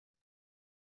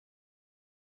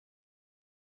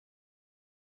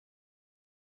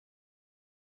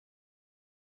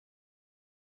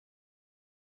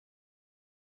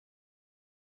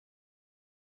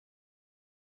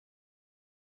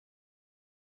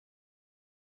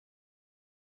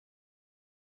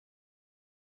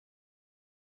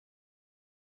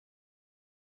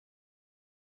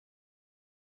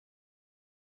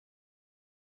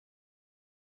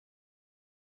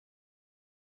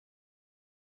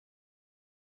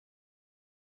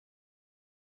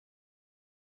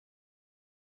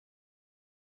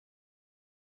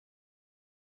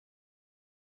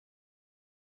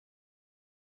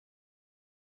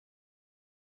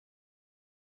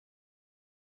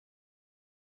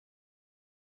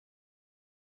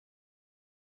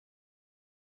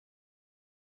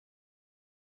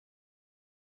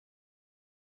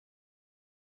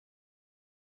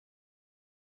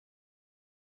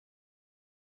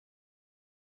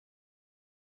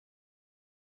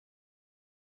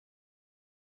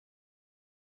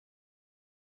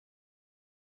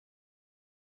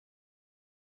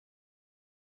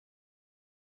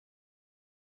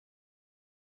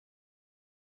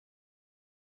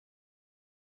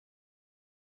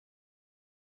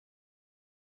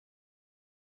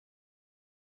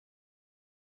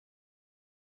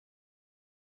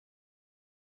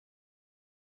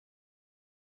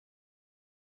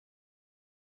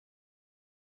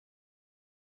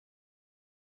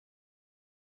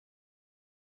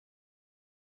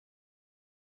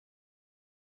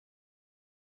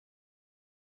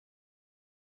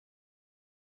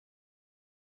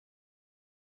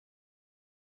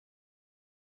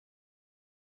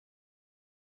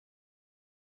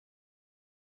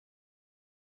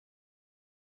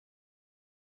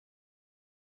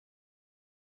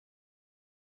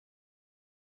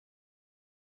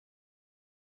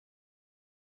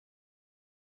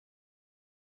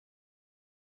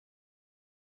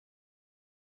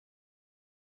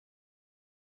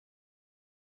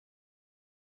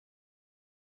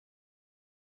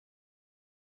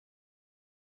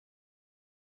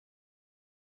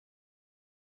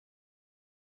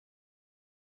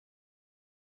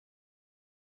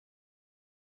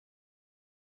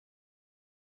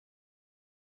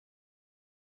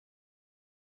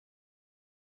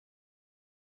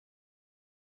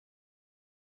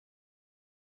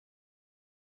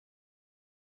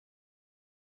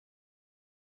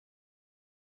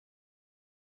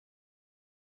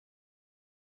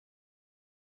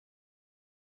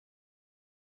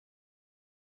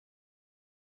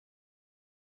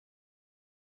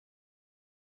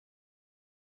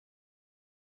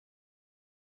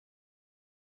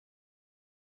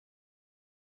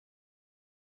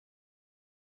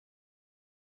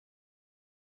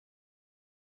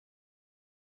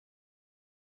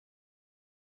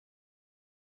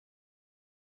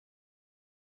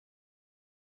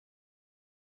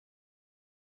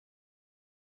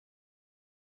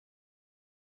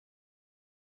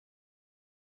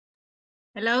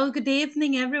Hello, good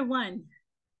evening, everyone.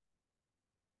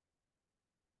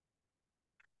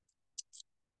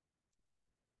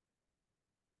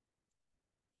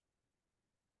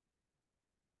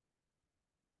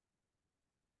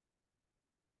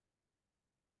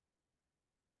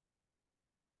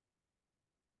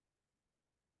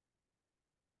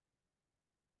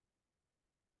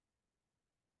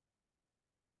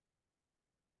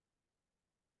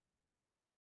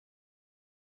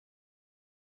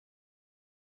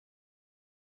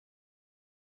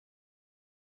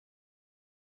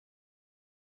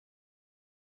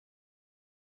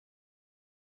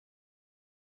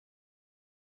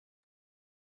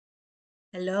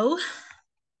 Hello.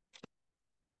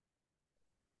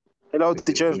 Hello,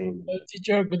 teacher. Hello,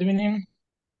 teacher. Good evening.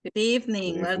 Good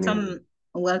evening. Good evening.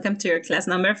 Welcome to your class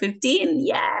number 15.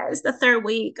 Yes, the third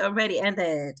week already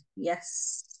ended.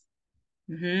 Yes.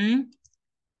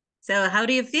 So how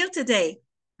do you feel today?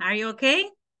 Are you okay?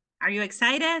 Are you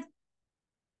excited?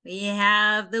 We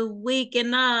have the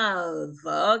weekend off.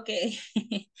 Okay.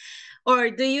 Or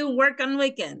do you work on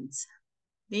weekends?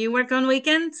 Do you work on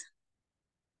weekends?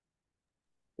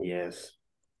 Yes.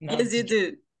 No, Yes, you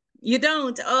teacher. do. You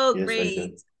don't? Oh, Yes, I do.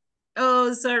 great.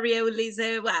 Oh, sorry,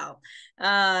 Ulisse. Wow.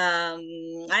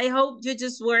 I hope you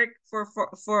just work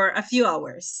for a few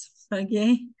hours.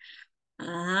 Okay.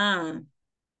 Uh-huh.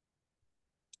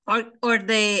 Or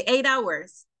the 8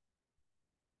 hours.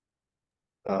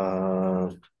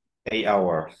 8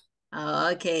 hours.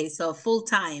 Okay, so full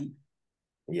time.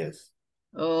 Yes.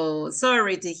 Oh,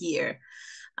 sorry to hear.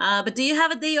 But do you have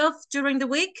a day off during the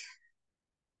week?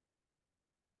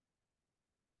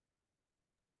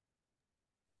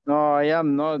 No, I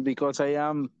am not because I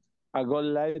go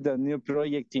live the new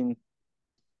project in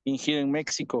here in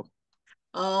Mexico.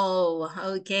 Oh,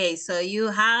 okay. So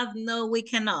you have no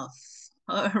weekend off.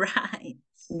 All right.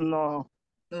 No,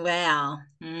 Well,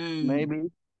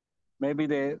 maybe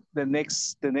the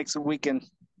next weekend.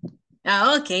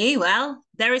 Oh, okay, well,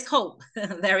 there is hope.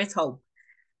 There is hope.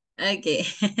 Okay.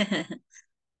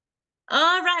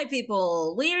 All right,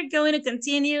 people, we are going to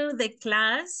continue the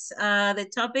class. The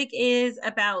topic is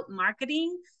about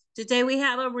marketing. Today we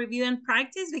have a review and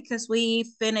practice because we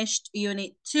finished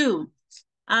unit 2.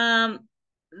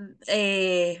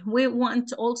 We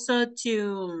want also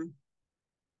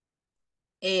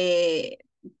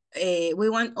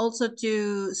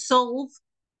to solve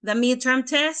the midterm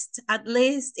test. At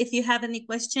least if you have any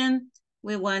question,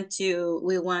 we want to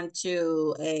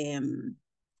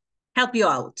help you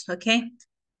out. Okay.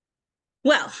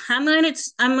 Well, I'm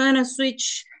gonna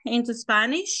switch into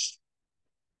Spanish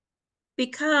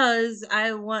because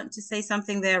I want to say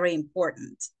something very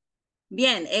important.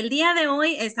 Bien, el día de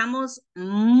hoy estamos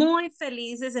muy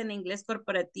felices en inglés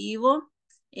corporativo.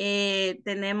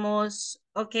 Tenemos,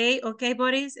 ok,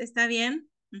 Boris, ¿está bien?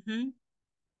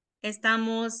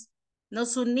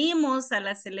 Nos unimos a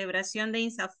la celebración de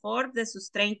INSAFORP de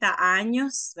sus 30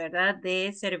 años, ¿verdad?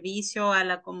 De servicio a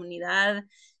la comunidad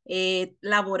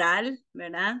laboral,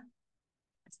 ¿verdad?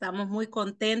 Estamos muy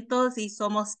contentos y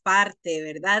somos parte,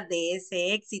 ¿verdad? De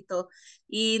ese éxito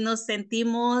y nos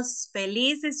sentimos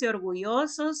felices y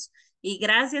orgullosos y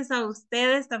gracias a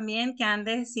ustedes también que han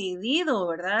decidido,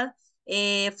 ¿verdad?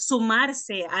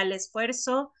 Sumarse al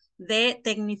esfuerzo de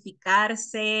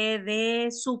tecnificarse, de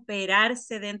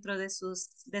superarse dentro de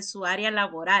su área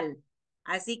laboral.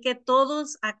 Así que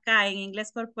todos acá en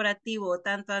inglés corporativo,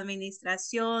 tanto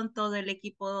administración, todo el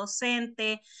equipo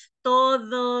docente,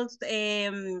 todos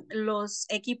los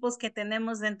equipos que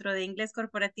tenemos dentro de inglés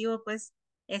corporativo, pues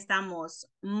estamos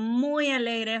muy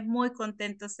alegres, muy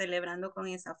contentos celebrando con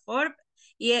esa FORP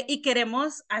y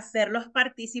queremos hacerlos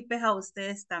partícipes a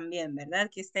ustedes también,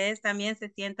 ¿verdad? Que ustedes también se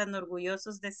sientan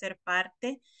orgullosos de ser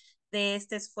parte de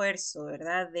este esfuerzo,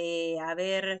 ¿verdad? De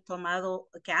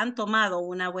que han tomado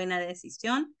una buena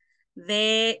decisión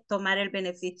de tomar el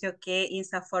beneficio que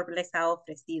INSAFORP les ha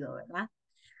ofrecido, ¿verdad?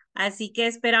 Así que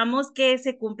esperamos que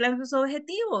se cumplan sus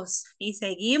objetivos y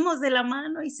seguimos de la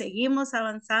mano y seguimos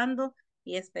avanzando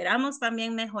y esperamos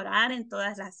también mejorar en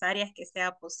todas las áreas que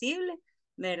sea posible,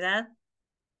 ¿verdad?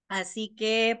 Así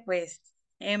que pues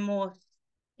hemos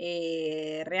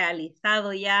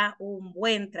realizado ya un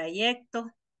buen trayecto,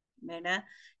 ¿verdad?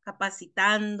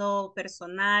 Capacitando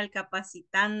personal,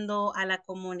 capacitando a la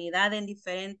comunidad en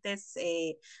diferentes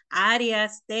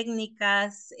áreas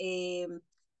técnicas,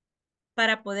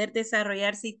 para poder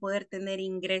desarrollarse y poder tener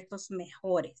ingresos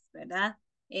mejores, ¿verdad?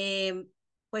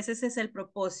 Pues ese es el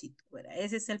propósito, ¿verdad?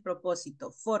 Ese es el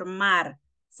propósito, formar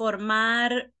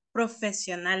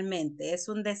profesionalmente. Es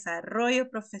un desarrollo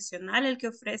profesional el que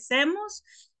ofrecemos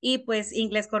y pues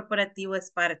inglés corporativo es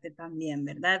parte también,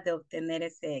 ¿verdad? De obtener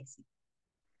ese éxito.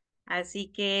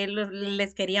 Así que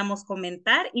les queríamos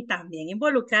comentar y también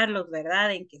involucrarlos,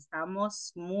 ¿verdad? En que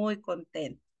estamos muy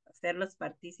contentos de hacerlos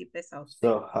partícipes a ustedes.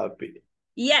 So happy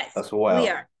Yes, as we well.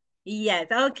 are. Yes,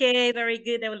 okay, very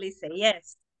good, Elisa.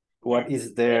 Yes. What Yes, is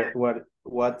we there? are.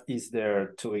 What is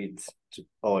there to eat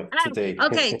today?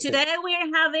 Okay, today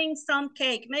we're having some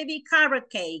cake, maybe carrot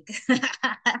cake.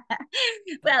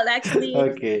 Well, actually,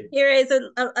 Okay. here is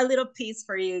a little piece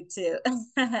for you too.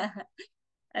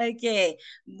 Ok,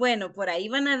 bueno, por ahí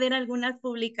van a ver algunas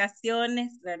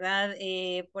publicaciones, ¿verdad?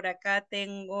 Por acá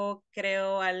tengo,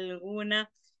 creo, alguna,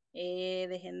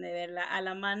 déjenme verla a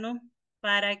la mano,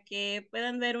 para que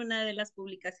puedan ver una de las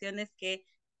publicaciones que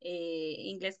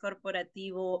Inglés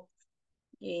Corporativo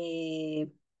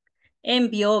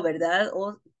envió, ¿verdad?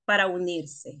 O para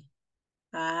unirse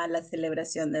a la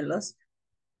celebración de los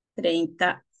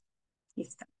 30. Aquí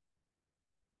está.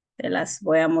 Te las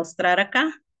voy a mostrar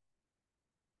acá.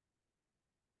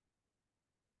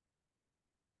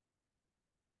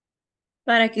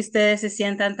 Para que ustedes se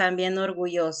sientan también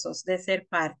orgullosos de ser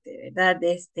parte, ¿verdad?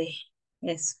 De este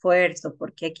esfuerzo,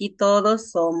 porque aquí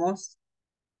todos somos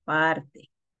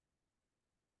parte.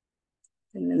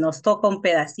 Nos toca un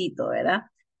pedacito, ¿verdad?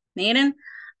 Miren,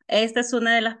 esta es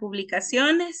una de las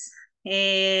publicaciones.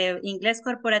 Inglés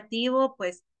corporativo,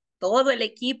 pues todo el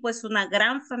equipo es una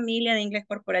gran familia de inglés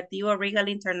corporativo, Regal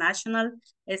International,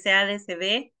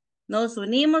 SADCB. Nos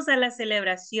unimos a la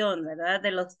celebración, ¿verdad?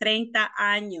 De los 30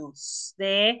 años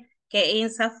de que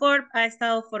INSAFORP ha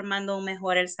estado formando un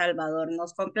mejor El Salvador.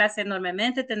 Nos complace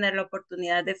enormemente tener la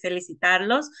oportunidad de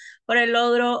felicitarlos por el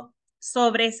logro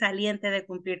sobresaliente de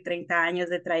cumplir 30 años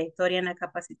de trayectoria en la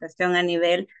capacitación a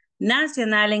nivel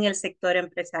nacional en el sector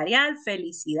empresarial.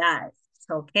 Felicidades,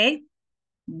 ¿ok?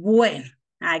 Bueno,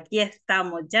 aquí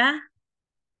estamos ya.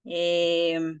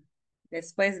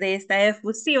 Después de esta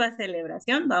efusiva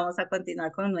celebración, vamos a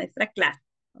continuar con nuestra clase,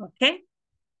 ¿ok?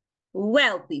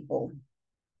 Well, people,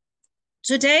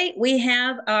 today we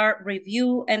have our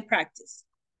review and practice.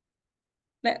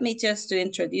 Let me just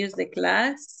introduce the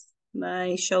class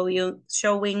by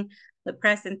showing the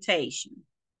presentation.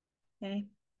 Okay.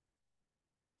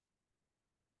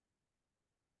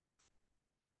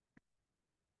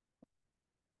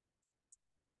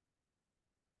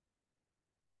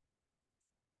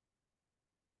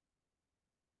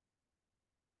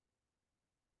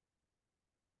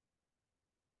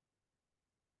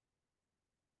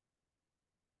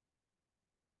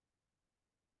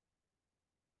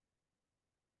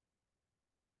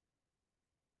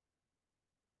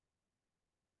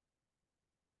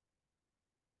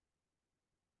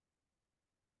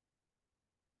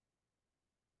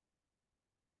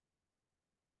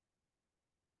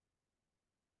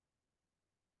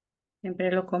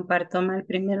 Siempre lo comparto mal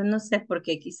primero, no sé,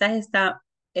 porque quizás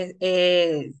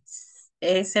he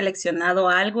seleccionado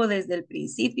algo desde el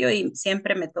principio y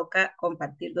siempre me toca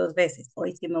compartir 2 veces.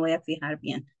 Hoy sí me voy a fijar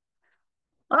bien.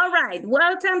 All right,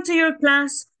 welcome to your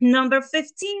class number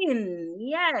 15.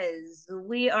 Yes,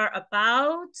 we are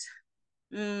about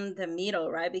the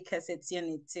middle, right? Because it's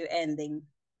unit 2 ending.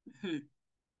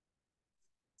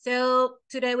 So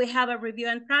today we have a review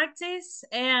and practice,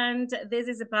 and this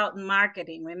is about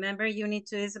marketing. Remember, unit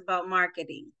 2 is about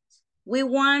marketing. We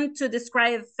want to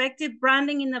describe effective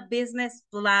branding in a business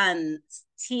plan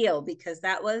still, because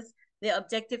that was the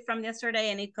objective from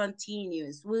yesterday and it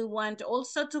continues. We want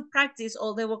also to practice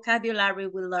all the vocabulary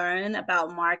we learned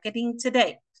about marketing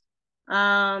today.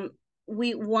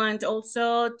 We want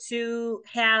also to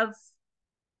have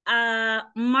a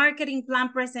marketing plan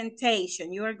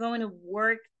presentation. You are going to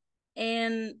work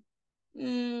in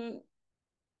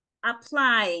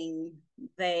applying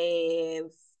the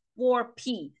 4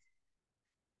 P's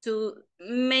to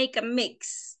make a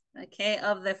mix, okay,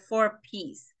 of the 4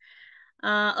 P's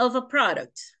of a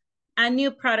product, a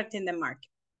new product in the market.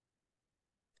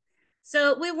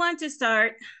 So we want to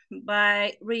start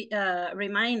by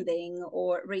reminding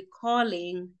or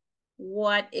recalling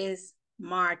what is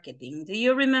marketing. Do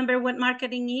you remember what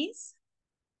marketing is?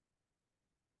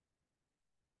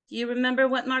 Do you remember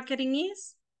what marketing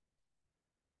is?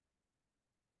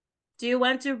 Do you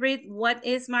want to read what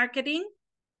is marketing?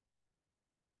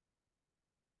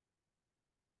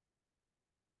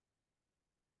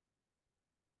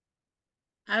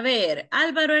 A ver,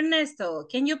 Álvaro Ernesto,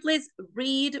 can you please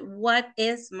read what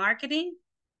is marketing?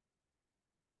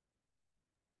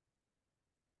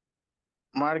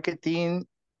 Marketing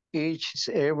each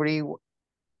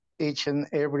and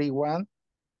every one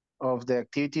of the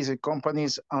activities the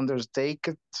companies undertake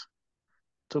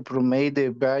to promote the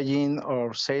buying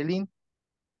or selling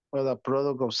of a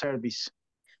product or service.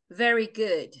 Very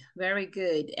good, very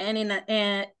good. And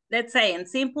let's say in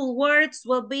simple words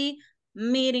will be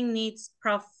meeting needs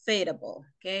profitable,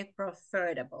 okay,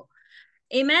 profitable.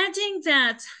 Imagine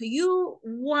that you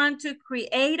want to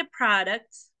create a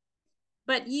product,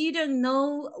 but you don't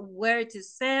know where to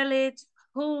sell it,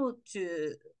 who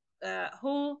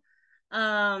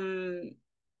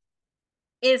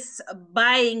is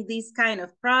buying these kind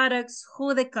of products,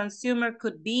 who the consumer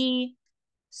could be.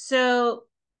 So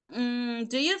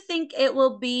do you think it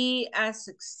will be a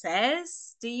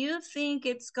success? Do you think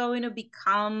it's going to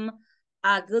become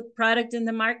a good product in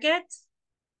the market?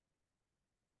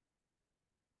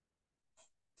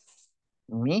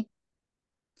 Me?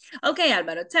 Okay,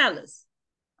 Alvaro, tell us.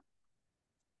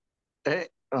 The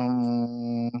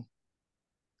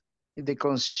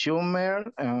consumer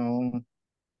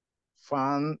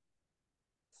fund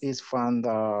is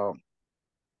fundamental.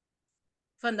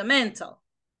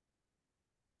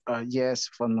 Yes,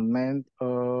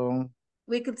 fundamental.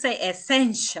 We could say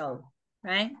essential,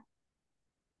 right?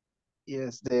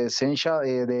 Yes, the essential,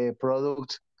 the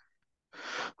product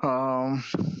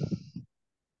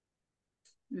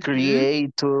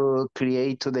create to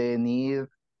the need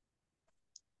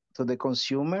to the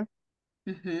consumer.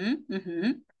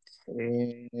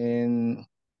 And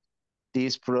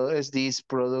this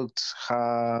product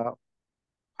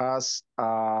has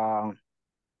a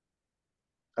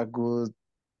good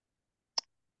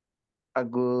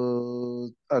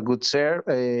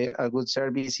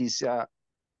service is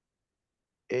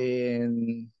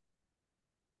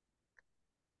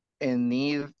and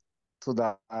need to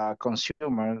the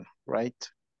consumer,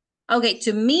 right? Okay,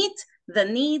 to meet the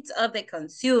needs of the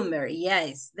consumer,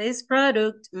 yes, this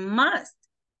product must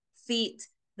fit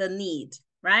the need,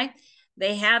 right?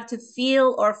 They have to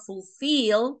feel or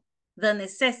fulfill the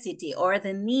necessity or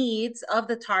the needs of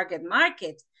the target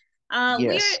market.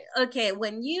 Yes.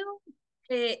 When you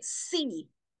see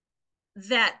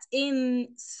that in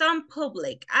some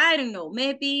public, I don't know,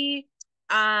 maybe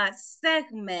a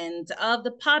segment of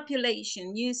the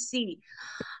population, you see,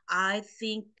 I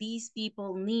think these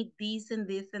people need this and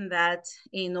this and that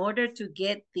in order to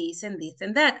get this and this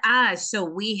and that. So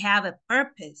we have a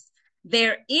purpose.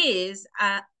 There is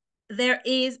a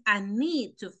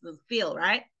need to fulfill,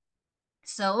 right?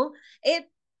 So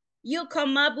you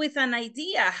come up with an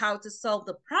idea how to solve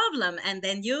the problem, and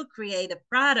then you create a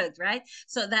product, right?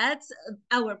 So that's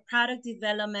our product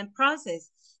development process.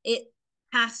 It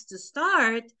has to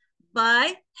start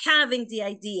by having the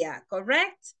idea,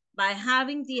 correct? By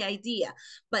having the idea.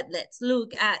 But let's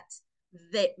look at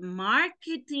the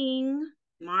marketing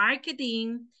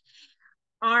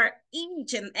are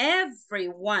each and every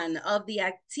one of the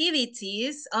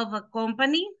activities of a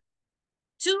company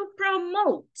to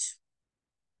promote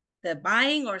the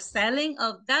buying or selling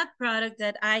of that product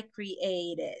that I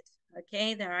created,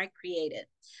 okay, that I created.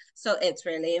 So it's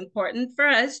really important for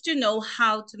us to know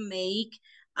how to make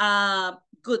a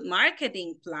good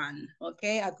marketing plan,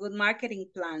 okay, a good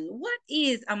marketing plan. What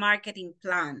is a marketing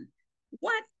plan?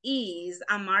 What is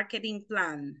a marketing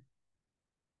plan?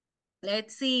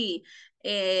 Let's see,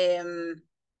 Mr.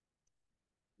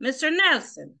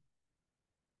 Nelson.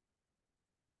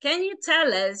 Can you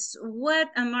tell us what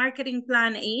a marketing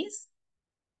plan is?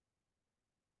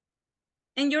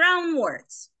 In your own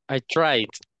words. I tried.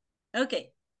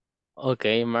 Okay.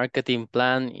 Okay, marketing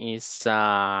plan is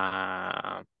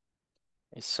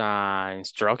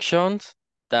instructions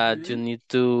that you need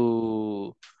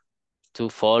to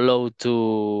follow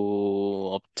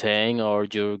to obtain or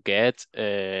you get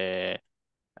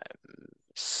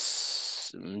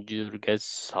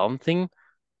something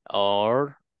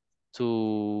or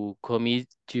to commit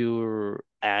your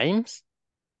aims.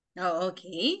 Oh,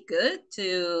 okay, good.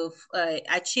 To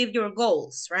achieve your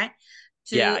goals, right?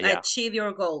 To Yeah. achieve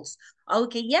your goals.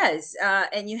 Okay, yes.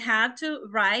 And you have to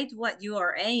write what you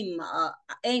are aim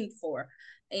for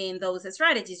in those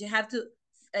strategies. You have to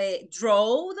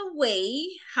draw the way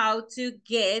how to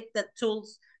get the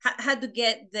tools, how to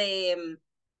get the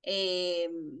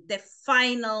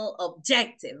final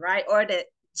objective, right? Or the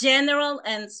general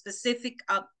and specific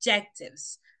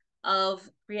objectives of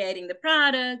creating the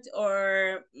product,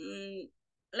 or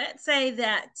let's say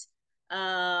that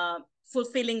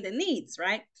fulfilling the needs,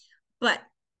 right? But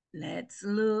let's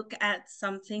look at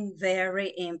something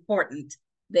very important.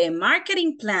 The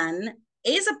marketing plan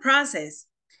is a process.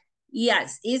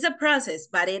 Yes, it's a process,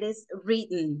 but it is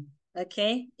written,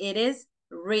 okay? It is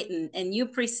written, and you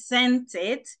present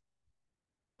it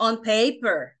on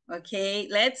paper, okay?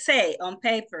 Let's say on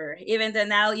paper, even though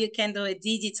now you can do it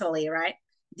digitally, right?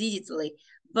 Digitally.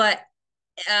 But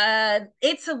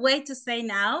it's a way to say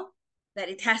now that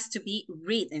it has to be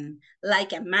written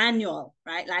like a manual,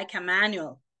 right? Like a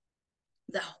manual.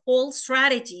 the whole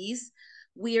strategies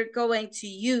we are going to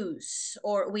use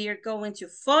or we are going to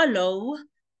follow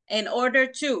in order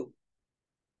to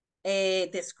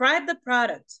describe the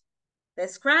product,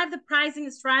 describe the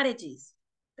pricing strategies,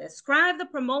 describe the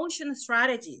promotion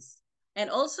strategies, and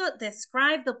also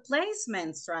describe the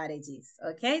placement strategies,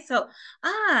 okay? So,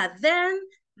 then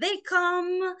they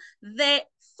come the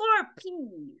 4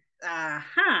 P's.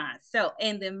 So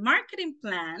in the marketing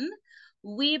plan,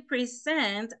 we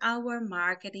present our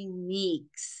marketing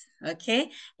mix,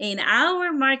 okay? In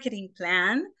our marketing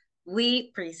plan,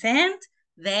 we present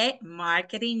the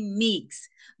marketing mix,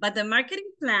 but the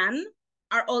marketing plan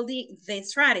are all the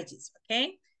strategies,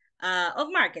 okay? Of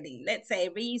marketing, let's say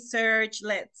research,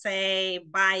 let's say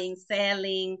buying,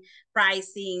 selling,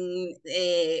 pricing,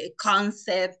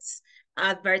 concepts,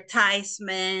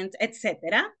 advertisement,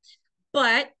 etc.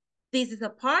 But this is a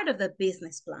part of the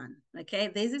business plan, okay?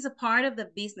 This is a part of the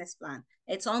business plan.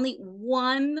 It's only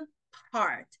one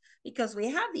part because we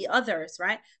have the others,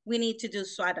 right? We need to do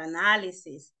SWOT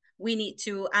analysis. We need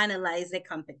to analyze the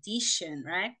competition,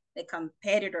 right? The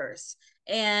competitors.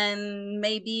 And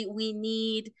maybe we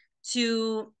need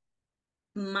to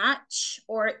match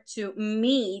or to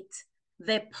meet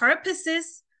the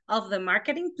purposes of the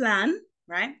marketing plan,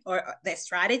 right? Or the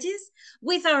strategies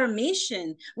with our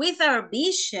mission, with our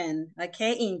vision,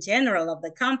 okay, in general of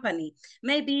the company.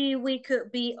 Maybe we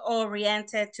could be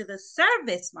oriented to the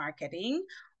service marketing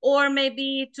or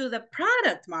maybe to the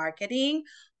product marketing.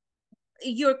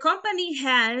 Your company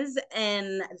has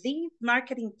in the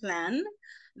marketing plan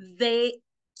the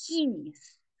keys,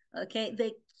 okay?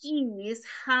 The keys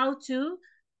how to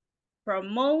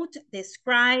promote,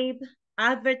 describe,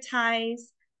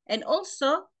 advertise, and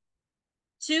also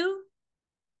to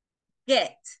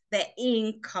get the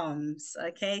incomes,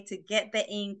 okay? To get the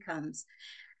incomes.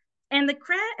 And the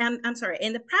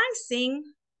in the pricing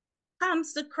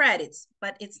comes the credits,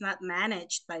 but it's not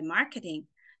managed by marketing.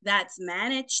 That's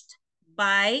managed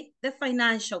by the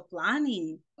financial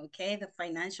planning, okay? The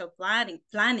financial planning,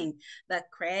 the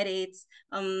credits,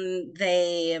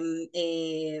 the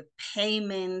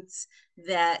payments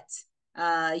that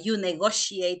you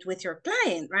negotiate with your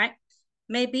client, right?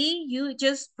 Maybe you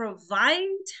just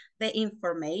provide the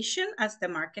information as the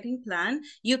marketing plan,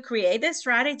 you create a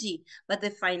strategy, but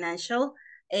the financial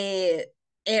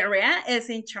area is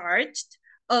in charge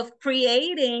of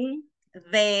creating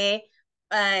the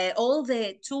all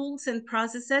the tools and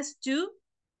processes to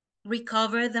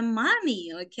recover the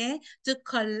money, okay? To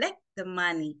collect the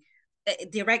money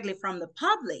directly from the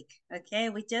public, okay?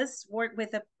 We just work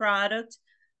with a product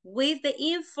with the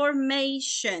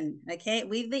information, okay?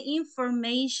 With the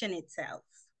information itself,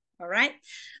 all right?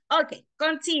 Okay,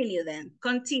 continue then,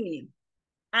 continue.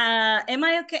 Am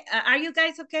I okay? Are you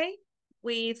guys okay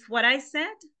with what I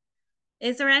said?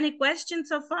 Is there any question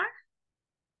so far?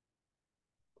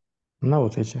 No,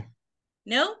 teacher.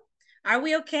 No? Are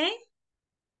we okay?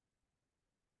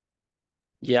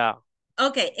 Yeah.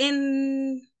 Okay,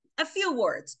 in a few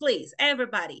words, please,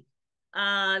 everybody.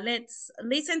 Let's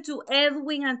listen to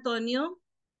Edwin Antonio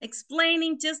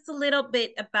explaining just a little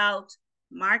bit about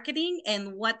marketing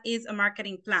and what is a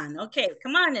marketing plan. Okay,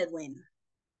 come on, Edwin.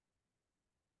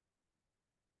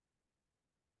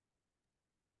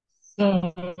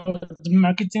 So the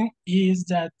marketing is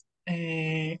that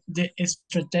the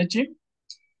strategy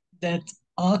that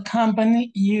all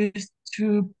company use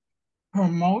to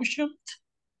promotion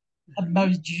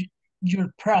about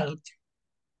your product.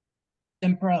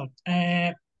 The product.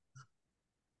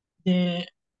 The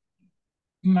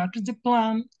marketing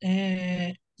plan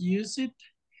use it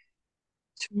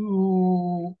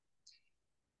to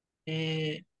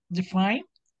define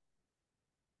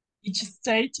each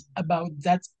stage about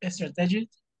that strategy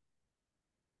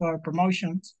for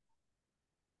promotions.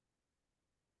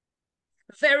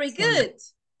 Very good.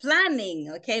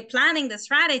 Planning, okay? Planning the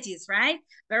strategies, right?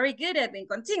 Very good, Edwin.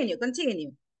 Continue,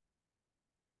 continue.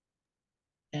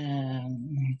 I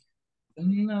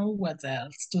don't know what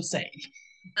else to say.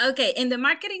 Okay, in the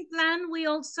marketing plan, we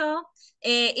also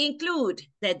include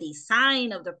the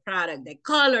design of the product, the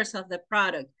colors of the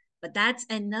product, but that's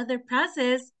another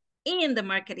process in the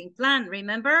marketing plan.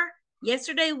 Remember,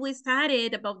 yesterday we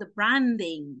started about the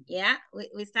branding, yeah?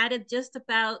 We started just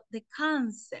about the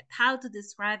concept, how to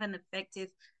describe an effective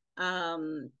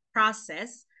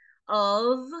process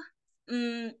of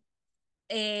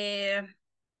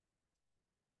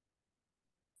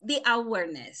the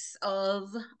awareness of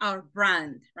our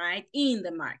brand, right, in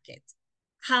the market,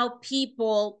 how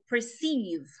people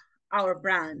perceive our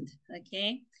brand,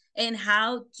 okay, and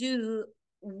how do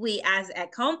we as a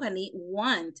company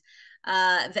want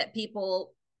that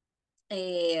people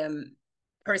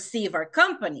perceive our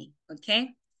company, okay?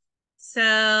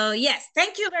 So yes,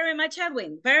 thank you very much,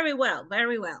 Edwin. Very well,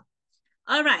 very well.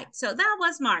 All right, so that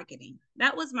was marketing.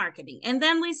 That was marketing. And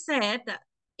then we said that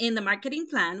in the marketing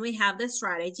plan, we have the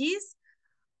strategies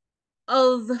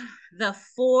of the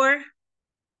 4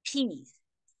 P's.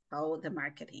 So the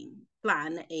marketing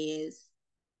plan is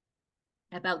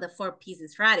about the 4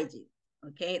 P's strategy,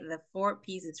 okay? The 4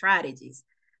 P's strategies.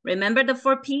 Remember the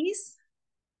 4 P's?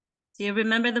 Do you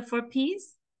remember the 4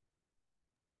 P's?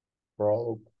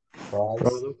 Product,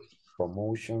 price,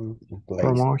 promotion, and place.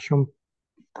 Promotion,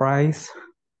 price,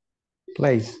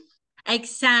 place.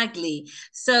 Exactly.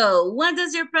 So what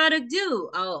does your product do?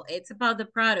 Oh, it's about the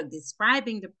product,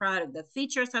 describing the product, the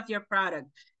features of your product.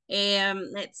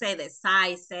 Let's say the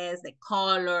sizes, the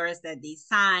colors, the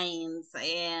designs,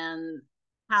 and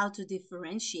how to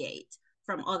differentiate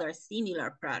from other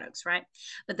similar products, right?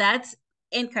 But that's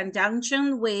in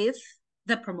conjunction with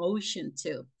the promotion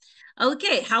too.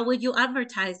 Okay, how would you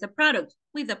advertise the product?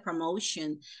 With a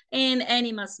promotion in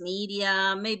any mass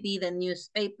media, maybe the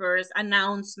newspapers,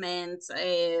 announcements,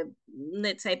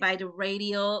 let's say by the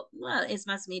radio, well, it's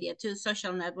mass media too,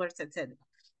 social networks, etc.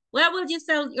 Where would you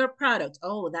sell your product?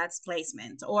 Oh, that's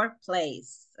placement or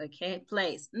place, okay,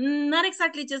 place. Not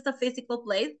exactly just a physical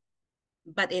place,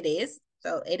 but it is.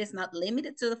 So it is not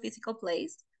limited to the physical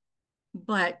place,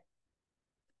 but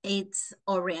it's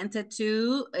oriented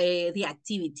to the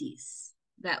activities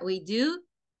that we do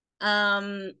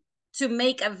to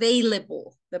make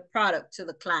available the product to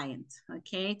the client,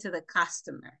 okay, to the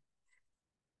customer.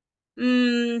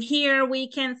 Here we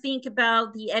can think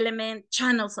about the element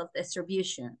channels of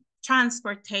distribution,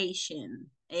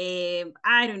 transportation,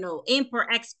 I don't know,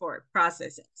 import-export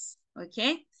processes,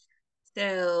 okay?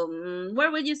 So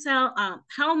where would you sell?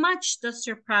 How much does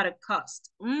your product cost?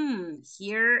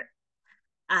 Here,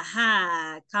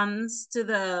 comes to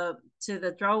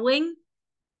the drawing,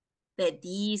 the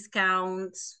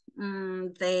discounts,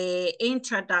 the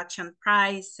introduction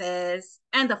prices,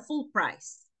 and the full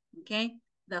price, okay?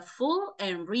 The full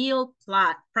and real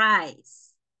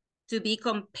price to be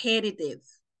competitive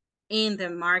in the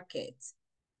market.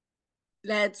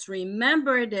 Let's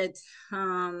remember that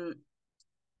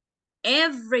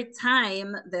every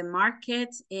time the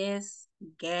market is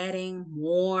getting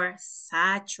more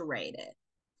saturated,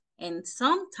 and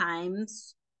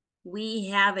sometimes we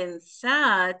haven't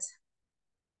thought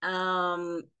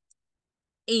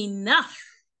enough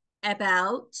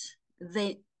about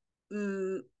the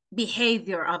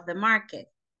behavior of the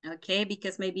market, okay?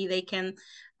 Because maybe they can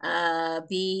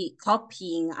be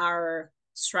copying our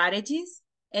strategies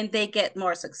and they get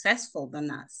more successful than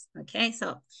us, okay?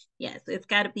 So yes, we've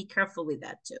got to be careful with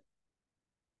that too.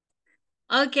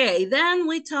 Okay, then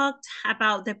we talked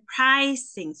about the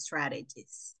pricing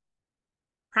strategies.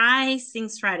 Pricing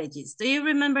strategies. Do you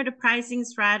remember the pricing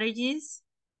strategies?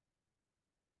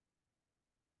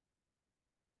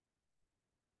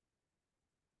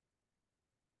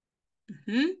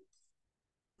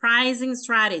 Pricing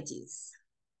strategies.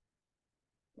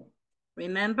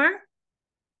 Remember?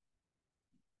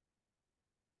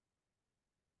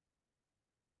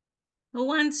 Who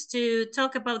wants to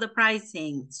talk about the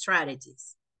pricing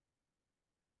strategies?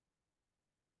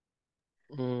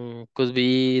 Could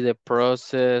be the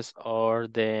process or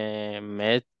the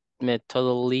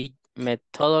methodologies.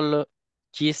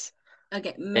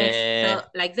 Okay,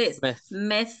 like this,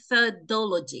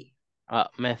 methodology.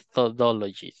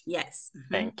 Methodologies. Yes.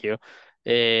 Thank you.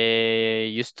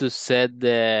 Used to set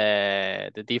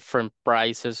the different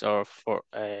prices or for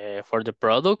the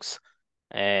products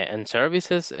and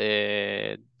services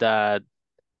that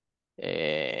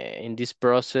in this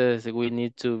process we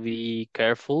need to be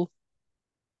careful.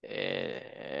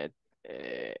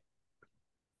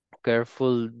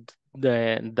 Careful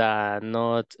that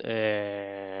not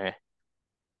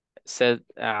set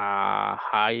a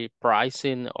high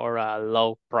pricing or a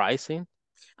low pricing.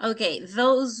 Okay,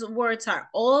 those words are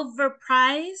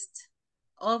overpriced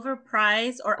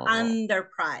or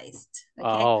underpriced. Okay.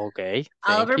 Oh, okay.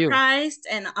 Thank overpriced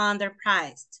and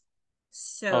underpriced.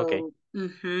 So, okay.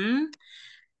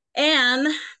 And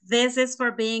this is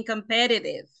for being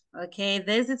competitive. Okay,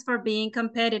 this is for being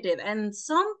competitive. And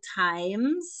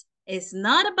sometimes it's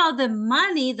not about the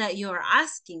money that you're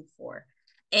asking for.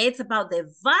 It's about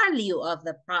the value of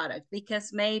the product,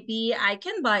 because maybe I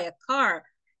can buy a car.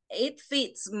 It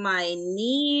fits my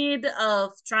need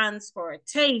of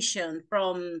transportation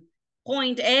from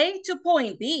point A to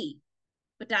point B.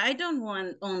 But I don't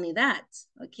want only that,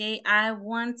 okay? I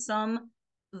want some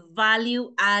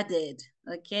value added,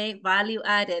 okay? Value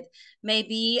added.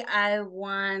 Maybe I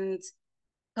want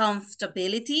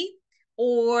comfortability,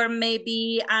 or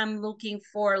maybe I'm looking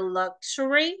for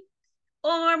luxury,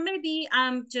 or maybe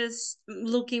I'm just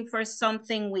looking for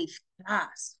something with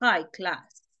class, high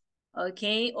class,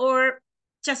 okay? Or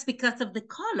just because of the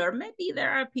color, maybe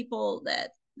there are people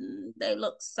that they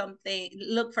look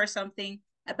for something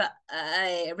about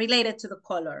related to the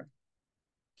color.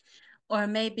 Or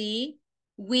maybe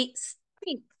we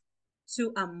stick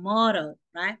to a model,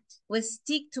 right? We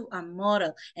stick to a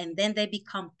model and then they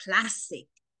become classic.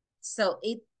 So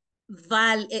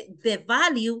the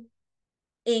value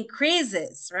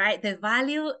increases, right? The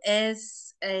value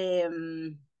is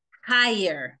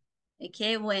higher,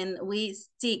 okay, when we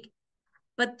stick.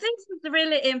 But this is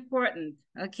really important,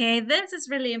 okay? This is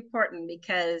really important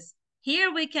because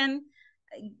here we can,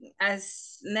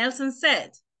 as Nelson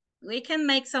said, we can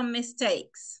make some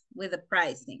mistakes with the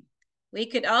pricing. We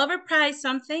could overprice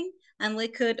something and we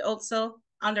could also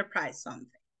underprice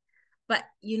something. But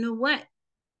you know what?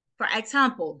 For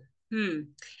example,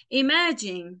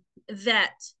 imagine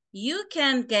that you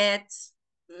can get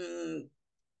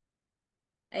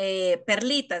a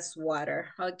Perlitas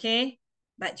water, okay?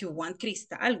 But you want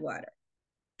Cristal water,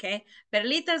 okay?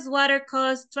 Perlitas water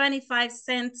costs 25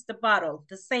 cents the bottle,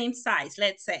 the same size,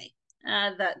 let's say,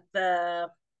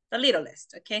 the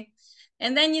littlest, okay?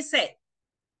 And then you say,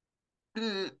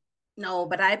 no,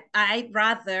 but I'd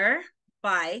rather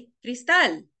buy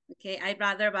Cristal. Okay, I'd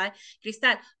rather buy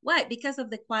Cristal. Why? Because of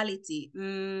the quality.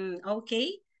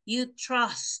 Okay, you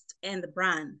trust in the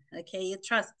brand. Okay, you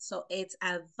trust. So it's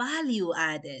a value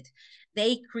added.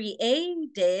 They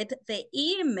created the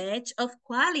image of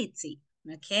quality.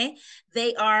 Okay,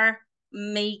 they are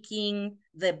making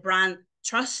the brand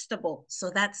trustable.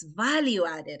 So that's value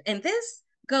added. And this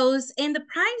goes in the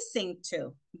pricing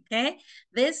too. Okay,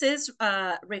 this is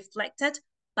reflected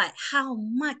by how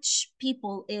much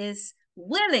people is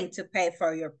willing to pay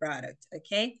for your product,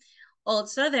 okay?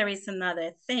 Also, there is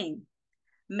another thing.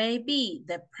 Maybe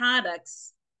the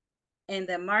products in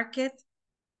the market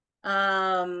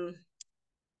are,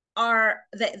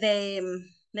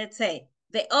 let's say,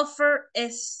 the offer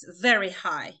is very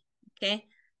high, okay?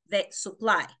 The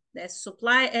supply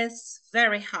is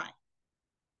very high.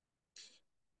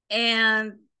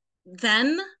 And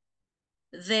then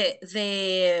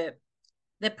the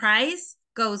price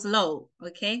goes low,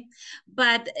 okay?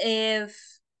 But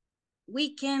if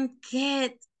we can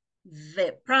get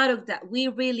the product that we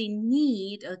really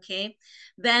need, okay,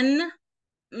 then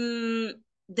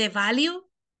the value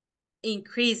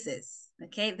increases,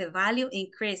 okay? The value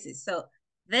increases. So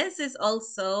this is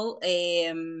also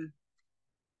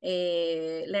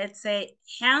let's say,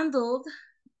 handled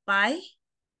by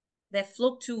the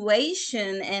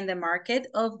fluctuation in the market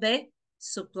of the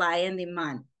supply and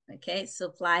demand. Okay,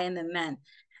 supply and demand.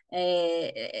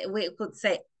 We could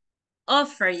say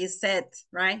offer, you said,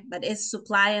 right? But it's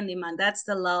supply and demand. That's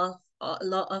the law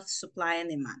of supply and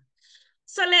demand.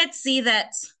 So let's see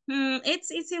that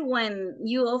it's easy when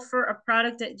you offer a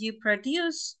product that you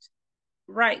produced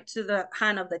right to the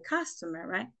hand of the customer,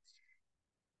 right?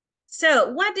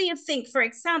 So what do you think, for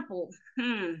example,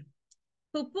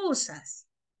 pupusas?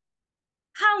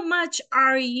 How much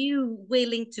are you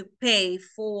willing to pay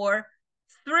for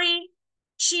 3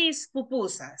 cheese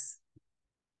pupusas?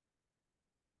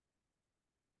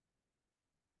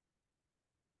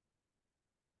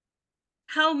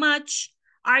 How much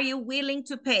are you willing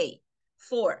to pay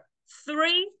for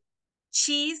 3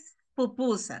 cheese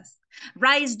pupusas?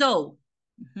 Rice dough.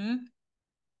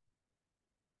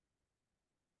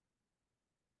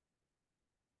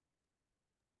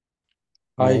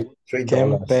 I $3.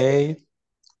 can pay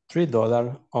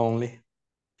 $3 only.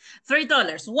 $3.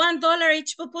 $1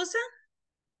 each pupusa?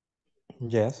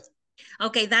 Yes.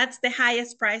 Okay, that's the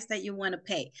highest price that you want to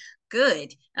pay.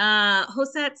 Good. Who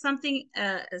said something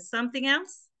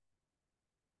else?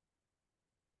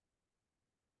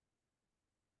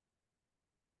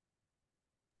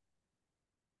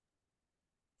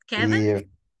 Kevin?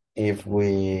 If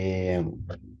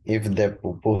the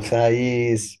pupusa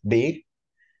is big,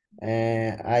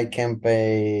 I can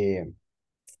pay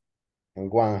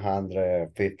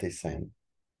 150 cents.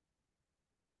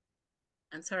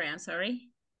 I'm sorry.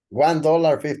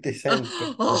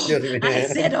 $1.50. Oh, I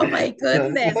said, oh my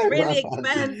goodness, really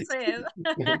expensive.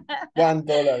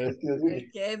 $1, excuse me.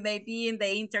 Okay, maybe in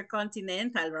the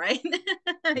intercontinental, right?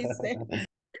 I said.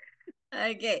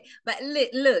 Okay, but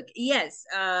look, yes,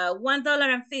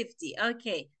 $1.50.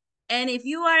 Okay, and if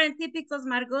you are in Típicos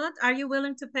Margot, are you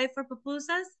willing to pay for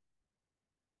pupusas?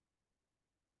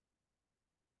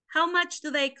 How much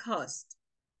do they cost?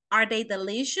 Are they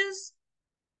delicious?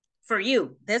 For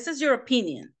you, this is your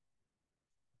opinion.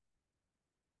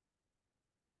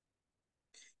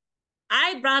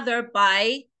 I'd rather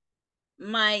buy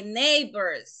my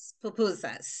neighbor's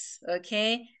pupusas,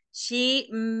 okay? She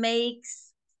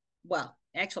makes, well,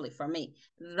 actually for me,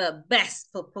 the best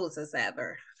pupusas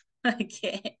ever,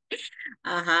 okay?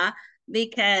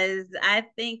 Because I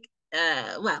think,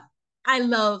 well, I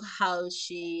love how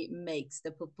she makes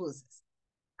the pupusas.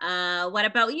 What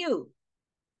about you?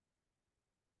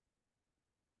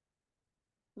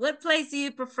 What place do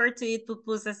you prefer to eat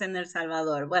pupusas in El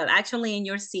Salvador? Well, actually in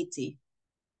your city.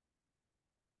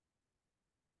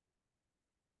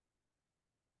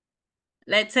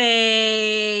 Let's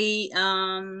say,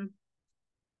 oh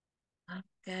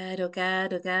God, oh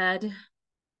God, oh God.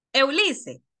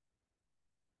 Eulise,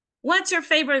 what's your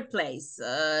favorite place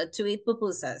to eat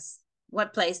pupusas?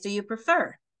 What place do you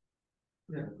prefer?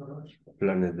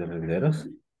 Planes de renderos.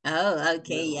 Oh,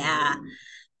 okay, yeah.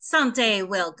 Someday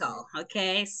we'll go,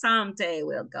 okay? Someday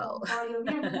we'll go.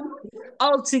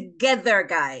 All together,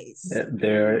 guys.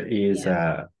 There is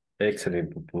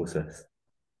excellent pupusas.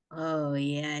 Oh,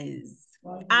 yes.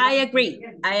 I agree.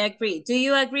 I agree. Do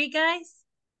you agree, guys?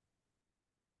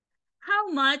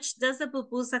 How much does a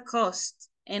pupusa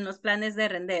cost en los planes de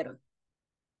rendero?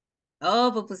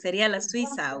 Oh, pupusería La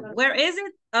Suiza. Where is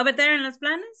it? Over there in los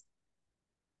planes?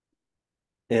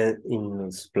 En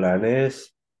los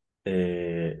planes,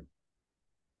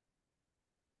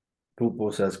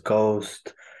 pupusas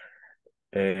cost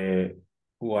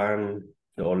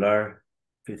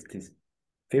 $1.50.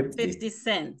 50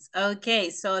 cents. Okay,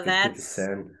 so 50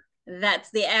 cents.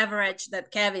 that's the average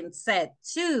that Kevin said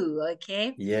too,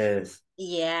 okay? Yes.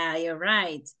 Yeah, you're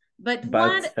right. But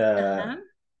But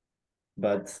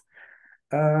what?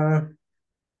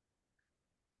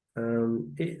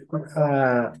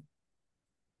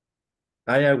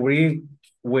 I agree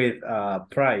with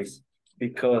price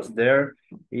because there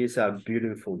is a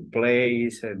beautiful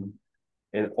place and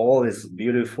all is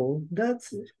beautiful.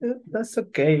 That's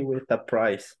okay with the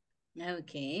price.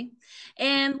 Okay.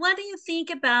 And what do you think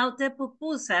about the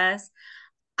pupusas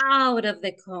out of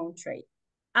the country?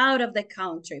 Out of the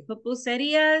country,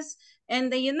 pupuserias in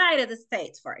the United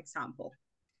States, for example.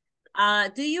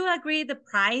 Do you agree the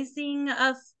pricing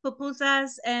of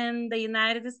pupusas in the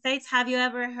United States? Have you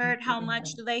ever heard how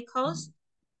much do they cost?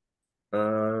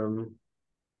 I'm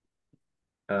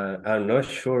not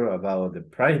sure about the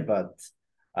price, but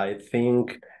I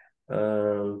think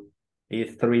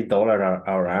it's $3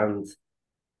 around.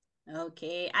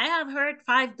 Okay, I have heard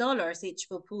 $5 each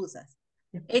pupusa.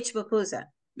 Each pupusa.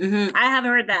 I have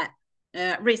heard that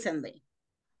recently.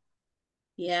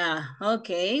 Yeah,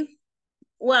 okay.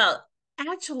 Well,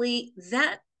 actually,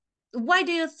 why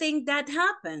do you think that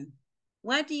happened?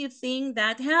 Why do you think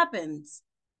that happens?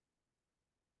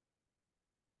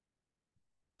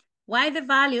 Why the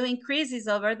value increases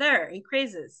over there,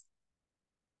 increases?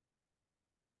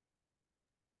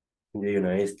 In the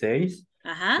United States,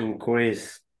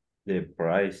 increase the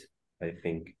price, I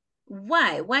think.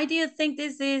 Why? Why do you think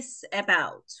this is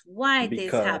about? Why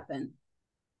this happened?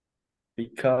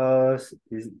 Because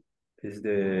is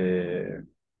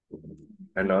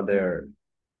another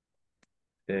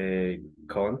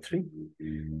country,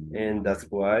 and that's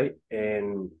why.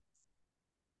 And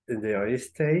the United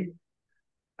States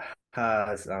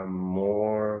has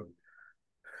more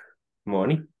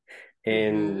money,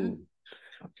 and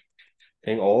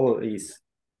all is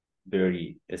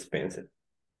very expensive.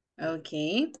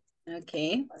 Okay.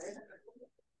 Okay.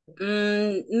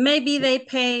 Maybe they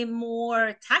pay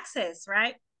more taxes,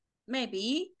 right?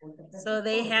 Maybe. So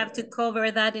they have to cover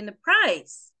that in the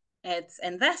price. It's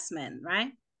investment,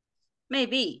 right?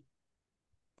 Maybe.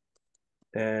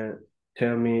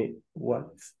 Tell me what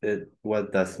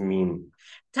does mean?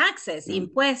 Taxes,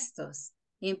 impuestos.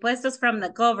 Impuestos from the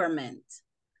government.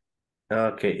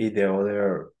 Okay, the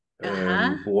other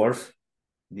words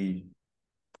did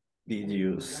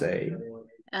you say?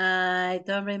 I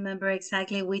don't remember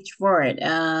exactly which word.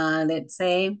 Let's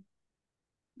say,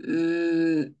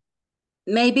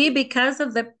 maybe because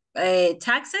of the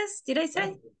taxes, did I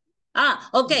say?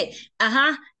 Okay.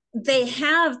 They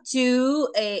have to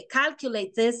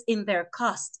calculate this in their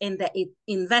cost, in the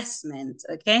investment,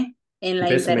 okay? En la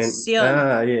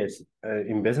inversión. Yes.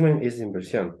 Investment is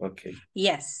inversión. Okay.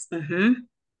 Yes.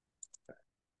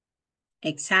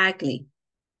 Exactly.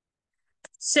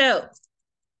 So,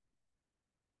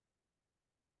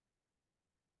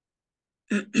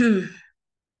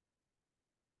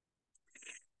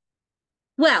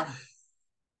 well,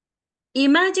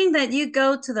 imagine that you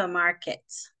go to the market,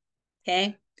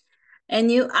 okay?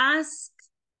 And you ask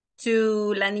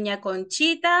to La Niña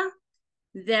Conchita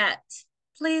that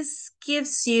please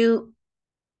gives you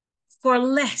for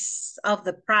less of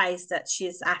the price that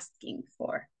she's asking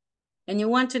for. and you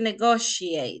want to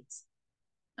negotiate.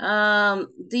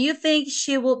 Do you think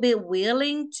she will be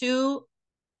willing to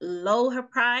lower her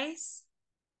price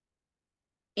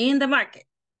in the market?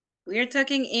 We're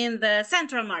talking in the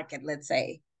central market, let's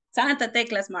say, Santa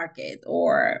Tecla's market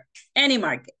or any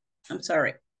market. I'm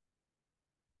sorry.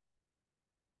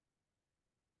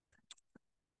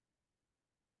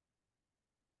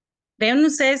 ¿Ven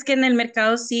ustedes que en el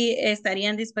mercado sí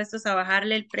estarían dispuestos a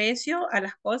bajarle el precio a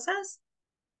las cosas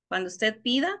cuando usted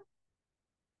pida?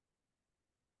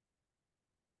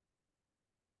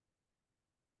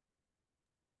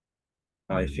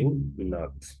 I think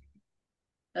not.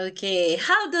 Okay,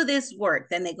 how do this work,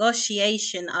 the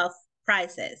negotiation of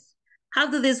prices? How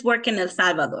do this work in El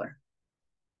Salvador?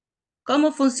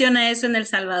 ¿Cómo funciona eso en El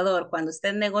Salvador cuando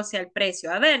usted negocia el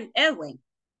precio? A ver, Edwin.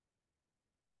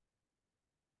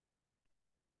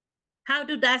 How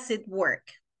does it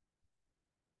work?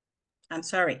 I'm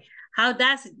sorry. How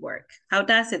does it work? How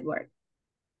does it work?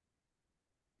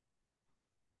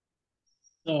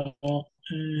 So,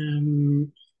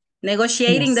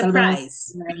 Negotiating the Salvador,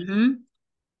 price.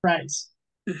 Price.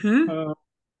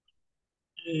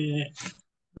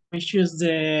 We choose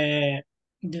the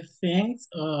things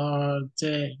or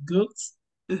the goods,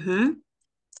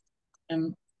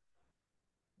 and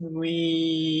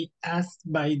we ask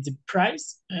by the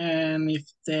price, and if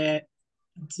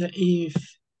if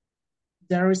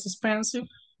there is expensive,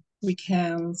 we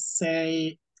can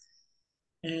say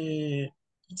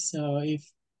so if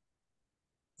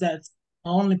that's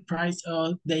only price,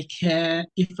 or they can,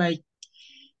 if I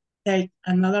take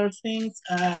another things,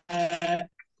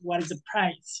 what is the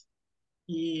price?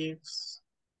 If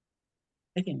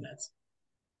I think that's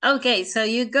okay. So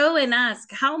you go and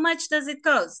ask, how much does it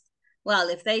cost? Well,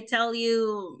 if they tell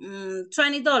you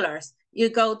 $20, you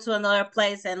go to another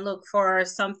place and look for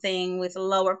something with a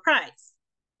lower price.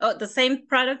 Oh, the same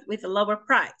product with a lower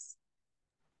price.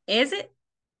 Is it?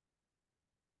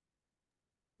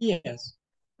 yes.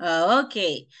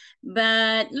 Okay,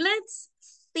 but let's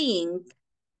think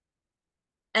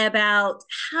about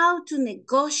how to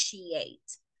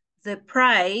negotiate the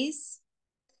price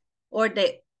or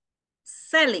the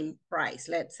selling price,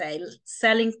 let's say,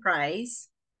 selling price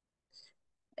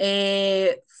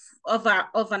of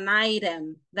an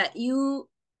item that you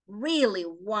really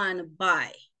want to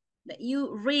buy, that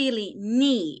you really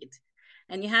need,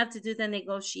 and you have to do the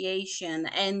negotiation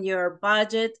and your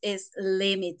budget is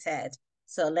limited.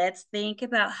 So let's think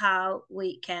about how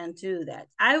we can do that.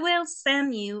 I will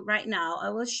send you right now, I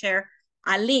will share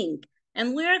a link,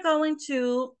 and we're going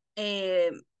to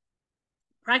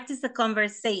practice the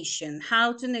conversation,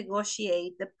 how to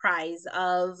negotiate the price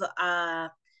of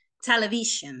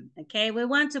television, okay? We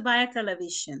want to buy a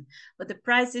television, but the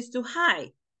price is too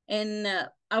high and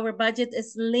our budget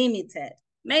is limited.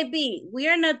 Maybe we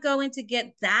are not going to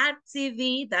get that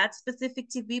TV, that specific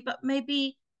TV, but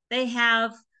maybe they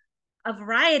have a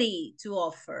variety to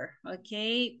offer,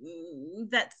 okay,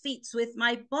 that fits with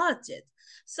my budget.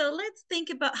 So let's think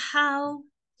about how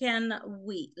can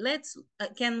we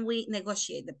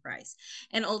negotiate the price.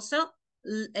 And also,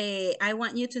 I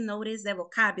want you to notice the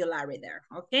vocabulary there,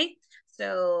 okay?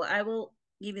 So I will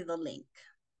give you the link.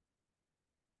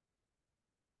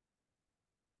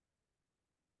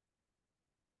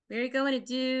 We're going to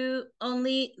do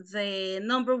only the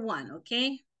number one,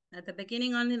 okay? At the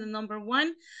beginning, only the number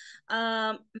one.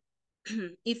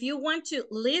 If you want to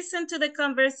listen to the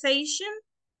conversation,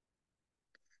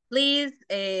 please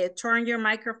turn your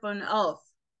microphone off,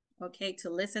 okay, to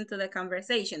listen to the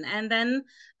conversation. And then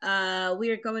we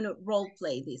are going to role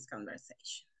play this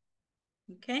conversation,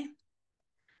 okay?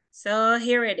 So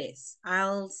here it is.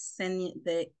 I'll send you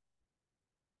the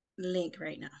link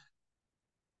right now.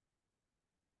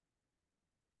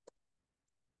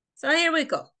 So here we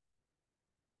go.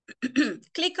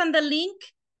 Click on the link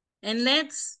and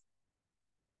let's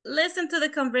listen to the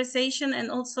conversation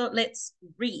and also let's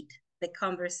read the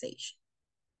conversation.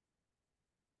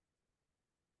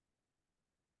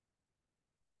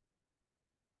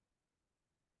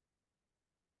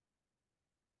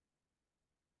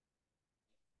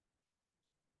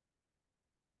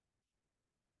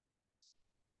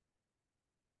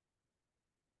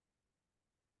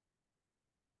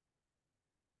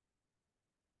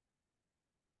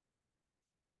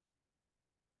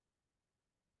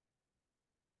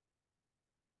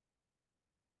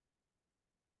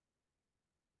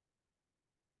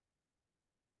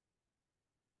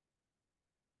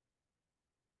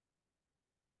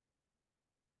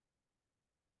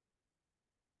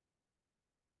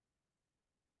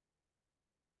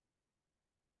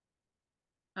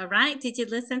 All right, did you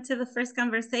listen to the first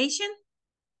conversation?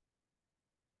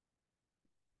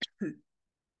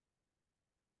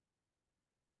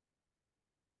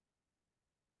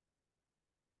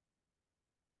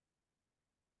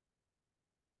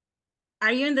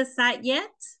 Are you in the site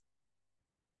yet?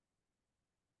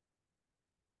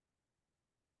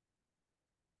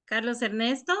 Carlos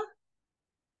Ernesto?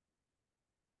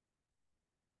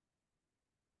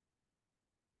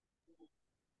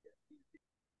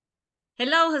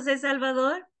 Hello, Jose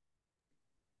Salvador.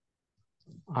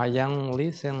 I am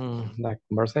listening the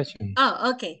conversation.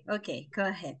 Oh, okay, okay, go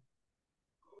ahead.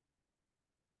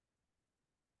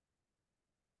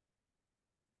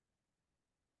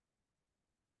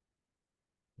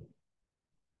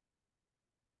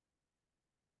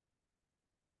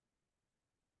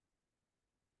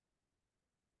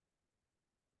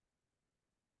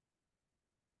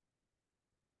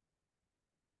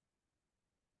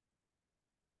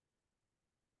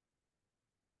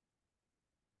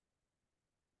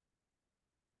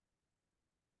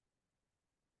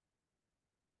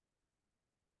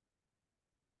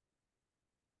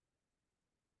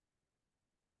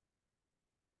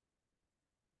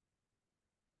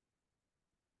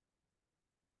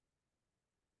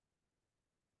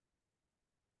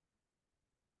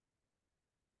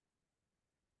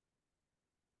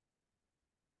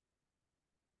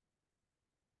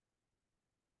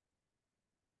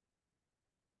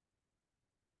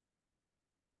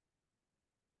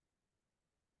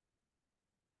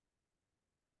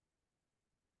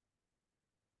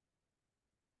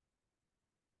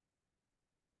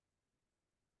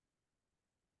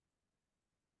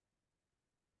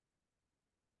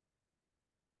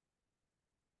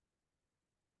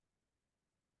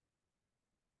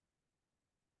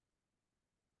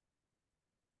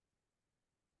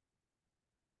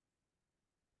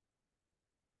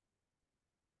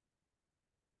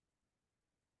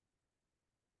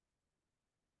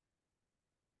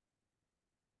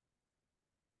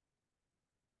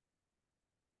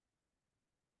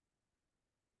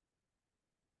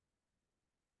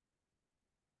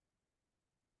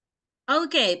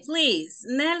 Okay, please,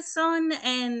 Nelson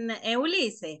and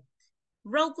Ulises,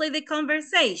 role play the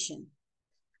conversation.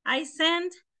 I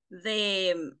sent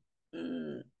the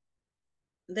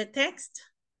text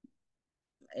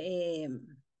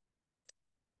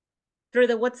through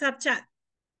the WhatsApp chat.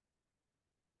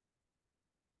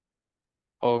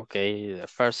 Okay, the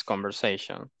first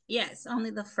conversation. Yes,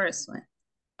 only the first one.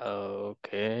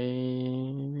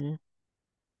 Okay.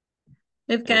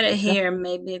 We've got it here.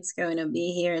 Maybe it's going to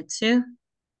be here too.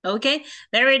 Okay,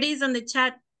 there it is on the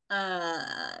chat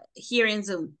here in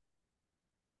Zoom.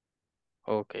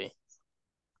 Okay.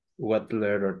 What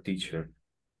letter, teacher?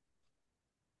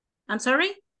 I'm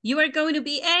sorry? You are going to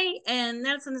be A and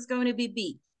Nelson is going to be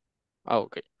B.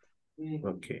 Okay.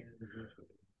 Okay.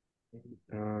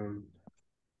 I'm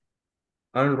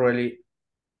really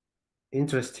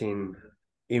interested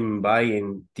in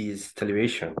buying this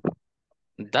television.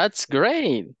 That's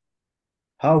great.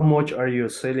 How much are you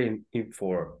selling it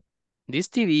for? This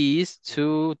TV is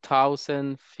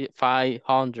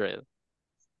 2,500.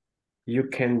 You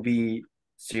can be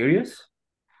serious?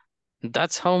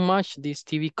 That's how much this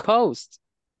TV costs.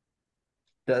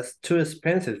 That's too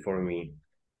expensive for me.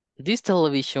 This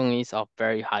television is of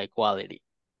very high quality.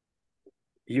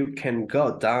 You can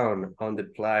go down on the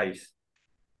price.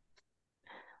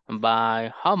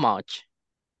 By how much?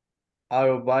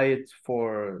 I'll buy it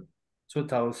for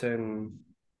 2,000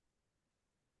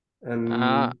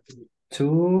 and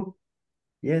two.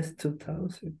 Yes,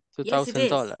 2,000. Yes, it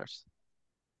is. $2,000.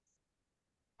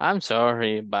 I'm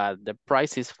sorry, but the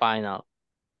price is final.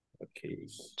 Okay.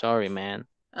 Sorry, man.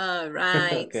 All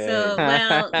right. Okay. So,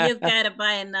 well, you've got to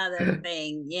buy another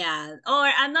thing. Yeah.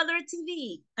 Or another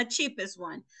TV, a cheapest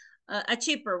one, a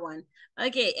cheaper one.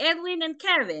 Okay. Edwin and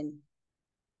Kevin.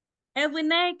 Edwin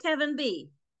A, Kevin B.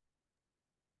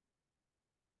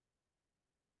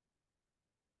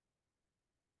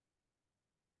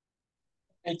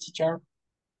 Hey, teacher.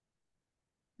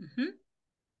 Mm-hmm.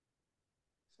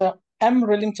 So I'm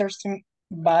really interested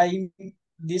by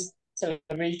this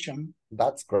celebration.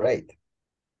 That's great.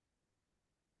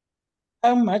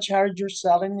 How much are you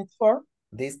selling it for?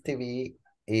 This TV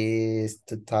is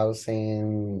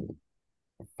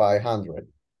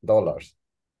 $2,500.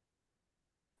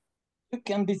 You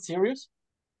can be serious.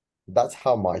 That's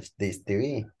how much this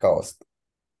TV costs.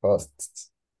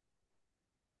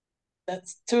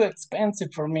 That's too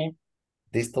expensive for me.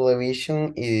 This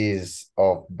television is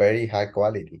of very high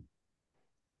quality.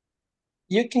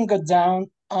 You can go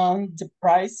down on the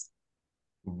price.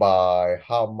 By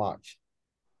how much?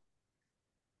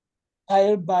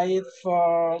 I'll buy it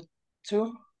for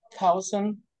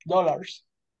 $2,000.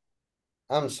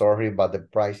 I'm sorry, but the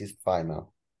price is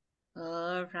final.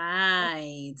 All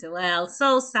right. Well,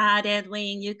 so sad,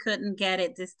 Edwin, you couldn't get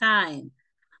it this time.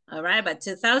 All right, but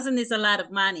 2,000 is a lot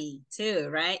of money too,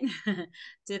 right?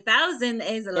 2,000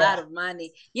 is a lot of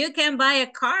money. You can buy a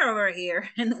car over here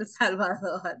in El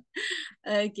Salvador.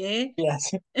 Okay.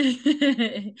 Yes.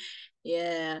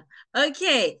 Yeah.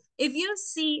 Okay. If you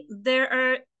see, there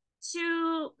are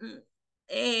two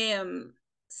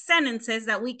sentences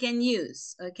that we can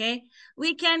use. Okay.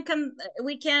 We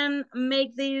can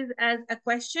make these as a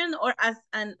question or as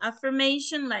an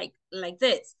affirmation, like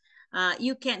this.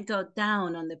 You can't go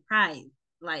down on the price,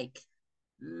 like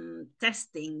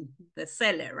testing the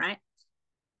seller, right?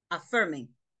 Affirming.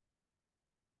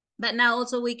 But now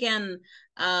also we can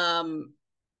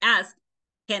ask,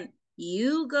 can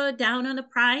you go down on the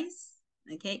price?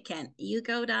 Okay, can you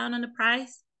go down on the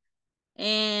price?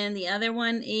 And the other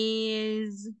one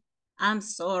is, I'm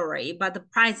sorry, but the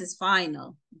price is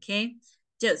final. Okay,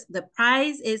 just the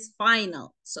price is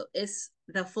final. So it's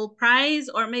the full price,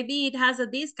 or maybe it has a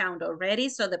discount already,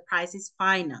 so the price is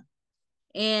final.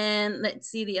 And let's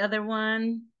see the other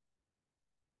one.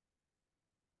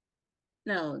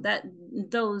 No,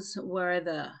 those were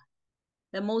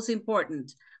the most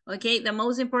important. Okay, the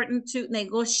most important to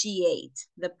negotiate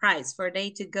the price, for they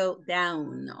to go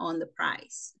down on the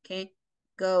price. Okay,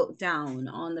 go down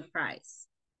on the price.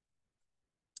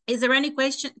 Is there any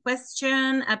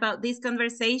question about this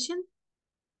conversation?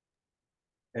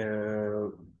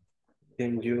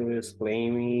 Can you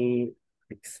explain me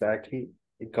exactly?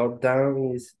 Go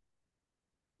down is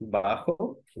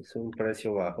bajo, es un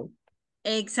precio bajo.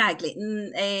 Exactly.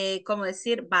 Como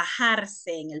decir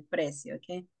bajarse en el precio,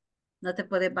 ¿ok? No te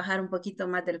puedes bajar un poquito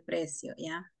más del precio,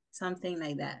 ¿ya? Something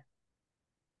like that.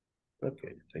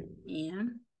 Okay, thank you. Yeah.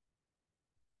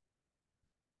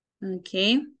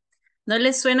 Ok. ¿No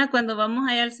les suena cuando vamos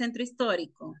allá al centro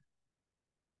histórico?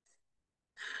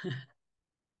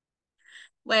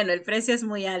 Bueno, el precio es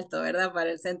muy alto, ¿verdad?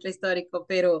 Para el centro histórico,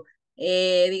 pero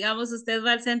digamos, usted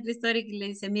va al centro histórico y le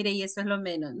dice, mire, y eso es lo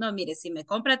menos. No, mire, si me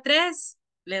compra 3,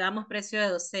 le damos precio de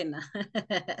docena.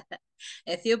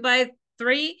 If you buy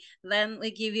 3, then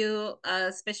we give you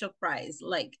a special price,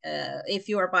 like if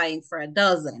you are buying for a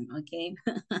dozen, okay?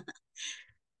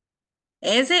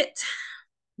 Is it?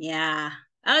 Yeah.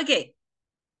 Okay.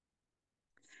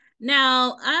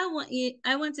 Now,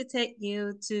 I want to take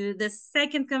you to the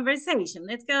second conversation.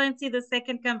 Let's go and see the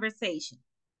second conversation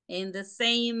in the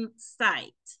same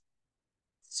site.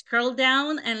 Scroll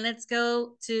down and let's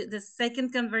go to the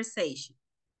second conversation.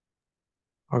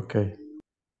 Okay.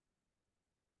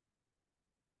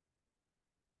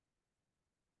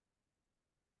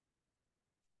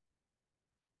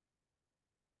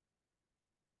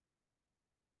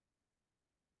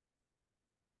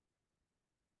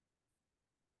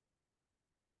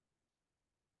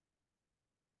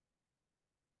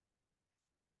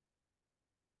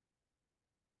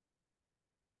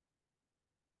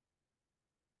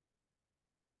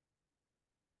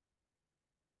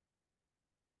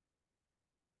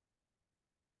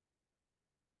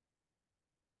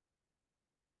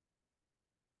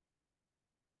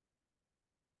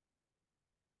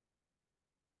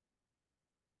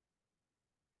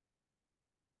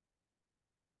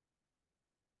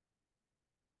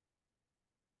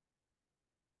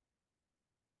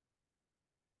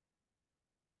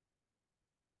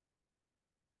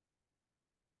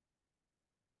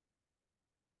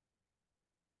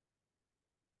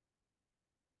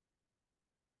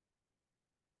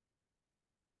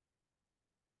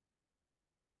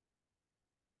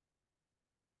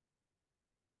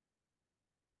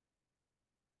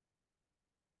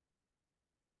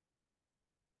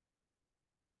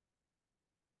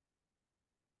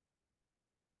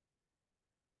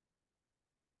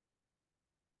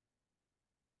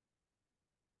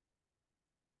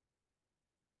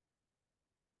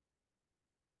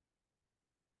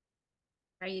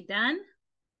 Are you done?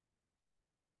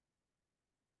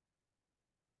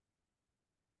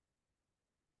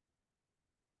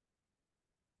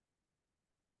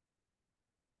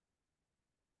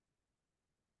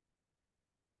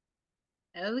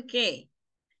 Okay.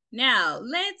 Now,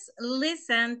 let's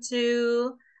listen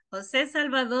to Jose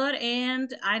Salvador,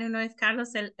 and I don't know if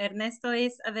Carlos Ernesto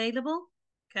is available.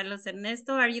 Carlos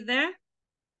Ernesto, are you there?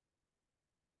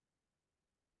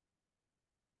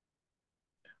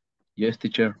 Yes,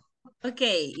 teacher.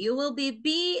 Okay, you will be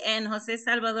B and Jose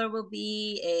Salvador will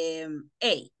be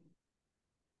A.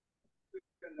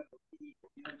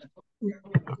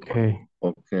 Okay.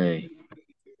 Okay.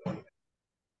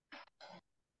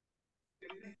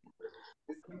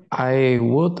 I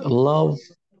would love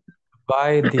to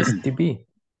buy this TV.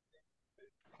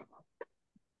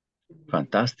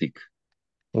 Fantastic.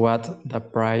 What the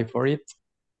price for it?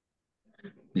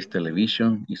 This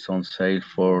television is on sale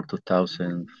for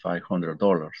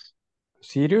 $2,500.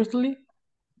 Seriously?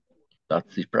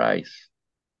 That's the price.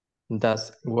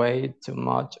 That's way too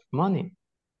much money.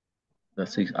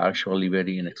 That is actually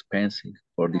very inexpensive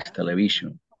for this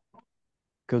television.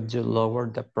 Could you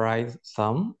lower the price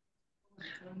some?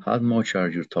 How much are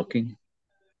you talking?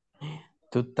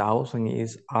 2,000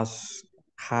 is as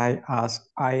high as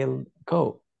I'll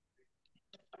go.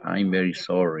 I'm very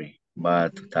sorry,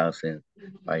 but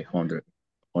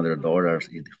 $2,500 is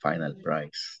the final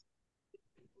price.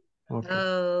 Okay.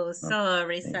 Oh,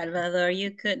 sorry, Salvador,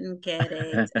 you couldn't get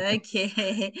it.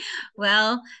 Okay.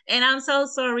 Well, and I'm so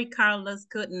sorry Carlos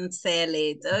couldn't sell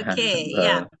it. Okay,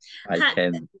 yeah. I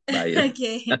can buy it.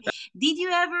 Okay. Did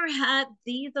you ever had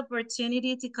this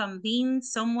opportunity to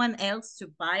convince someone else to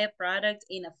buy a product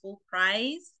in a full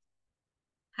price?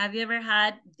 Have you ever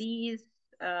had this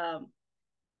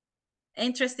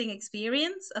interesting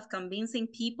experience of convincing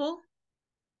people?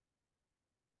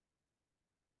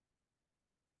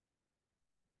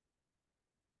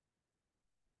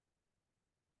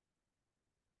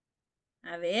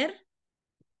 A ver.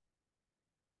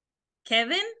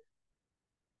 Kevin?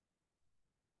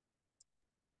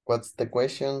 What's the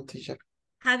question, teacher?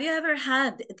 Have you ever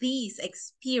had this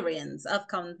experience of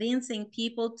convincing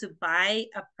people to buy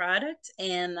a product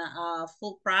in a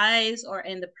full price or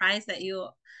in the price that you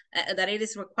that it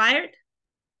is required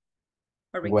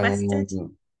or requested?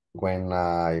 When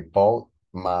I bought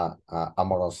a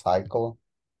motorcycle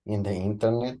in the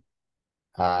internet,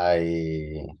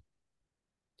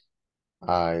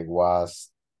 I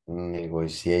was in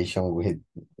negotiation with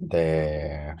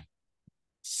the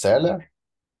seller,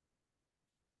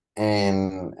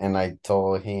 and I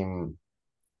told him,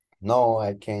 no,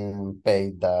 I can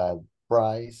pay that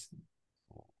price,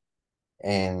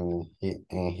 and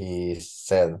he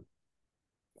said,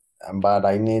 but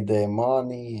I need the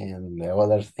money and the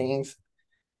other things,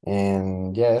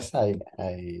 and yes, I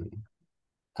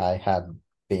have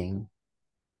been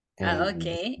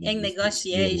Okay, in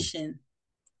negotiation.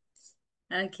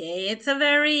 Okay, it's a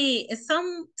very,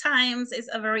 sometimes it's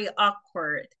a very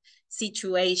awkward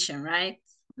situation, right?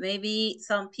 Maybe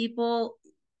some people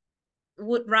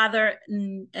would rather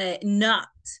not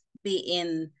be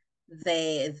in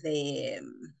the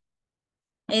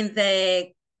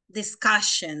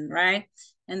discussion, right?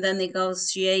 And the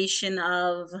negotiation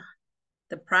of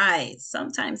the price.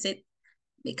 Sometimes it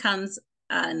becomes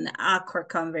an awkward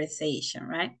conversation,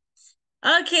 right?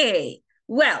 Okay,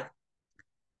 well,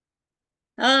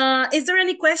 is there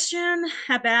any question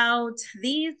about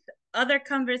this other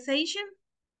conversation?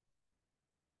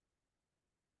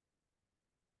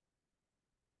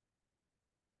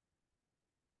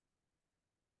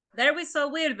 There we saw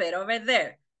Wilbur over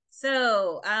there.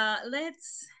 So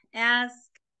let's ask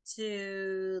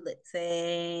to, let's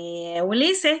say,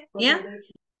 Ulises, yeah?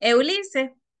 Ulises.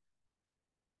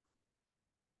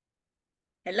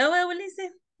 Hello,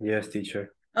 Ulises. Yes,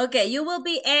 teacher. Okay, you will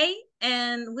be A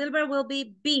and Wilbur will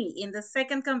be B in the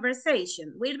second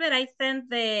conversation. Wilbur, I sent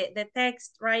the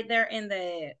text right there in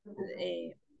the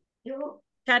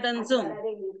chat on Zoom.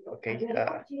 Okay,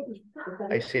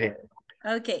 I see it.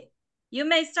 Okay, you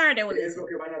may start, Ulises.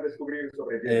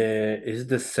 Is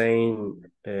the same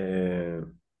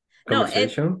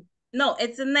conversation? No,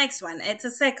 it's the next one. It's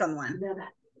the second one.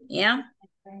 Yeah?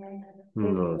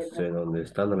 No sé dónde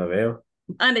está, no la veo.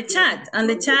 On the chat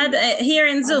here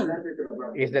in Zoom.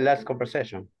 Is the last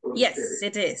conversation? Yes,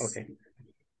 it is. Okay.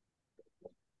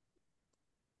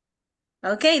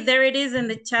 Okay, there it is in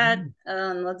the chat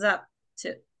on WhatsApp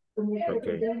too.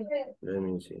 Okay, let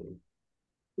me see.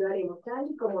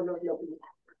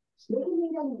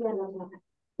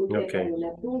 Okay,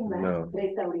 no.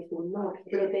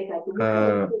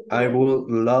 I would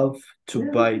love to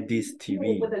buy this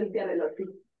TV.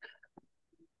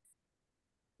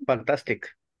 Fantastic.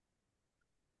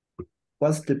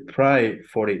 What's the price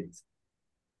for it?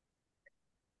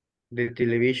 The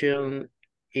television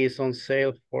is on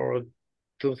sale for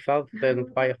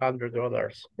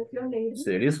 $2,500.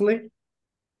 Seriously?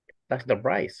 That's the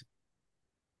price.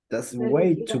 That's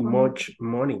way too much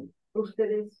money.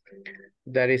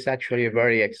 That is actually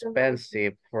very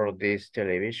expensive for this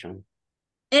television.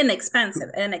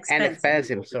 Inexpensive.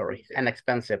 Inexpensive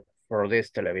for this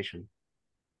television.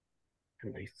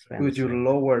 Would you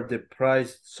lower the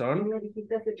price, son?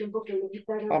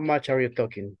 How much are you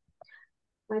talking?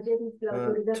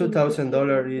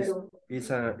 $2,000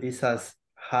 is as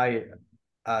high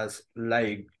as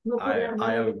like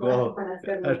I'll go.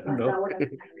 I don't know.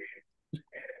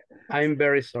 I'm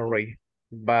very sorry,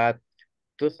 but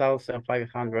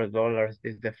 $2,500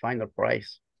 is the final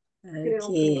price.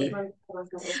 Okay.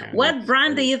 What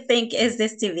brand do you think is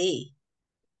this TV?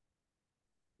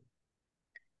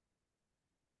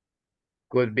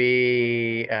 Could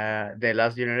be the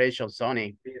last generation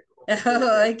Sony.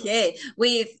 Oh, okay.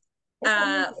 With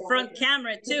front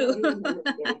camera too.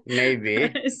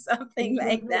 Maybe. Something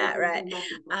like that, right?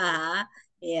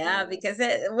 Yeah, because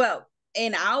well,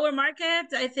 in our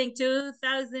market, I think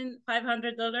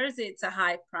 $2,500, it's a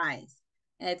high price.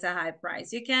 It's a high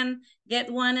price. You can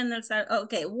get one in El Salvador.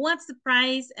 Okay, what's the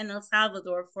price in El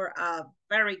Salvador for a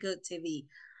very good TV?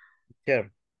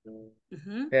 Sure.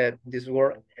 This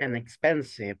word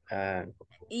inexpensive.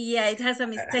 Yeah, it has a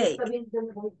mistake.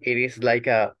 It is like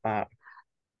actually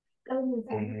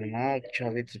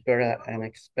it's very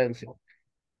inexpensive.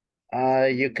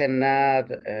 You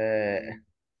cannot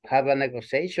have a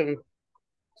negotiation,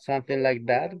 something like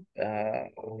that.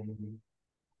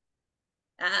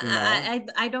 No.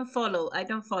 I don't follow. I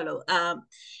don't follow.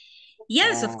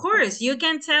 Yes, of course. You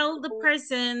can tell the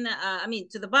person, I mean,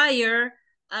 to the buyer,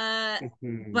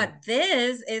 but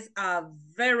this is a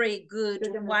very good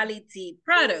quality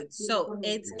product. So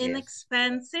it's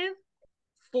inexpensive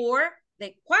for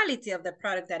the quality of the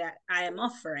product that I am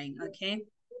offering, okay?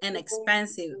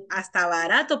 Inexpensive, hasta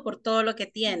barato por todo lo que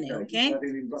tiene, okay?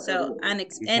 So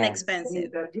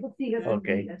inexpensive.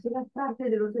 Okay.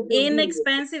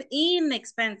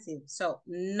 Inexpensive. So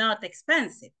not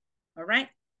expensive, all right?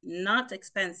 Not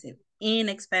expensive,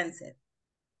 inexpensive.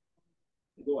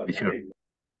 Sure.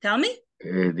 Tell me.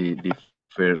 The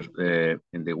first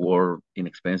in the word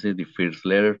inexpensive, the first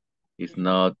letter is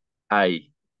not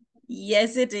I.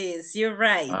 Yes, it is. You're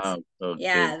right. Okay.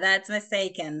 Yeah, that's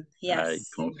mistaken. Yes. I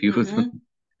confused.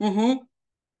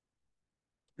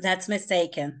 That's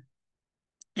mistaken.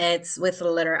 It's with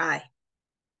the letter I.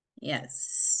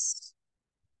 Yes.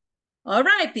 All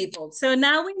right, people. So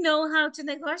now we know how to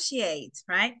negotiate,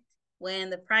 right? When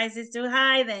the price is too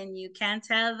high, then you can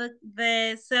tell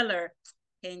the seller,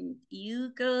 can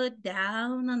you go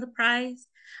down on the price?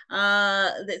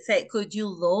 Let's say, could you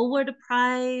lower the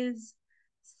price?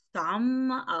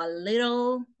 A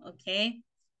little, okay?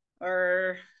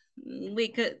 Or we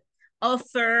could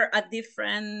offer a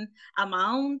different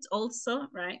amount also,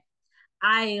 right?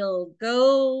 I'll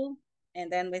go,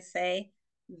 and then we say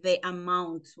the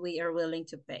amount we are willing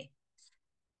to pay.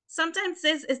 Sometimes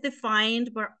this is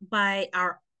defined by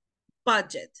our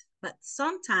budget, but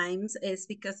sometimes it's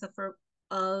because of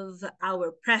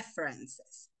our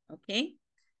preferences, okay?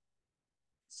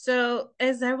 So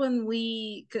is that when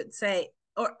we could say,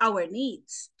 or our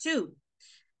needs too,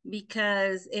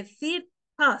 because if it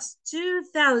costs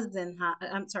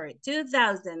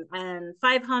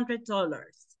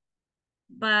 $2,500,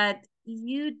 but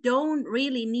you don't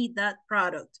really need that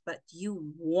product, but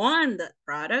you want that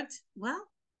product,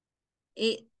 well,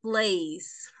 it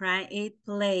plays, right? It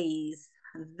plays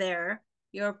there,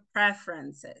 your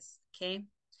preferences, okay?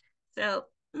 So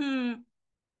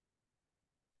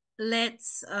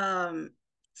let's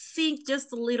think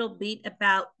just a little bit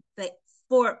about the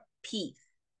 4 P's.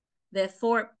 The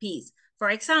 4 P's. For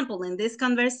example, in this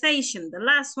conversation, the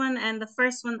last one and the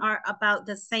first one are about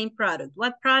the same product.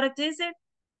 What product is it?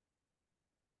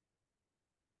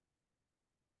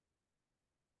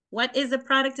 What is the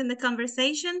product in the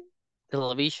conversation?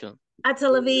 Television. A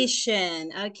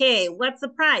television. Okay, what's the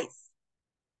price?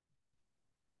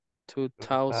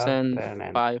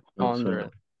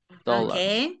 $2,500.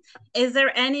 Okay. Is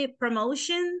there any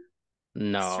promotion?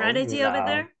 No. Strategy over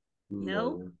there?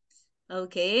 No.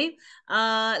 Okay.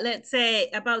 Let's say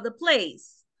about the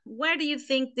place. Where do you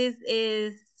think this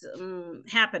is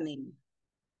happening?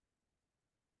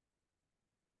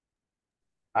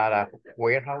 At a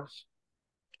warehouse.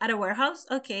 At a warehouse,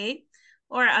 okay.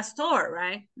 Or a store,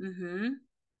 right?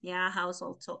 Yeah, a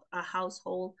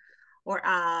household or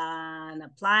an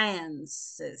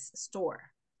appliances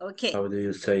store. Okay. How do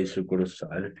you say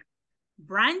sucursal?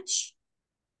 Branch.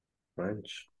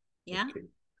 Branch. Yeah. Okay.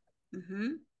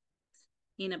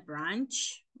 In a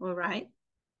branch. All right.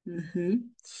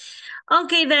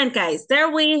 Okay, then, guys,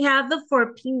 there we have the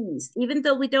 4 P's. Even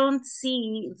though we don't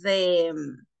see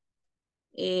the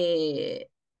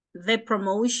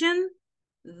promotion,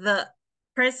 the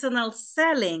personal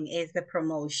selling is the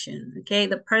promotion, okay?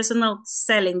 The personal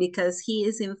selling, because he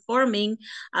is informing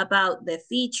about the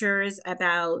features,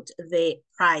 about the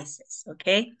prices,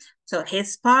 okay? So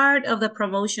his part of the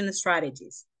promotion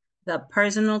strategies, the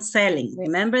personal selling.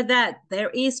 Remember that there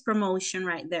is promotion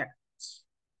right there.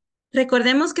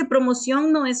 Recordemos que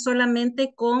promoción no es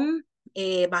solamente con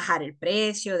bajar el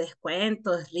precio,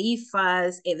 descuentos,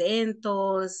 rifas,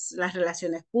 eventos, las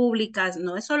relaciones públicas,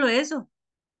 no es solo eso.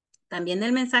 También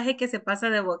el mensaje que se pasa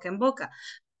de boca en boca.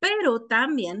 Pero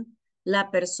también la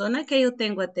persona que yo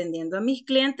tengo atendiendo a mis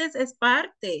clientes es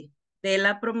parte de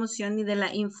la promoción y de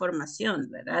la información,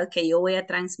 ¿verdad? Que yo voy a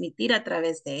transmitir a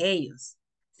través de ellos.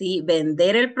 Sí,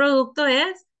 vender el producto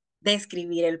es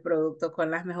describir el producto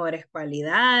con las mejores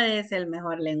cualidades, el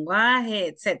mejor lenguaje,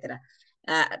 etcétera.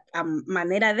 A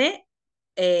manera de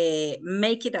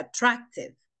make it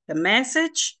attractive. The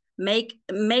message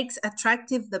makes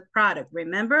attractive the product.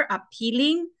 Remember,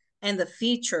 appealing and the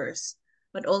features.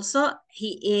 But also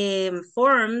he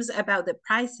informs about the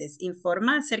prices.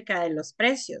 Informa acerca de los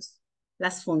precios,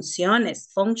 las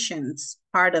funciones, functions,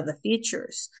 part of the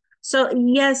features. So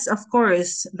yes, of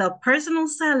course, the personal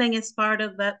selling is part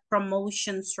of the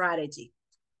promotion strategy.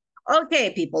 Okay,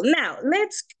 people, now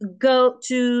let's go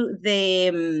to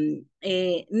the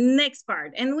next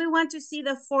part. And we want to see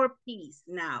the 4 Ps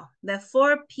now. The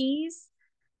 4 Ps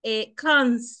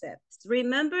concepts.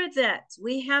 Remember that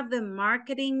we have the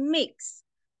marketing mix.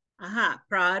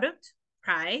 Product,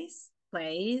 price,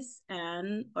 place,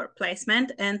 and or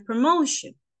placement and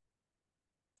promotion.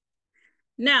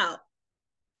 Now,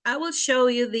 I will show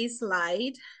you this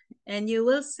slide and you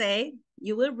will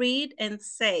read and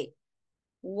say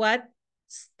what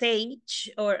stage,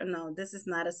 or no, this is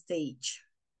not a stage.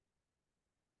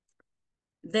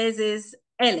 This is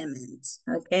element,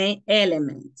 okay?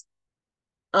 Element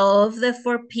of the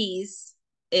 4 Ps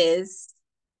is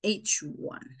each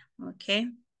one, okay?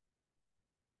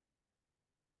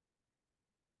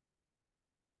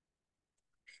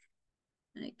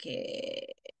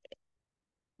 Okay.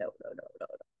 No.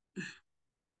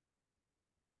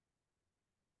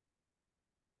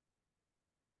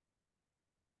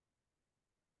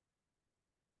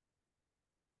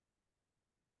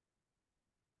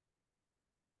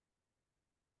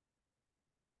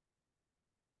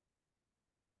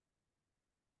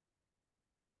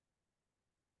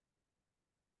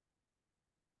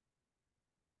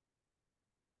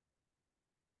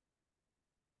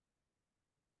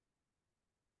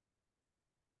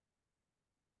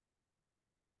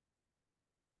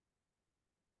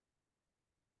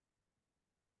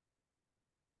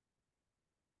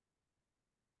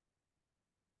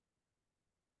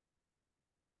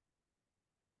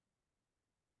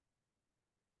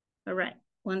 All right,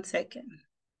 1 second.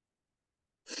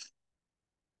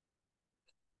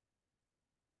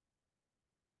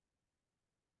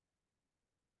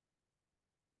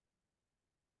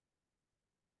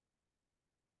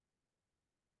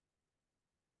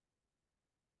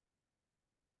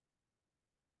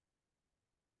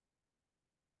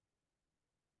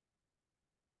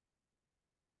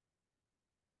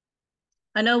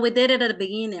 I know we did it at the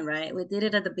beginning, right? We did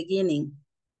it at the beginning.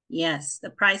 Yes, the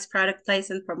price, product, place,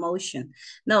 and promotion.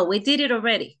 No, we did it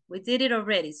already. We did it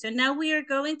already. So now we are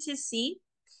going to see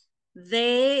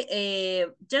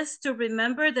just to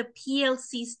remember the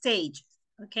PLC stage,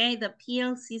 okay? The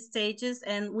PLC stages,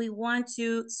 and we want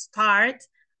to start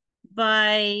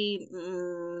by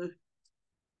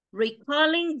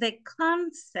recalling the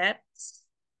concepts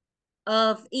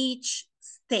of each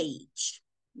stage,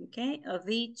 okay? Of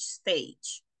each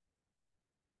stage.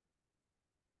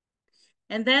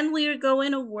 And then we are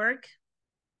going to work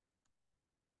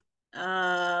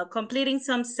completing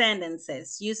some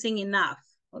sentences using enough,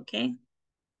 okay?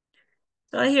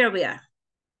 So here we are.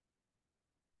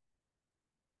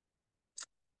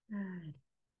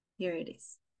 Here it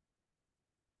is.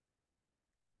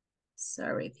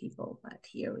 Sorry, people, but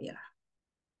here we are.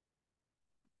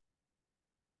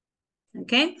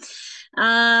 Okay,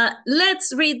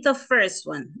 let's read the first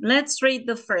one. Let's read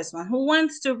the first one. Who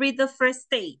wants to read the first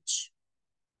stage?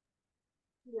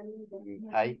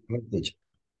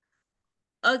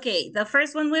 Okay, the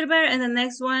first one, Wilber, and the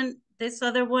next one, this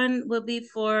other one will be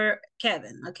for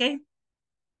Kevin, okay?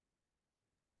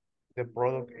 The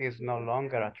product is no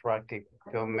longer attractive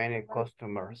to many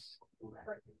customers.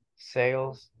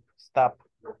 Sales stop,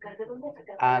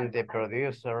 and the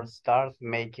producer starts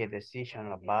making a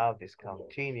decision about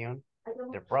discontinuing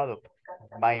the product,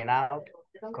 buying out,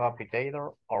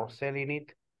 competitor, or selling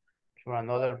it to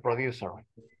another producer.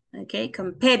 Okay,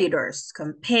 competitors.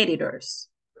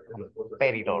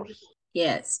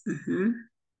 Yes.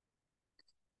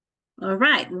 All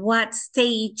right, what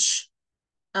stage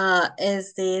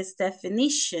is this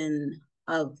definition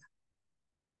of?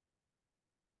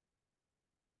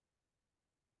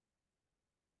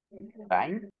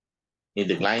 Decline.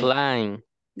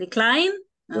 Decline?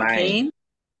 Okay.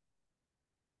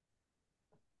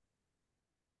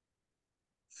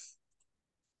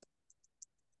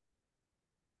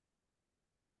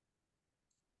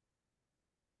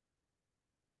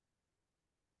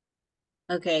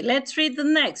 Okay, let's read the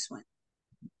next one.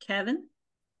 Kevin?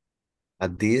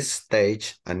 At this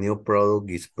stage, a new product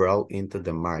is brought into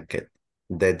the market.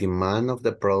 The demand of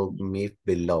the product meets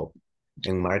below,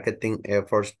 and marketing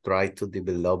efforts try to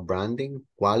develop branding,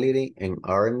 quality, and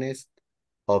awareness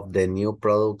of the new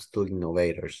products to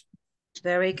innovators.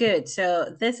 Very good.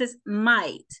 So this is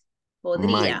might.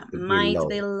 Podría. Might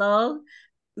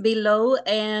below.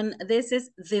 And this is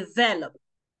develop.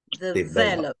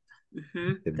 Develop.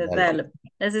 Develop.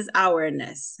 This is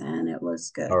awareness. And it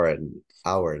was good.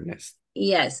 Awareness.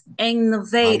 Yes.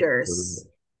 Innovators.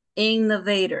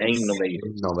 Innovators.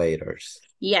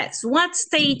 Yes. What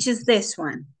stage is this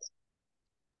one?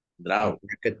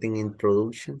 Marketing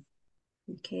introduction.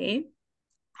 Okay.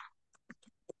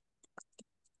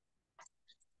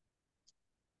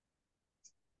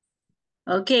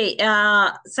 Okay,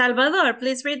 Salvador,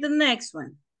 please read the next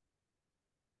one.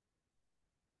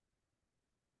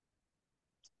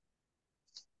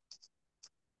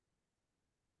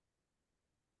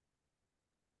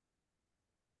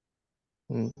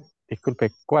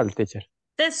 Disculpe, ¿cuál, teacher?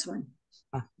 This one.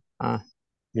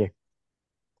 Bien.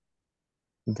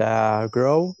 The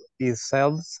growth in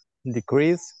sales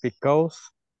decrease because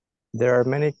there are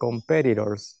many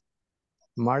competitors.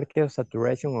 Market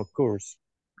saturation occurs.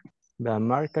 The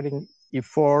marketing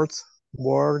efforts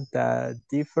were that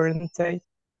differentiate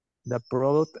the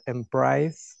product and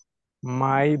price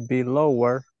might be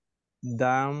lower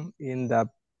than in the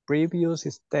previous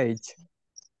stage.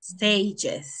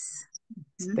 Stages.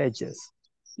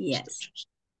 Yes.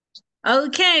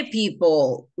 Okay,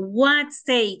 people. What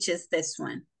stage is this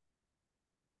one?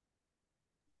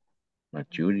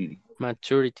 Maturity.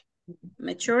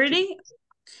 Maturity?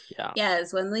 Yeah.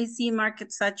 Yes, when we see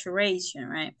market saturation,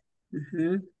 right?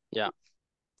 Yeah.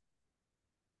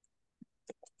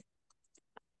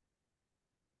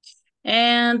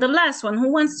 And the last one, who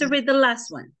wants to read the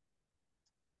last one?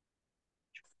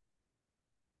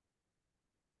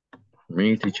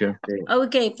 Me, teacher.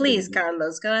 Okay, please,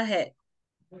 Carlos, go ahead.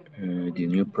 The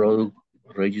new product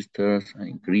registers an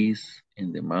increase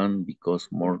in demand because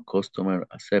more customers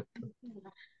accept it.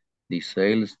 The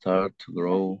sales start to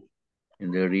grow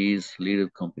and there is little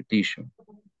competition.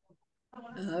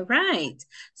 All right.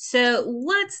 So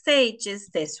what stage is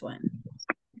this one?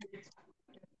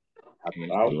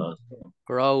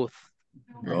 Growth.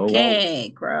 Okay,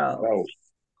 growth.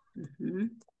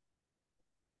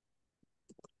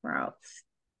 Growth.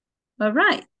 All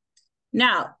right.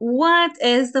 Now, what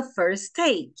is the first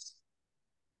stage?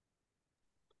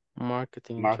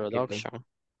 Marketing introduction.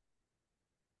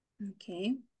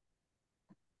 Okay.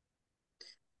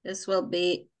 This will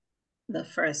be the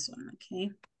first one,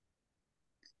 okay?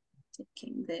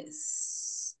 Taking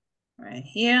this right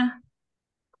here.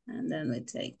 And then we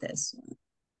take this one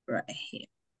right here.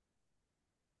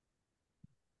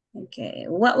 Okay,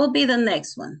 what will be the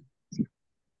next one?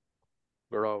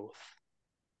 Growth.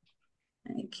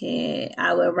 Okay,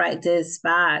 I will write this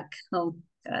back. Oh,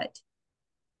 good.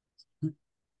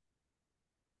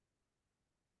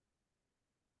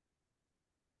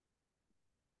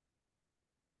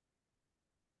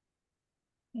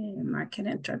 Okay, market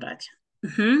introduction.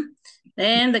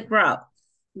 Then the growth.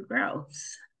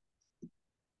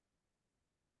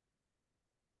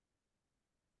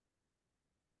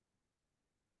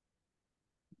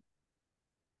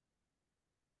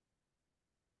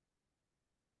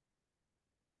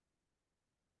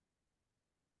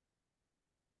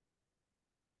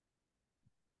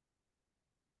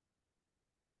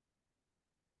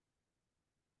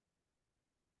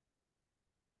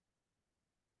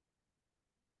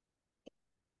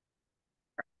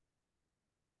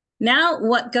 Now,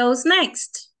 what goes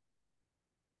next?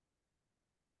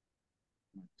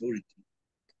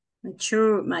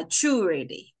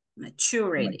 Maturity.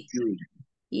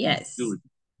 Yes.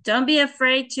 Don't be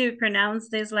afraid to pronounce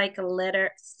this like a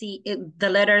letter C, the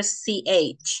letter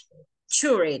CH.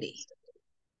 Maturity.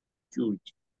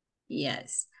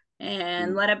 Yes.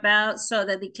 And what about, so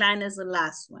the decline is the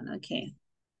last one, okay.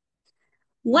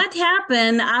 What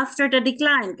happened after the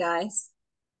decline, guys?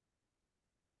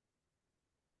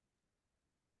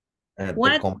 The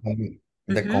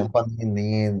company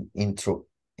need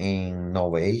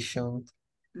innovation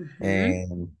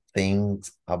and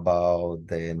things about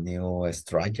the new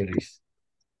strategies.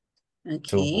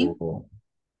 Okay. So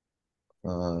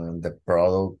the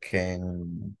product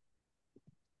can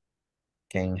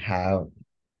have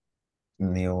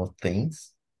new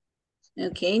things.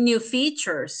 Okay, new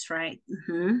features, right?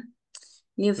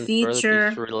 New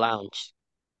feature. Relaunch.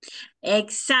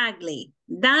 Exactly.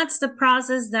 That's the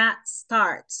process that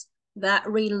starts, that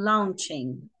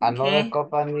relaunching. Another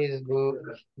companies do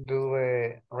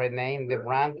rename the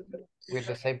brand with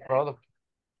the same product.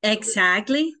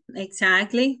 Exactly.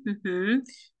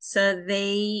 So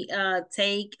they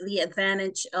take the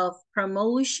advantage of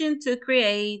promotion to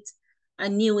create a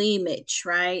new image,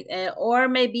 right? Or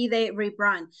maybe they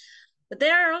rebrand. But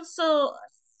there are also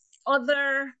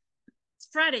other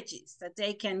strategies that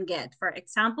they can get. For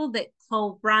example, the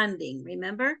co-branding,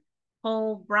 remember?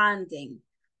 Co-branding.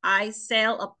 I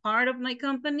sell a part of my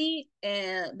company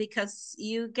because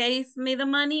you gave me the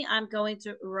money, I'm going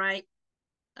to write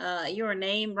your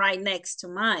name right next to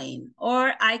mine.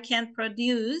 Or I can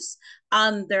produce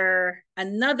under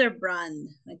another brand,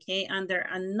 okay? Under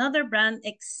another brand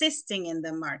existing in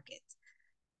the market.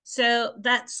 So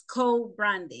that's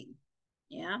co-branding,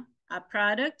 yeah? A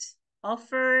product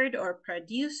offered or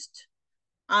produced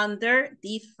under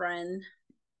different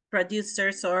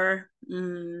producers or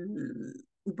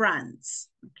brands,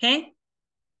 okay?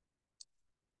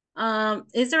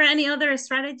 Is there any other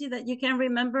strategy that you can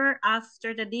remember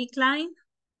after the decline?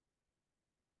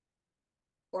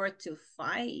 Or to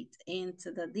fight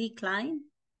into the decline?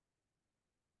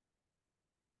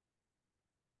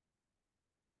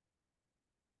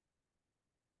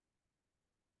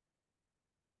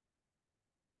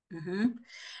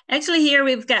 Actually, here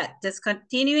we've got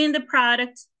discontinuing the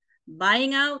product,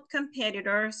 buying out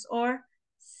competitors, or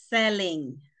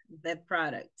selling the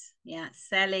product. Yeah,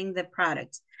 selling the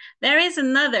product. There is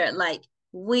another, like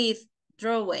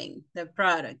withdrawing the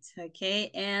product,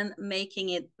 okay, and making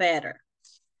it better.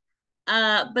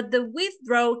 But the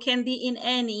withdrawal can be in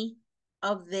any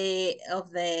of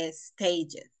the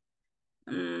stages.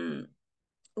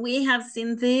 We have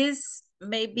seen this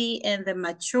maybe in the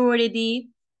maturity,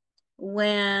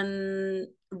 when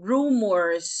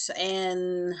rumors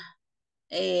and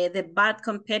the bad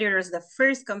competitors, the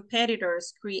first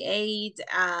competitors create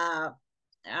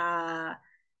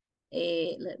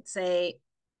let's say,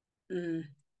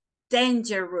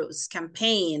 dangerous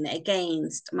campaign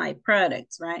against my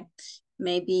products, right?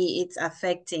 Maybe it's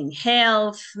affecting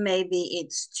health, maybe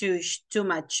it's too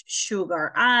much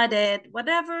sugar added,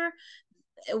 whatever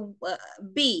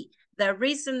be the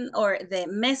reason or the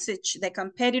message the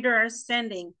competitors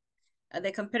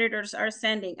are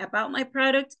sending about my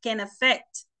product can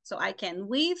affect. So I can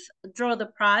withdraw the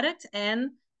product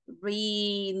and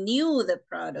renew the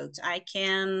product. I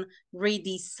can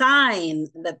redesign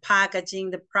the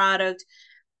packaging, the product,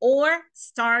 or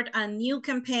start a new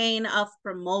campaign of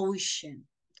promotion,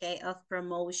 okay, of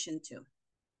promotion too.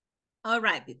 All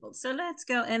right, people, so let's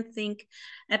go and think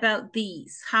about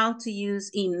these, how to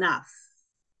use enough,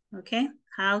 okay?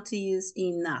 How to use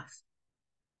enough.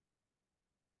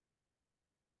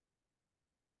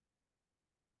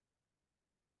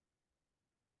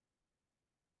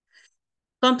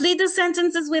 Complete the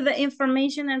sentences with the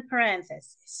information and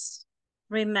parentheses.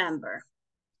 Remember,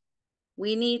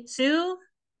 we need to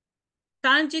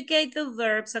conjugate the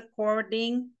verbs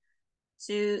according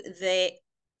to the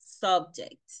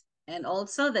subject and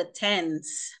also the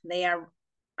tense they are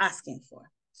asking for.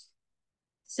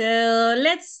 So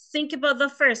let's think about the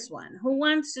first one. Who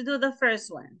wants to do the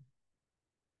first one?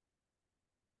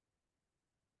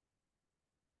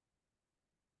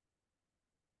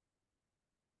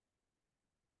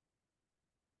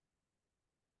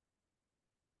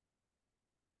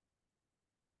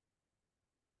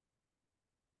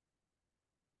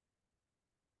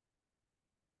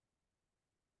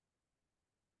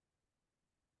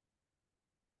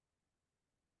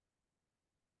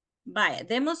 Vaya,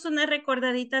 demos una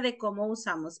recordadita de cómo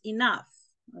usamos enough,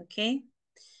 ¿ok?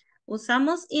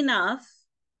 Usamos enough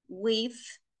with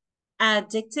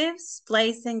adjectives,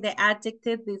 placing the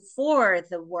adjective before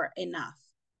the word enough.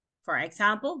 For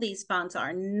example, these pants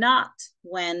are not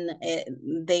when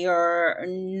they are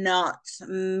not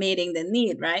meeting the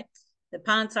need, right? The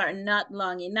pants are not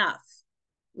long enough.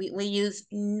 We use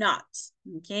not,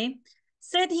 okay?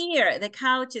 Sit here, the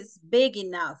couch is big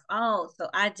enough. Oh, so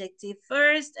adjective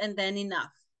first and then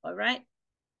enough, all right?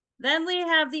 Then we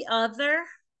have the other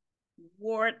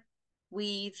word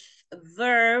with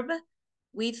verb.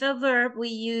 With a verb,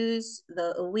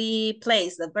 we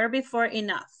place the verb before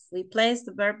enough. We place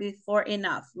the verb before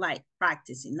enough, like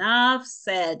practice enough,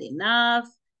 said enough,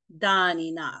 done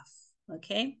enough,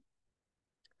 okay?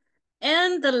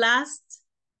 And the last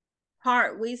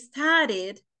part we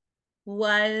studied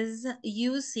was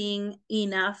using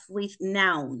enough with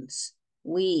nouns.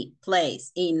 We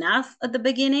place enough at the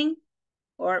beginning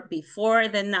or before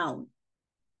the noun.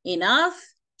 Enough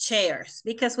chairs,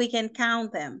 because we can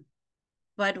count them.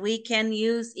 But we can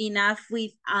use enough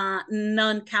with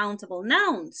non-countable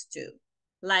nouns too,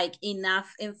 like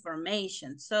enough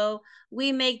information. So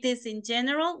we make this in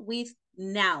general with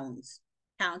nouns,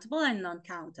 countable and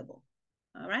non-countable.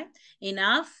 all right?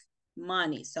 Enough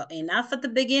money. So enough at the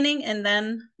beginning and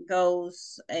then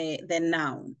goes the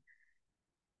noun.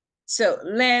 So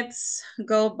let's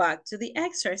go back to the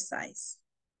exercise.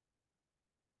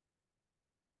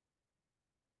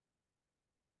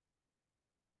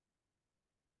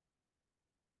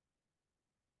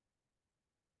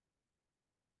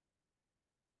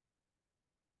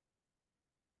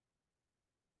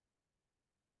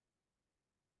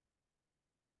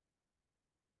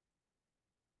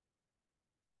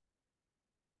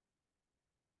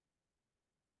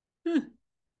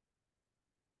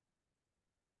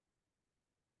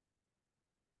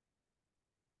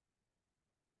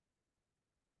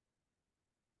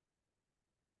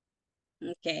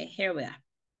 Okay, here we are.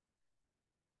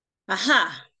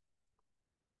 Aha.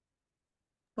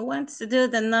 Who wants to do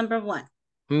the number one?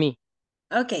 Me.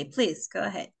 Okay, please go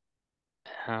ahead.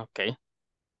 Okay.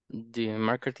 The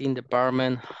marketing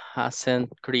department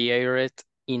hasn't created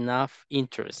enough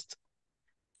interest.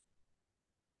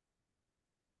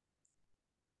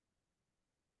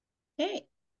 Okay.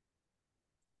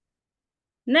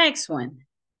 Next one.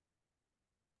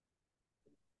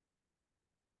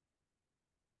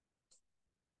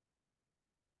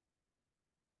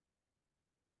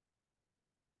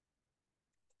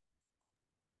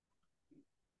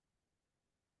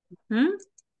 Hmm?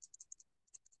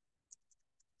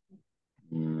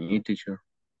 Me, teacher.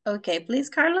 Okay, please,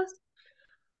 Carlos.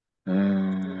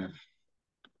 Our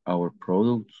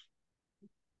products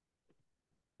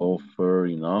offer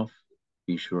enough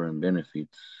features and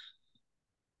benefits.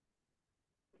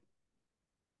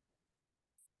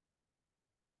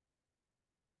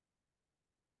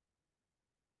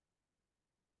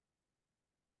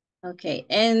 Okay,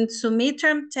 en su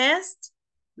midterm test,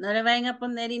 no le vayan a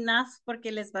poner enough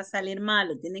porque les va a salir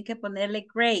malo. Tienen que ponerle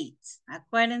great.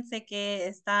 Acuérdense que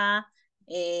está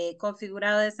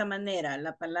configurado de esa manera.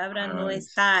 La palabra no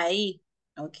está ahí.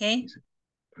 Ok.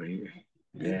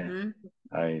 Yeah,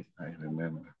 I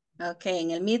remember. Ok, en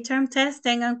el midterm test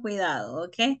tengan cuidado.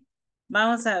 Ok.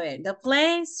 Vamos a ver. The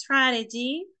play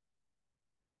strategy.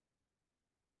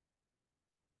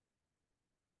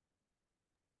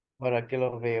 Ahora que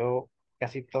los veo,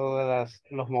 casi todos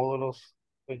los módulos,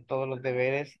 todos los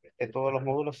deberes de todos los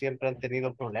módulos siempre han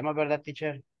tenido problemas, ¿verdad,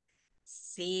 teacher?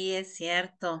 Sí, es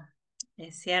cierto.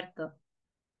 Es cierto.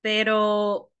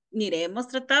 Pero, mire, hemos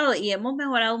tratado y hemos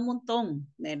mejorado un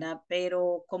montón, ¿verdad?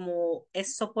 Pero como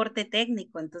es soporte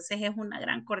técnico, entonces es una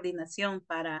gran coordinación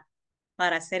para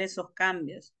hacer esos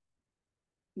cambios.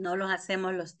 No los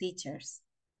hacemos los teachers,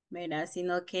 ¿verdad?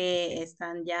 Sino que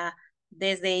están ya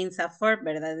desde INSAFORP,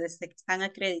 ¿verdad? Desde que están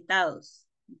acreditados.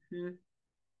 Ujú.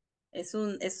 Es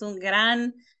un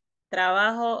gran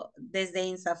trabajo desde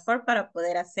INSAFORP para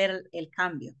poder hacer el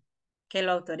cambio, que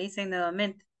lo autoricen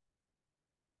nuevamente.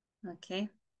 Ok.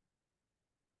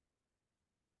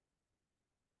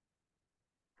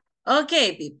 Ok,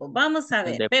 people, vamos a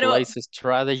ver, The place pero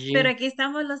strategy. aquí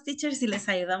estamos los teachers y les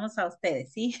ayudamos a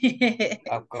ustedes, ¿sí?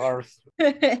 Of course.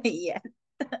 Yeah.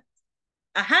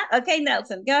 Ajá, ok,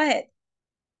 Nelson, go ahead.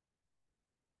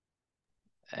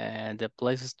 The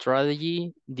place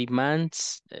strategy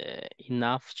demands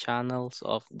enough channels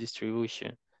of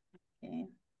distribution. Okay.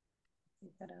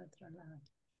 Para otro lado.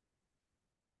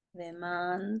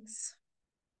 Demands.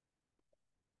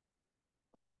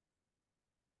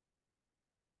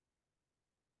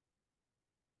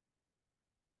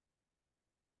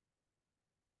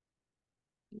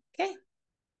 Okay.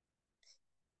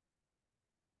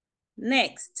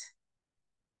 Next.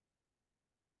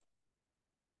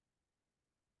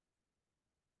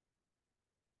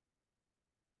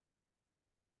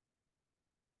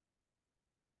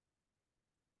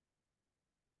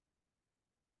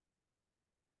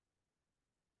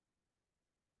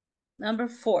 Number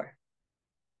 4.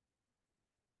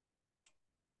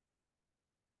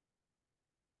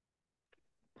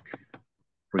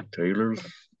 Retailers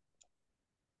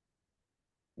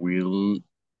will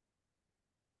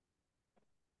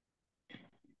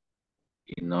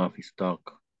enough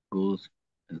stock goods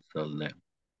and sell them.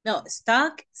 No,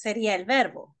 stock sería el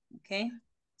verbo, okay?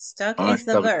 Stock is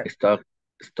the verb.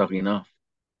 Stock enough.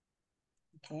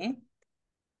 Okay.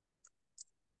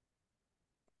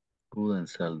 Good and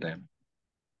sell them.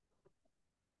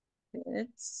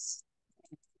 Goods.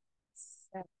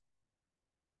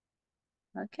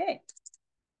 Okay.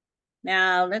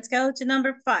 Now let's go to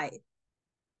number 5.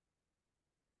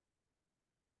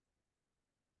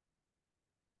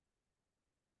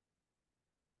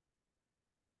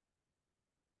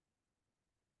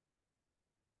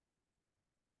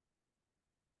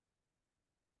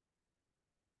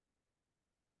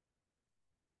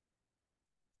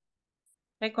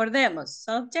 Recordemos,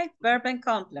 subject, verb, and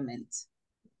complement.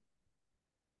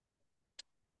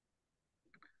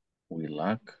 We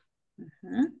lack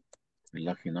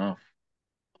enough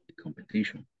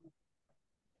competition.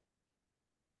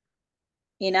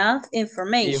 Enough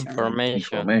information.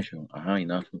 Information.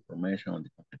 Enough information on the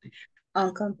competition.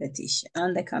 On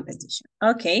the competition.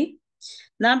 Okay.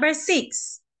 Number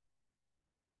 6.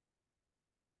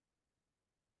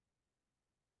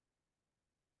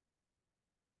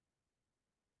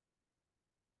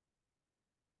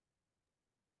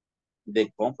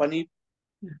 The company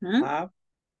have.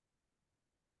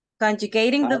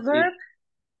 Conjugating the verb.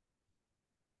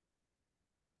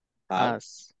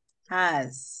 Has.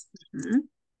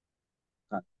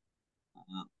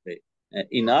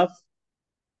 Enough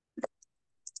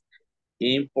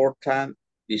important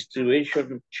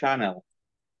distribution channel.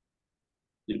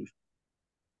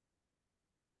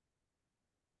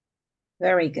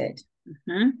 Very good.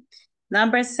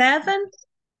 Number 7.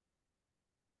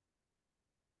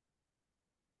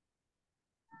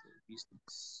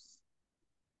 Business.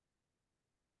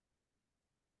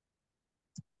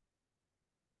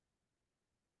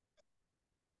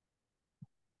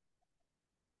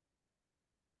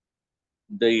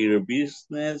 Their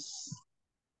business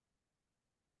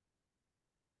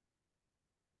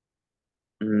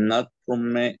not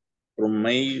promoted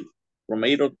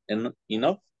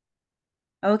enough.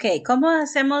 Ok, ¿cómo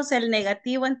hacemos el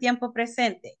negativo en tiempo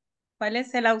presente? ¿Cuál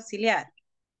es el auxiliar?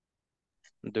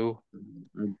 Do.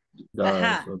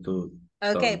 Does or do.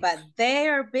 Okay, Don't. but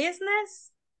their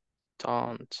business?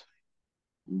 Don't.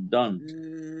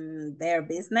 Their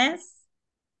business?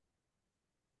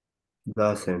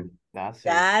 Doesn't. Doesn't.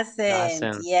 Yes,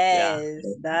 Yeah.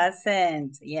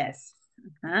 doesn't. Yes.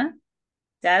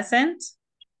 Doesn't?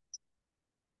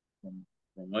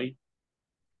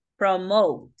 Promote.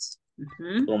 Promote.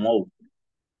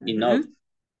 Enough.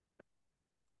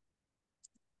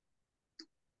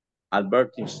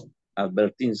 Advertising.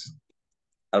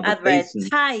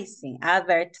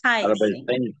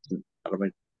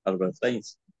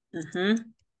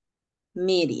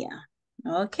 Media.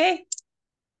 Okay.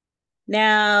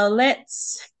 Now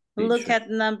let's look at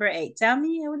number 8. Tell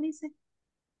me, Eunice.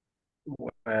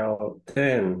 Well,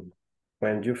 then,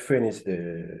 when you finish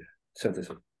the sentence.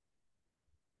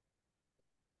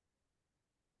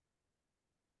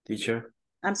 Teacher.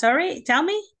 I'm sorry, tell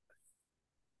me.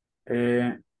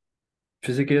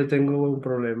 Fíjese que yo tengo un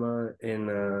problema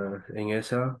en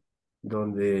esa,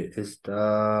 donde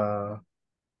está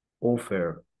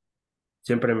offer.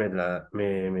 Siempre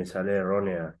me sale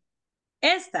errónea.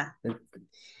 Esta.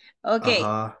 Ok.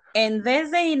 Ajá. En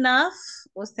vez de enough,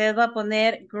 usted va a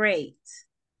poner great.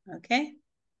 Ok.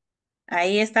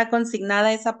 Ahí está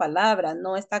consignada esa palabra,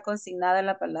 no está consignada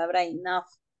la palabra enough.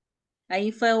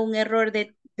 Ahí fue un error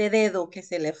de dedo que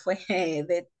se le fue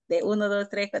de 1, 2,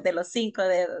 3, de los 5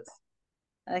 dedos.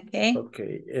 Ok. Ok,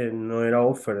 no era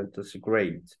offer, entonces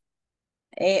great.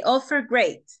 Offer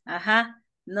great, ajá,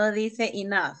 no dice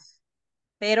enough,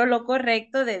 pero lo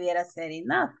correcto debiera ser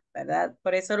enough, ¿verdad?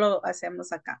 Por eso lo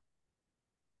hacemos acá.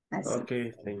 Así. Ok,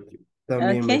 thank you.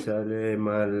 También me Okay. sale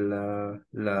mal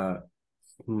la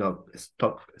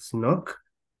snock,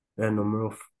 el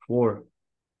número 4.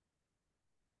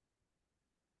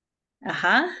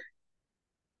 Ajá.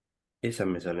 Esa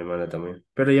me sale mala también.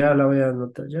 Pero ya la voy a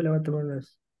anotar, ya le voy a tomar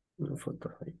una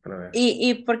foto ahí para ver.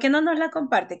 ¿Y por qué no nos la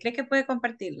comparte? ¿Cree que puede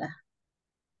compartirla?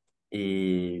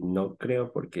 Y no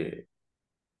creo porque...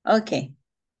 Ok.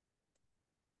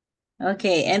 Ok,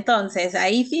 entonces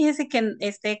ahí fíjese que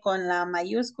esté con la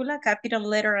mayúscula, capital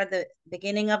letter at the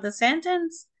beginning of the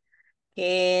sentence,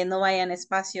 que no vayan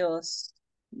espacios,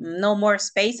 no more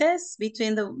spaces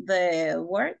between the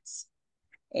words.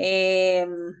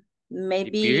 Maybe,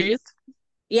 The period?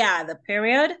 yeah, the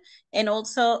period, and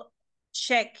also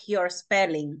check your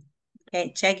spelling.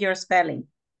 Okay, check your spelling.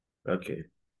 Okay,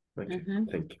 thank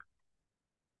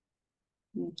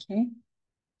you. Okay.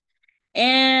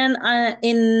 And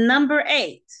in number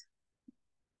 8.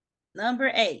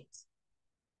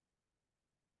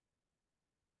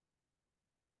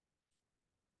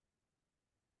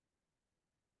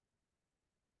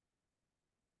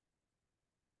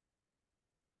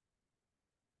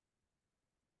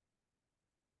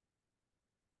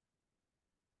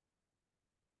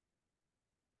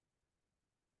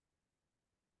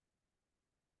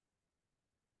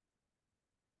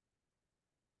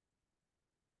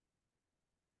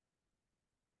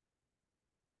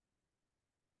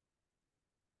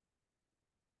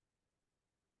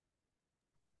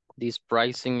 This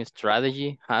pricing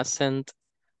strategy hasn't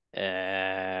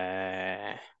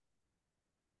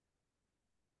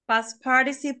Past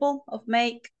participle of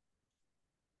make.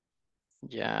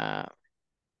 Yeah.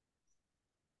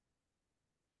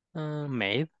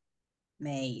 Made.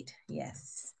 Made,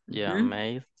 yes. Yeah,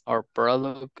 made. Our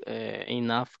product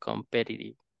enough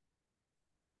competitive.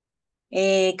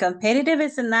 Competitive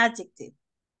is an adjective.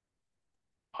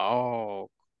 Oh,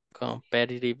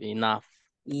 competitive enough.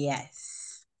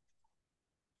 Yes.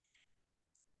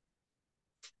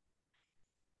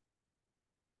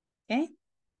 Okay.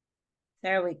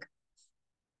 There we go.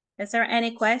 Is there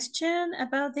any question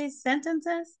about these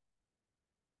sentences?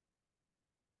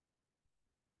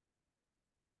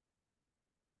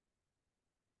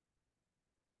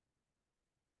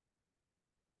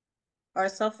 Or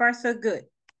so far so good?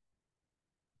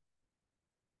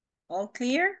 All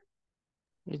clear?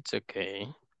 It's okay.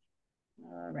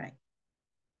 All right.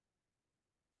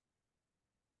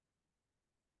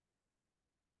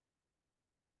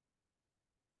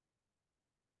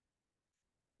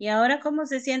 ¿Y ahora cómo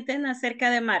se sienten acerca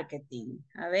de marketing?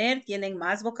 A ver, ¿tienen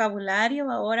más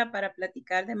vocabulario ahora para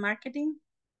platicar de marketing?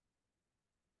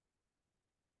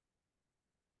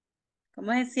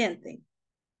 ¿Cómo se sienten?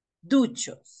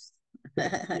 Duchos.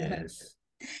 Yes.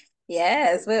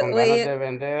 Yes. Con ganas de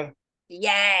vender.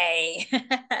 Yay.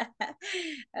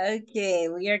 Okay,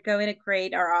 we are going to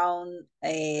create our own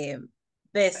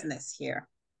business here.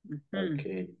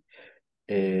 Okay.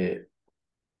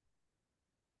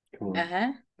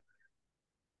 Ajá.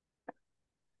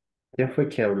 ¿Quién fue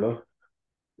que habló?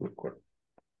 No me acuerdo.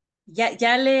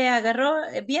 ¿Ya le agarró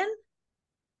bien?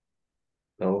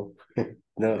 No,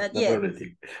 no, Not no yet.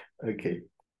 problem. Okay.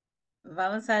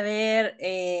 Vamos a ver,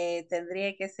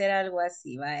 tendría que ser algo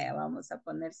así. Vaya, vamos a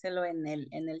ponérselo en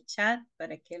el chat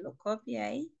para que lo copie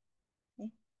ahí.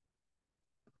 Okay.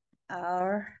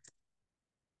 Our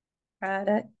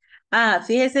product.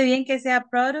 Fíjese bien que sea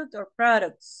product o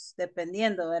products,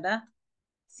 dependiendo, ¿verdad?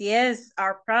 Si es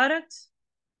our product,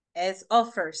 es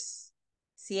offers.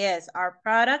 Si es our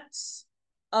products,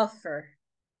 offer.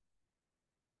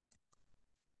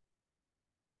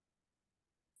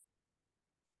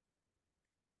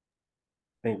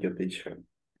 Thank you, teacher.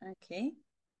 Ok.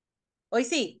 Hoy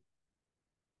sí.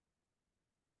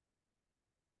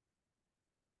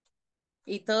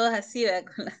 Y todos así,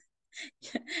 ¿verdad?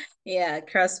 Yeah,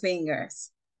 cross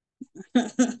fingers.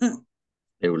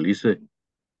 Ulises,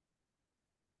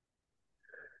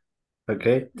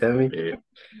 Okay, tell me.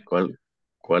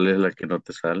 ¿cuál es la que no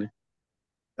te sale?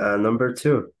 Number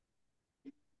 2.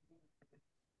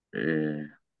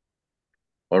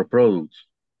 Our products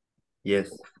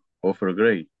Yes. offer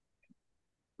great.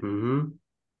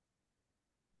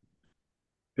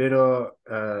 Pero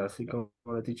así como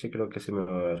la teacher creo que se me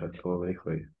va a agarrar, como me dijo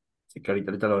ella. Así que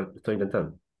ahorita lo estoy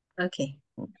intentando. Okay.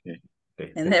 Okay.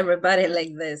 Okay, And everybody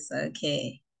like this.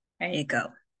 Okay. There you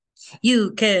go.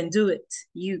 You can do it.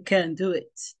 You can do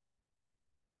it.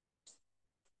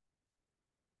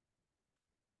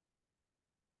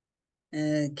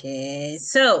 Okay,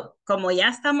 so, como ya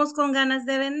estamos con ganas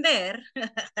de vender,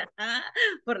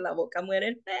 por la boca muere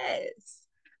el pez.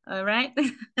 All right.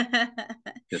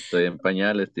 Estoy en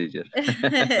pañales, teacher.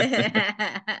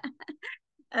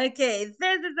 Okay,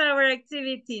 this is our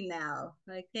activity now.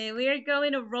 Okay, we are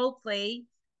going to role play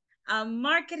a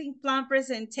marketing plan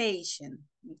presentation.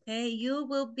 Okay, you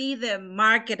will be the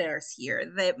marketers here,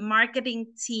 the marketing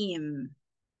team.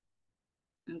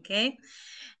 Okay,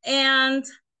 and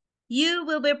you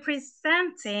will be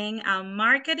presenting a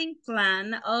marketing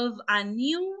plan of a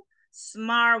new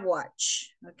smartwatch,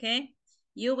 okay?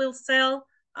 You will sell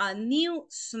a new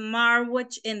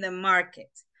smartwatch in the market.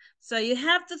 So you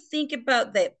have to think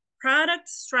about the product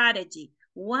strategy.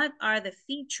 What are the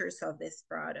features of this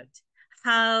product?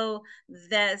 How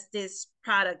does this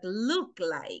product look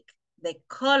like? The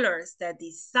colors, the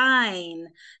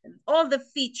design, all the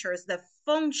features, the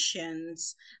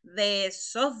functions, the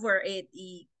software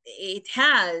it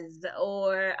has,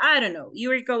 or I don't know,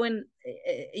 you are going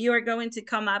to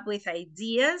come up with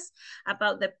ideas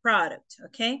about the product.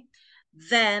 Okay,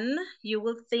 then you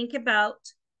will think about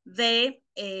the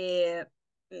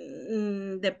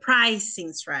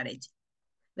pricing strategy.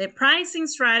 The pricing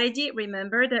strategy,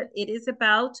 remember that it is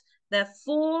about the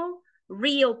full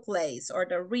real place or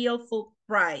the real full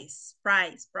price.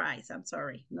 I'm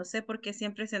sorry. No sé por qué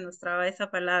siempre se nos traba esa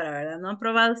palabra, ¿verdad? ¿No han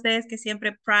probado ustedes que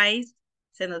siempre price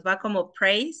se nos va como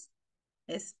praise?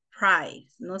 Es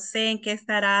price. No sé en qué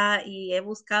estará y he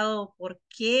buscado por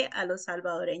qué a los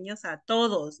salvadoreños, a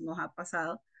todos nos ha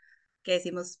pasado que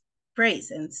decimos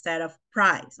praise instead of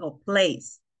price or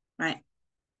place, right?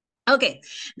 Okay,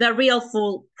 the real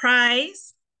full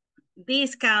price,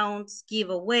 discounts,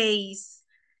 giveaways,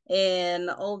 and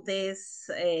all this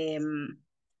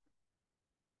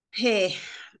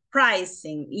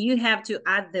pricing, you have to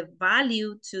add the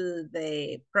value to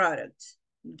the product.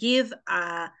 Give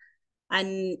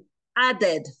an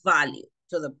added value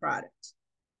to the product.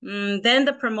 Then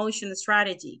the promotion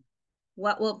strategy.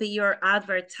 What will be your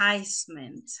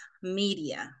advertisement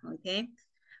media, okay?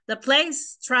 The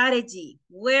place strategy,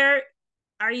 where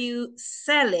are you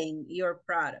selling your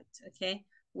product, okay?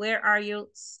 Where are you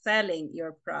selling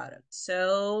your product?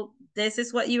 So this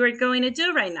is what you are going to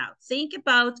do right now. Think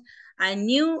about a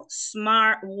new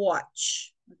smart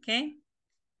watch, okay?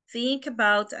 Think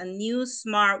about a new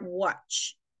smart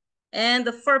watch. And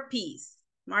the 4 P's,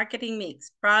 marketing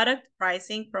mix, product,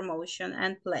 pricing, promotion,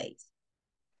 and place.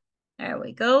 There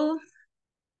we go.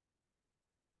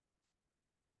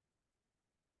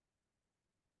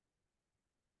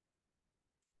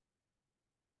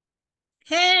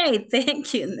 Hey,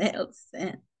 thank you,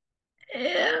 Nelson.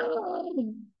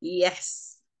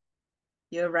 Yes,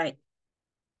 you're right.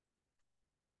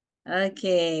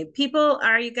 Okay, people,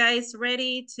 are you guys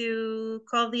ready to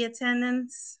call the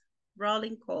attendance?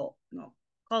 Rolling call. No,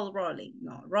 call rolling.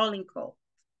 No, rolling call.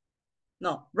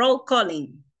 No, roll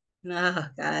calling. Oh,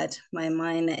 God, my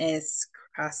mind is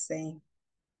crossing.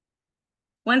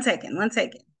 One second.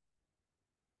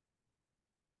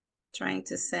 Trying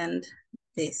to send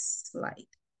this slide.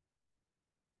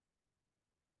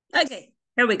 Okay,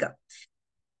 here we go.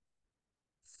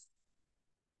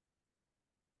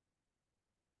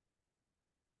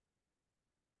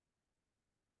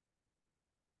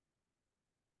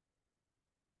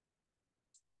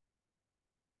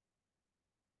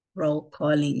 Roll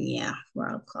calling, yeah,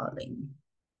 roll calling.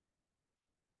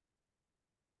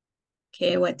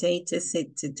 Okay, what date is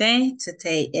it today?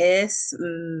 Today is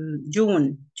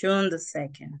June the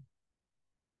 2nd.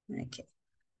 Okay.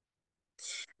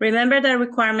 Remember the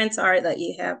requirements are that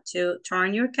you have to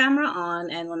turn your camera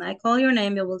on, and when I call your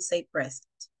name, you will say present.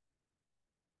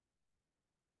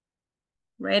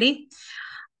 Ready?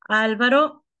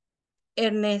 Álvaro,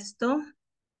 Ernesto,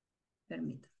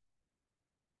 permítame.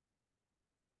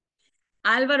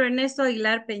 Álvaro Ernesto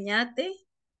Aguilar Peñate.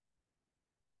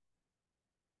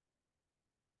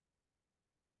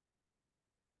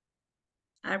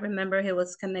 I remember he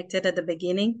was connected at the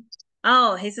beginning.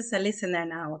 Oh, he's a listener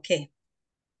now. Okay.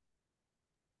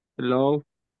 Hello.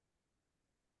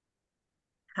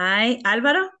 Hi,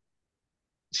 Álvaro?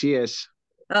 Yes.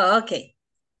 Oh, okay.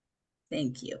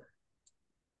 Thank you.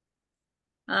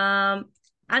 Ana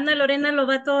Lorena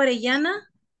Lobato Orellana.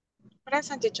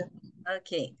 Present, teacher.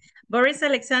 Okay. Boris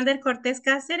Alexander Cortés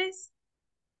Cáceres.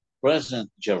 Present,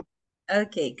 teacher.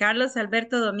 Okay. Carlos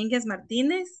Alberto Domínguez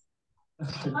Martínez.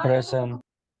 Present.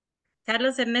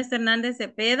 Carlos Ernesto Hernández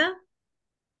Cepeda.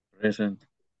 Present.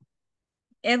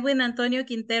 Edwin Antonio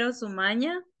Quintero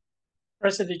Sumaña.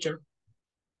 Present, teacher.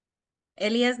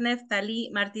 Elías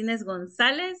Neftalí Martínez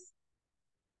González.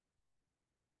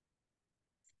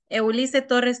 Eulice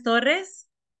Torres Torres.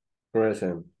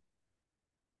 Present.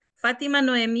 Fátima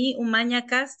Noemí Umaña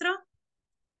Castro.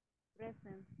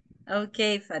 Present.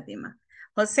 Ok, Fátima.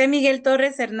 José Miguel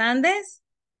Torres Hernández.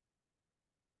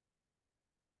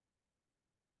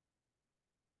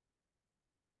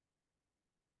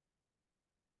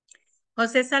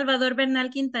 José Salvador Bernal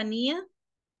Quintanilla.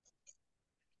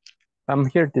 I'm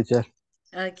here, teacher.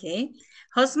 Ok.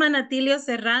 Josman Atilio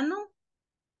Serrano.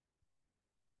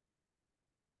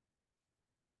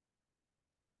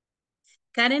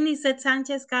 Karen Isette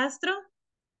Sánchez Castro.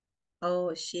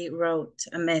 Oh, she wrote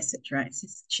a message, right?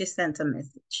 She sent a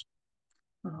message.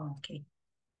 Oh, okay.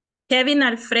 Kevin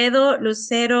Alfredo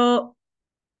Lucero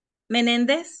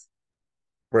Menéndez.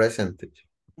 Present, teacher.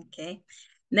 Okay.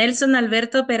 Nelson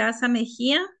Alberto Peraza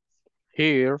Mejía.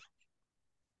 Here.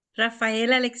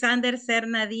 Rafael Alexander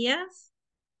Serna Díaz.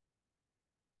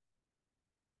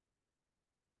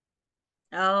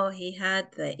 Oh, he had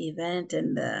the event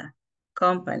in the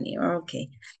company. Okay.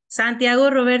 Santiago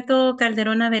Roberto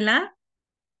Calderón Avelar.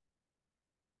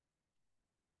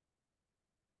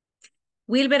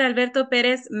 Wilber Alberto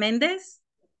Pérez Méndez.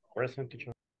 Present,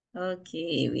 teacher. Ok,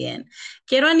 bien.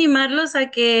 Quiero animarlos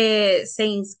a que se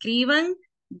inscriban.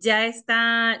 Ya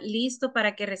está listo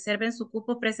para que reserven su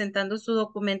cupo presentando su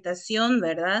documentación,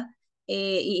 ¿verdad?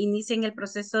 Y inicien el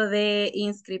proceso de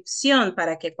inscripción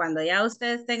para que cuando ya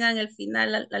ustedes tengan el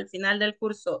final, al final del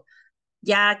curso,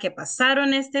 ya que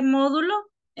pasaron este módulo,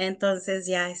 entonces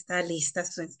ya está lista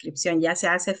su inscripción, ya se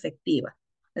hace efectiva.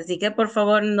 Así que por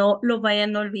favor no lo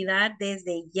vayan a olvidar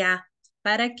desde ya,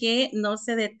 para que no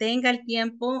se detenga el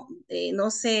tiempo, no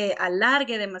se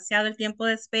alargue demasiado el tiempo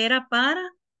de espera para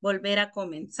volver a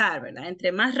comenzar, ¿verdad?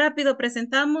 Entre más rápido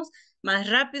presentamos, más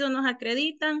rápido nos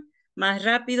acreditan, más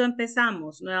rápido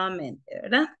empezamos nuevamente,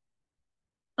 ¿verdad?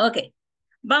 Ok,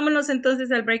 Vámonos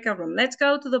entonces al breakout room. Let's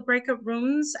go to the breakout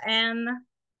rooms and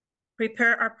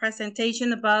prepare our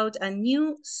presentation about a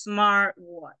new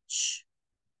smartwatch.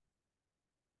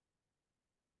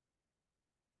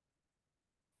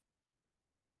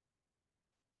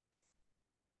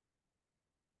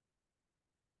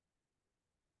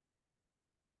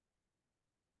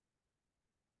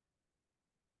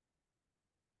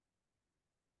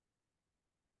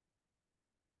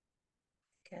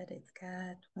 It's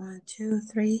got 1, 2,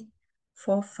 3,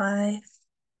 4, 5.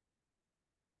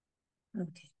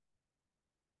 Okay.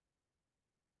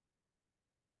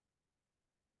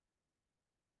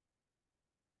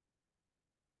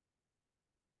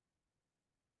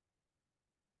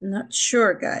 Not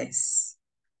sure, guys.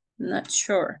 Not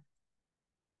sure.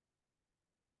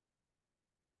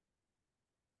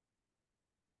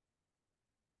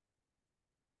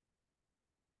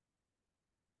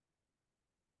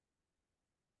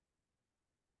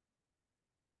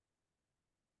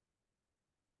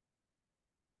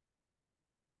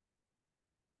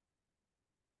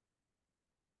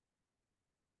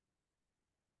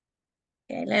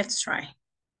 Okay, let's try.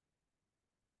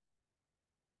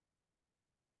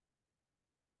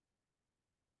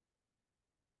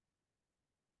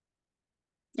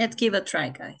 Let's give a try,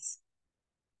 guys.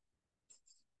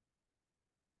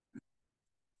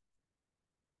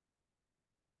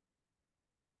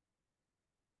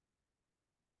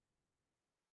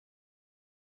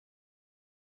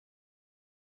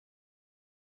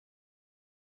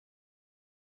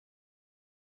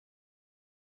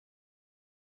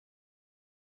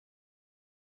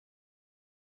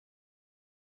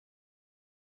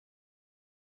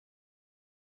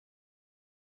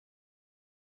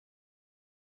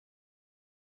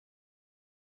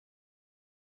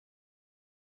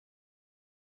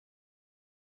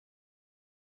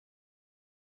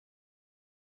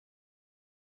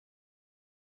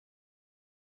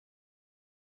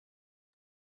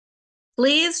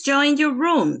 Please join your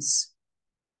rooms.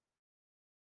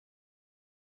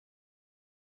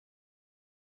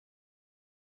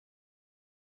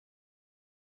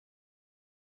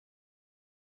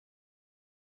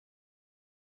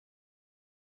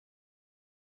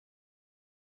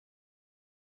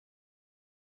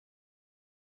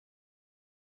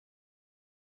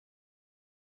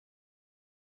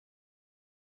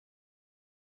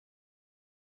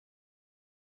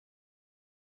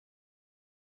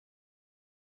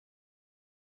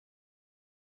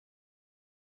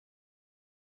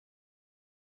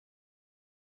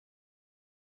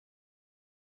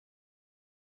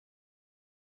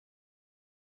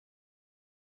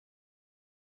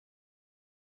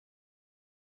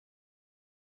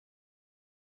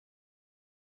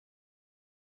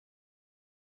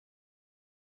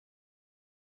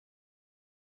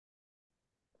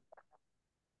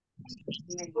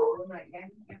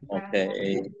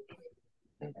 Okay.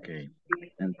 Okay.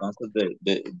 Entonces,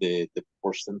 the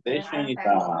percentage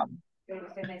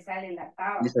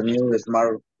is a new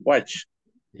smart watch.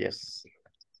 Yes.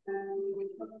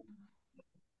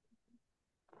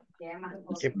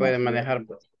 Que puede manejar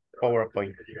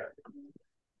PowerPoint.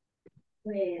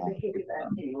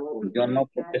 Yo no,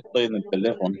 porque estoy en el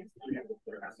teléfono.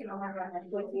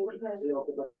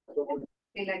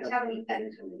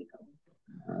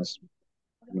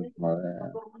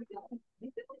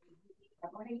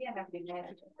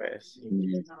 Pues,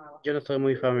 yo no estoy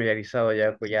muy familiarizado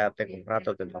ya, pues ya tengo un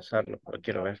rato de no hacerlo, pero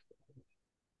quiero ver.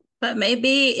 But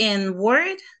maybe in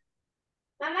Word?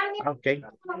 Okay.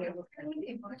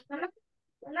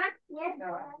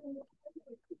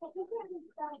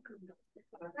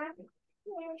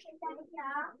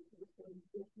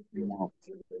 No.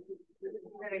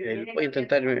 Voy a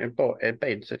intentar el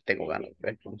Paint, si tengo ganas de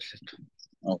ver cómo es esto.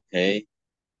 Okay.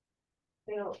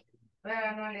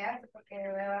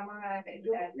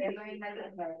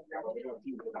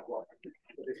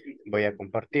 Voy a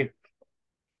compartir.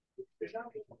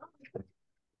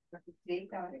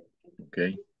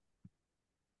 Okay.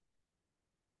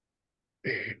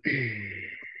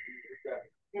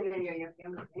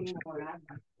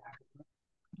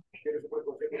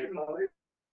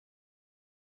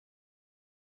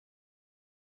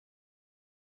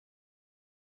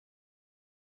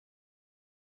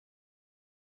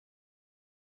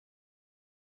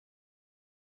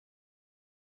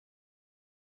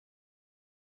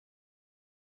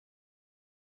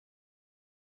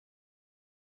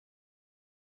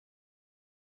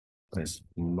 Pues,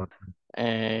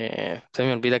 Se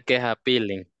me olvida que es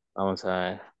appealing. Vamos a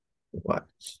ver.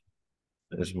 watch.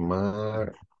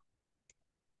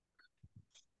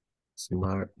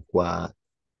 Smart watch.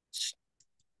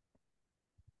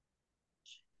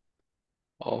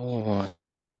 Oh,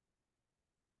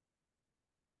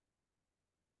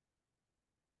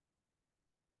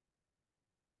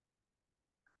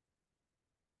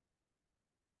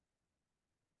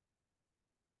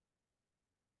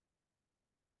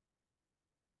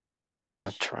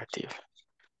 Attractive.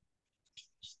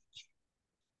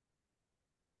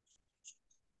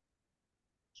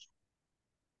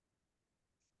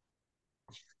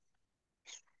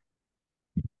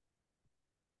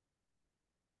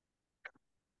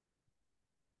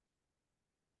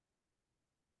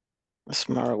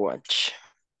 Smartwatch.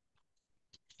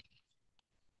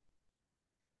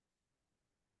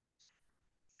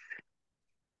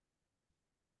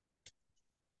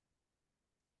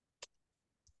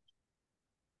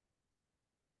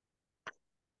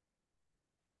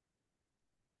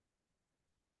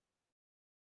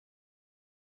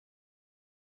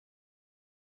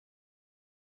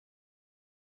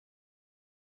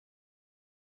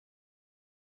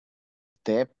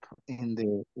 Step in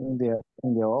the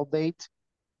update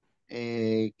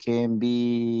can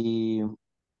be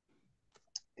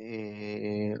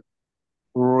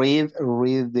read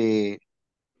the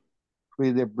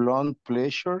blonde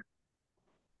pleasure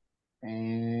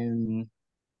and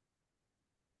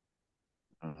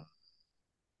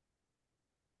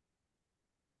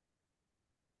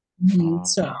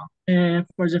So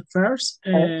for the first,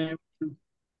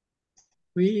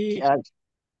 we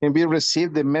can be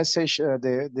received the message,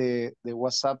 the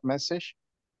WhatsApp message.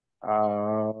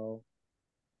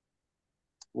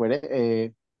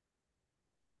 Where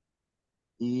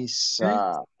is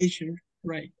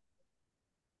right.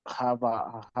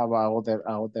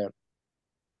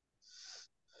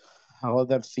 have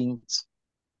other things.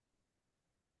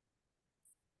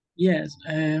 Yes,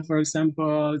 for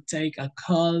example, take a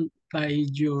call by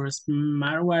your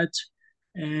smartwatch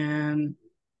and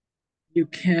you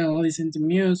can listen to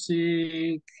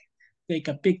music, take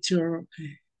a picture.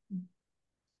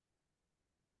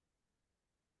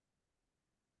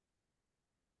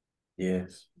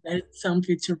 Yes. There's some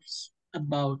features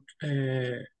about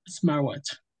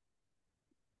smartwatch.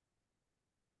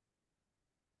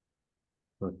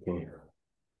 Okay.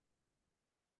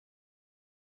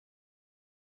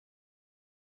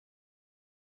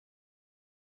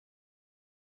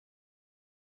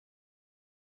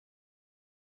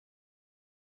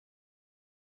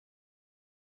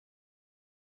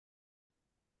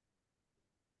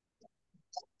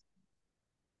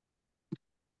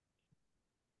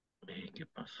 ¿Qué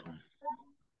pasó?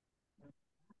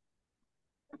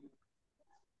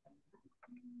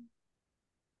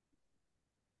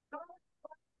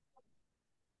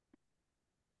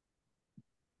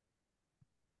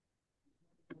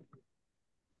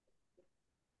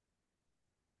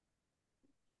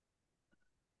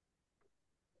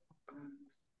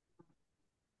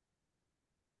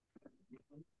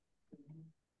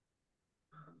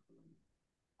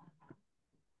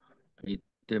 Ahí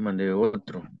te mandé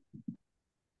otro.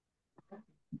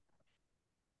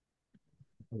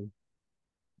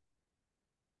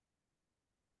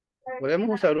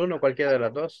 Podemos usar uno, cualquiera de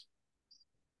las dos.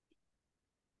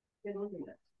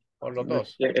 O los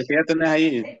dos. Es que ya tenés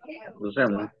ahí, lo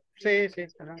usemos. Sí, sí.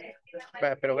 Ajá.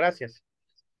 Pero gracias.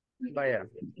 Vaya.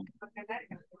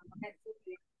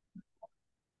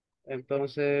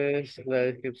 Entonces, la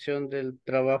descripción del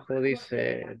trabajo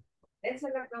dice... Eso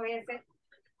es lo que voy a hacer.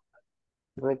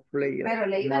 Role player, Pero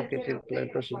leí la marketing plan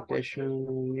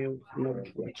presentation, new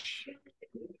watch.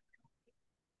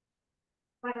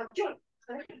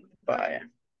 Vaya.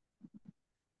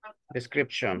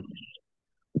 Description.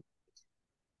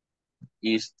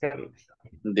 Is the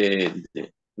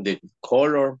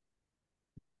color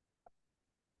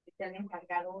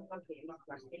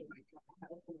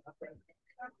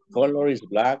is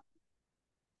black.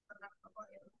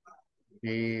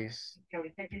 Is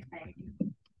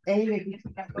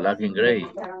Black and gray.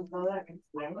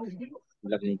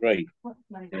 Black and gray.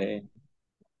 Okay.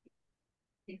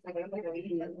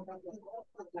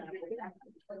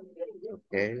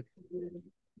 okay.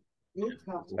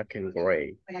 Black and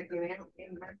gray.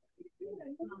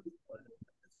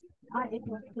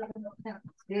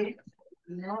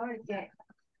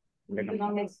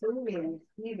 No me sube.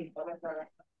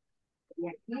 Y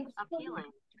aquí.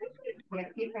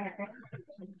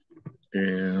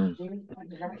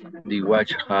 The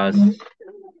watch has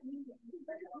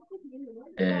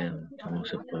 ¿cómo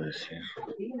se puede decir?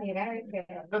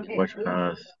 The watch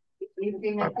has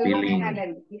appealing.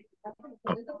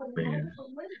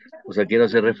 O sea, quiero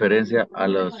hacer referencia a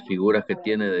las figuras que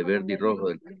tiene de verde y rojo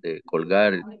de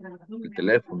colgar el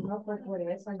teléfono.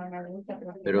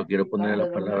 Pero quiero poner la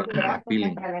palabra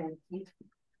appealing.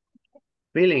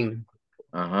 Feeling.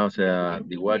 Ajá, o sea,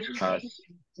 the watch has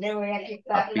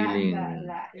appealing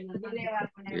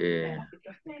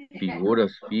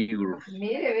figuras.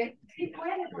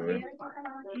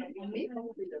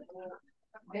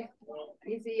 ¿Ves?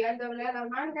 Y si yo doblé la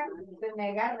manga, se me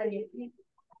agarra y aquí.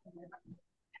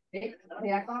 ¿Ves?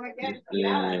 Mira cómo me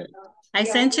queda. I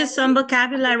sent you some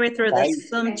vocabulary through the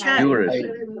Zoom chat.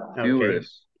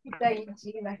 Figures. Okay.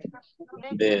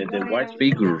 The white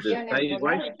Figures. the side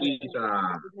white is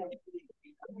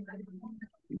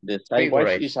the side Figure white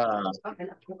eight. is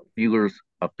Figures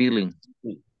appealing.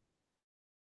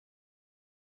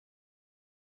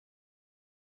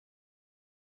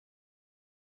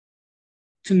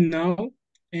 To know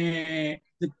the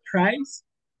price,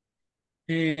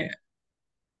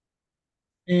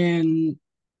 and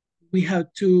we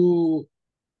have to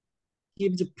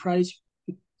give the price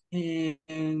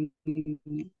and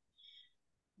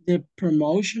the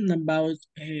promotion about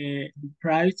the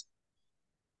price.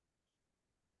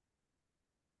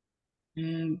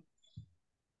 And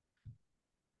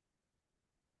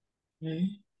okay.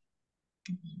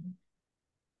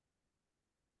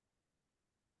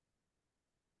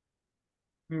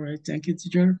 All right, thank you,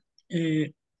 teacher.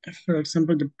 For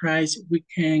example, the price, we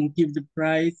can give the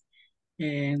price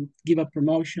and give a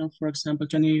promotion, for example,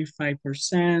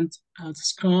 25%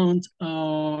 discount,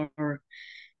 or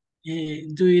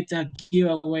do it a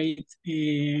giveaway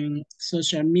in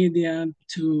social media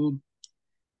to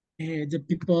the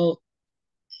people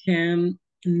can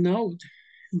know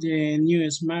the new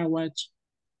smartwatch.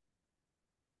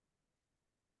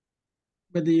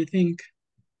 What do you think?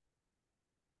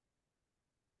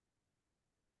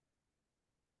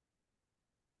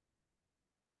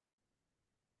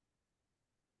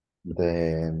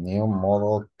 The new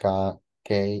model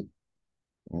K90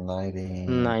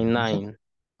 99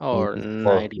 or is for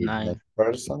 99. business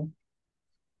person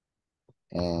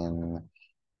and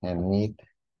it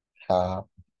have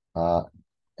a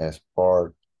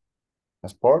sport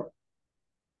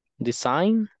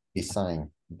Design?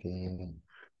 design. The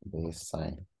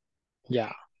design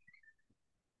Yeah.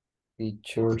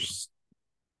 features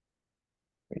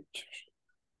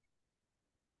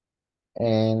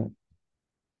and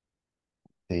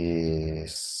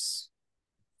this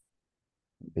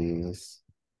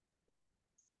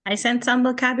I sent some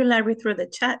vocabulary through the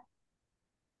chat.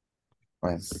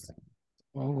 was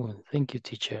Oh, thank you,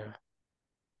 teacher.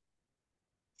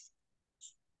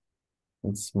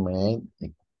 it's made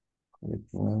with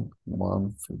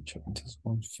one feature. This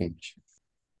one feature.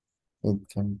 It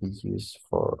can be used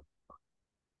for.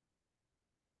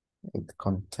 It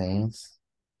contains.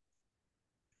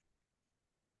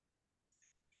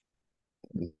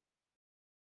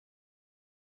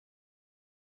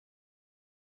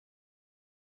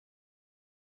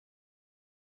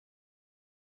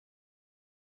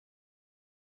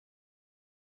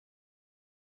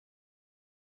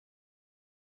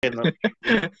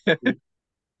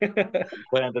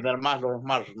 Pueden tener más los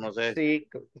Smart, no sé Sí,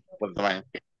 por el tamaño.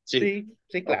 Sí,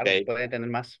 sí, claro, ok. pueden tener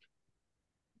más.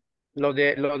 Los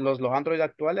Android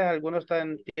actuales, algunos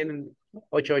tienen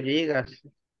 8 gigas.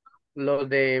 Los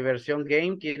de versión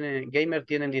gamer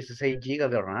tienen 16 gigas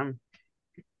de RAM.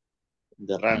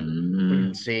 De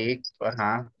RAM. Sí,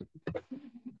 ajá.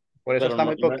 Por eso Pero está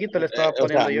no, muy poquito, le estaba o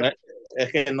sea, poniendo yo.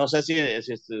 es que no sé si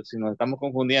nos estamos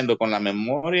confundiendo con la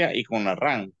memoria y con la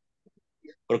RAM.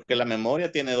 Porque la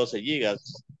memoria tiene 12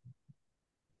 gigas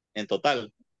en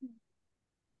total.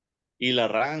 Y la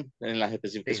RAM, en las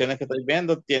especificaciones que estoy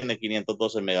viendo, tiene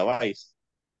 512 megabytes.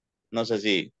 No sé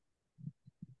si.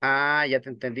 Ah, ya te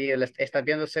entendí. Estás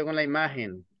viendo según la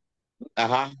imagen.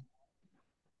 Ajá.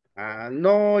 Ah,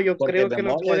 no, Porque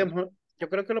memoria. yo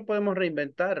creo que lo podemos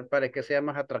reinventar para que sea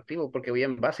más atractivo, porque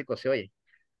bien básico se oye.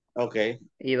 Ok.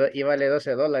 Y vale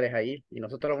 $12 ahí. Y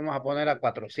nosotros lo vamos a poner a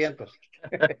 400.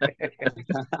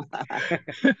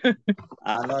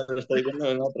 No, lo estoy viendo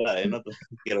en otra.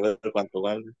 Quiero ver cuánto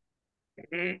vale.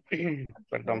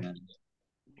 Perdón.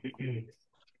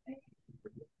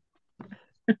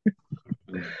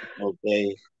 Ok.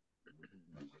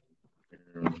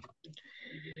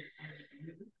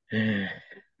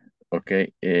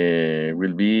 Okay,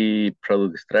 will be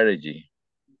product strategy.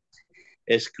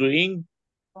 Screen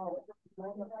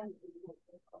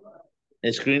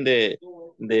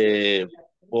de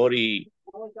 40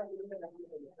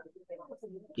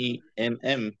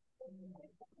 EMM.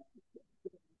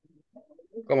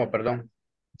 ¿Cómo, perdón?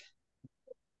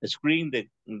 Screen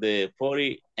de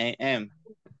 40 AM.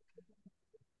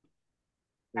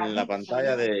 La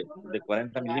pantalla de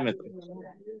 40 milímetros.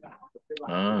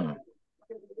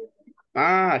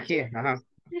 Aquí, ajá.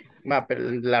 Va,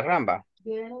 pero la ramba.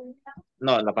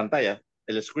 No, la pantalla,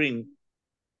 el screen.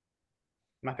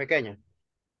 Más pequeña.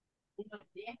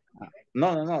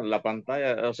 No, la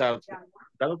pantalla, o sea,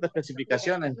 dándote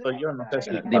especificaciones, estoy yo, no sé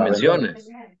si para Dimensiones.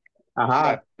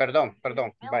 Ajá. Perdón.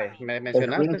 Vaya, me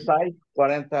mencionaste. Screen size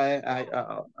 40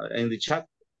 in the chat.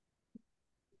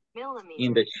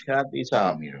 In the chat is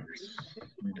a Millimeters.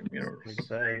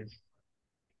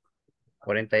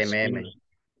 40 mm.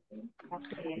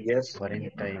 yes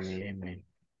 40 mm.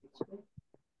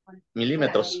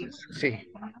 milímetros. Sí.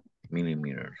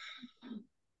 Millimeters.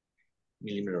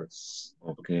 Millimeters.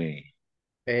 Okay.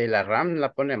 La RAM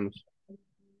la ponemos,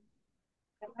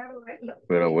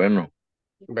 Pero bueno,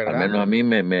 al ¿verdad? menos a mí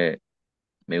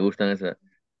me gustan esas.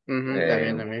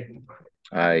 También a mí.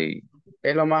 Hay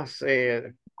Es lo más...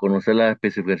 conocer las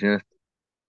especificaciones.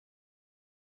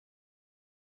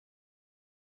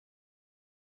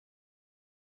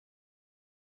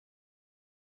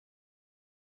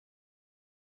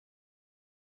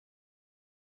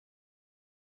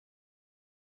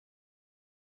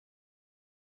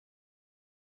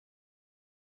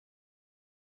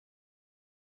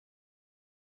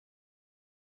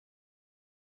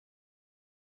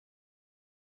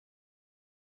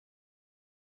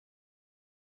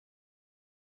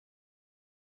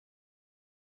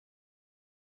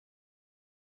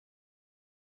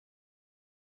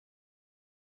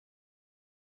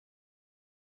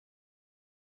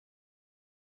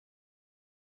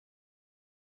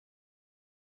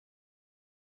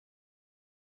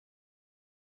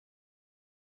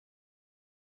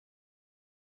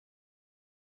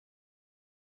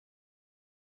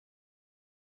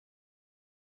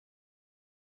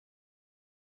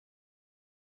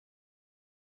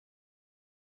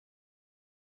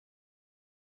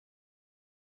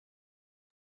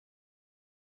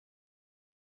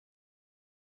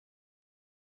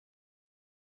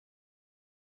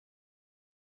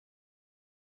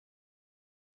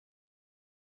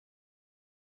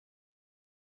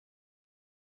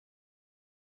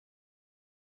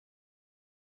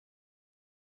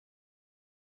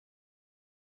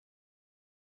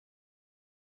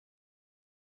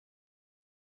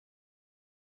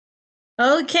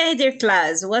 Okay, dear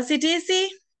class, was it easy?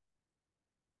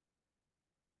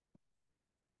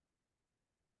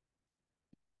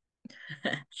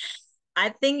 I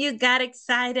think you got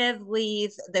excited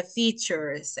with the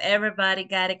features. Everybody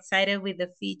got excited with the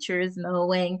features,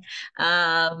 knowing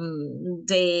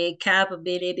the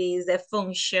capabilities, the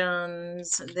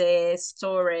functions, the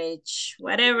storage,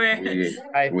 whatever.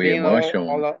 I We think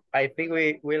emotion. I think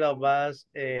we all of us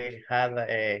had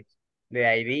the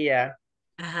idea,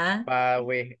 but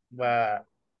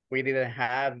we didn't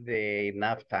have the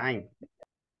enough time.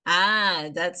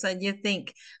 That's what you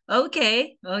think.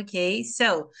 Okay.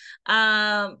 So,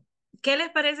 ¿qué les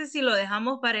parece si lo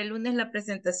dejamos para el lunes la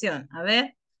presentación? A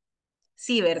ver.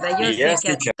 Sí, ¿verdad? Yo sé Yes,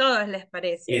 que a teacher. todos les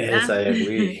parece, Yes, ¿verdad? I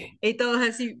agree. Y todos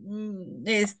así,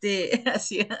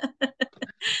 así.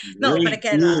 No, para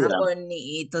que lo hagan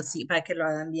bonito, sí, para que lo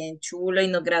hagan bien chulo y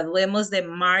nos graduemos de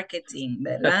marketing,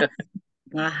 ¿verdad?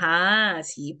 Ajá,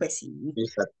 sí, pues sí.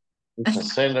 It's a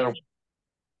seller.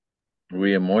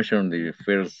 We emotion the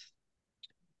first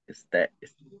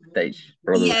stage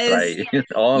product Yes, try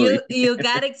only. you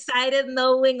got excited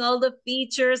knowing all the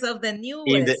features of the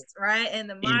newest, right? In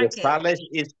the In the market. challenge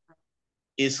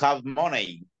is have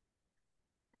money.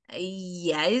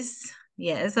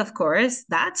 Yes, of course.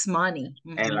 That's money.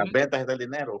 En las ventas está el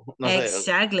dinero. No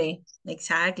sé.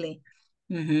 Exactly.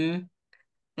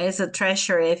 It's a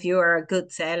treasure if you are a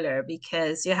good seller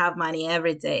because you have money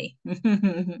every day.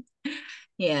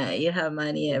 Yeah, you have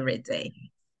money every day.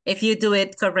 If you do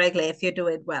it correctly, if you do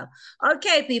it well.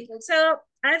 Okay, people. So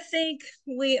I think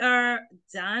we are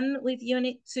done with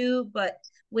Unit 2, but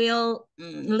we'll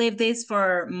leave this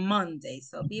for Monday.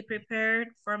 So be prepared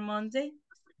for Monday.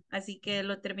 Así que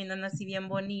lo terminan así bien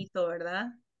bonito,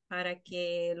 ¿verdad? Para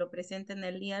que lo presenten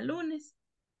el día lunes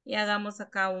y hagamos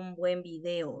acá un buen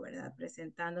video, ¿verdad?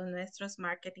 Presentando nuestros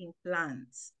marketing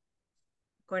plans.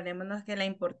 Acordémonos que la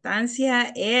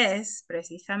importancia es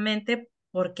precisamente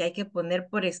porque hay que poner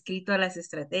por escrito las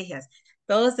estrategias.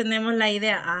 Todos tenemos la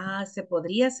idea, se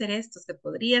podría hacer esto, se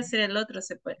podría hacer el otro,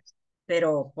 se puede,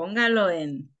 pero póngalo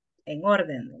en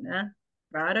orden, ¿verdad?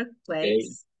 Product,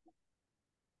 place,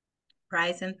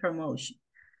 price and promotion.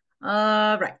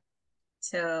 All right.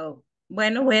 So,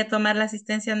 bueno, voy a tomar la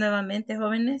asistencia nuevamente,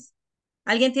 jóvenes.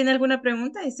 ¿Alguien tiene alguna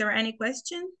pregunta? Is there any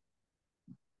question?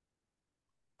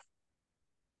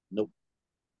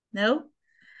 No.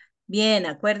 Bien,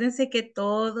 acuérdense que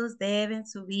todos deben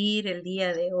subir el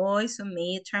día de hoy su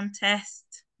midterm test,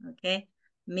 ¿ok?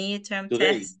 Midterm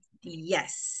test,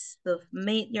 yes.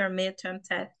 Submit your midterm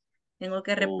test. Tengo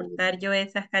que reportar yo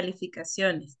esas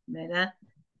calificaciones, ¿verdad?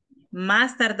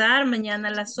 Más tardar mañana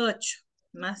a las 8.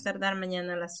 Más tardar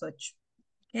mañana a las 8.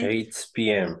 Okay. 8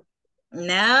 p.m.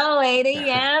 No, 8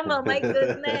 a.m. Oh my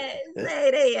goodness.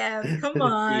 8 a.m. Come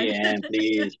on. PM,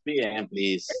 please. PM,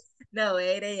 please. No,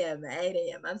 8 a.m. 8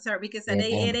 a.m. I'm sorry, because at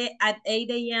 8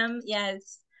 a.m.,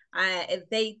 yes,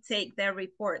 they take their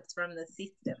reports from the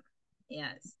system.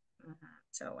 Yes.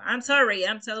 So I'm sorry.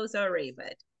 I'm so sorry,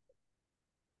 but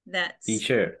that's...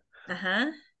 Teacher.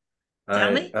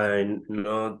 Tell me. I'm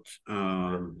not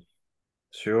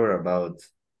sure about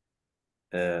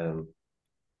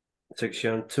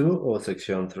section 2 or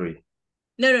section 3.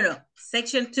 No.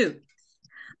 Section 2.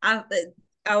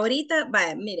 Ahorita,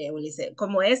 vaya, mire, Ulises,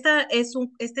 como este es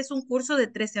un curso de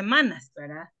 3 semanas,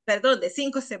 ¿verdad? Perdón, de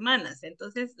 5 semanas.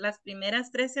 Entonces, las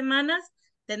primeras 3 semanas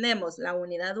tenemos la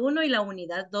unidad 1 y la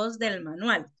unidad 2 del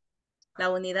manual. La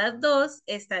unidad 2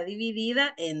 está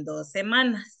dividida en 2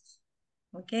 semanas.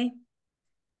 ¿Ok?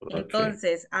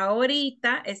 Entonces,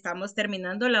 ahorita estamos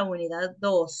terminando la unidad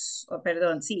 2,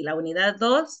 la unidad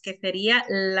 2, que sería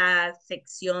la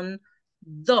sección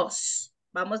 2.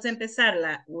 Vamos a empezar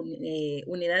la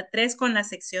unidad 3 con la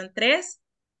sección 3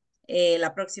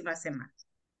 la próxima semana.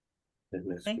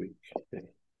 Next week.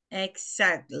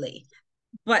 Exactly.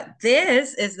 But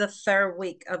this is the third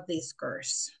week of this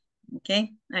course.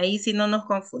 Okay. Ahí sí no nos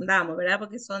confundamos, ¿verdad?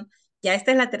 Porque ya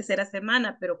esta es la tercera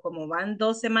semana, pero como van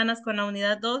 2 semanas con la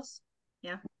unidad 2,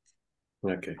 ¿ya?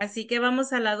 Okay. Así que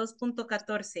vamos a la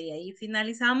 2.14 y ahí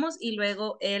finalizamos y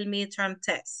luego el midterm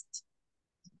test.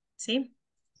 ¿Sí?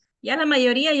 Ya la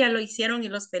mayoría ya lo hicieron y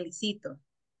los felicito.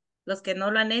 Los que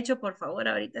no lo han hecho, por favor,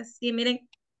 ahorita sí, miren,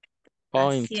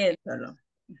 haciéndolo.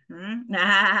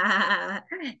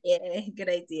 Yeah, good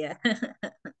idea.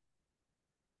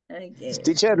 Okay.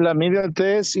 Teacher, la middle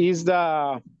test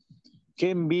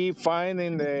can be found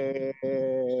in the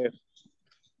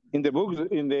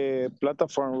book, in the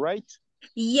platform, right?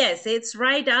 Yes, it's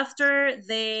right after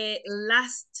the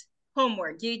last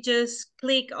homework. You just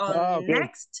click on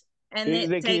next and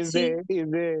it takes you.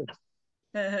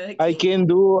 Okay. I can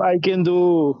do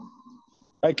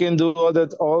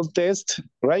all test,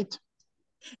 right?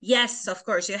 Yes, of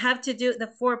course. You have to do the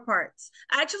 4 parts.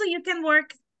 Actually, you can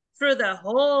work through the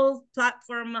whole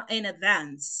platform in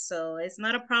advance, so it's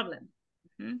not a problem.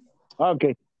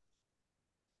 Okay.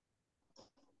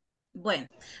 Bueno,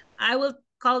 I will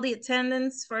call the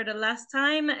attendance for the last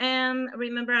time, and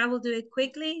remember, I will do it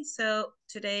quickly. So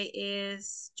today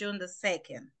is June the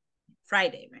 2nd,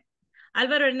 Friday, right?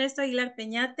 Álvaro Ernesto Aguilar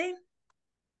Peñate.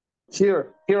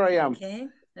 Here I am.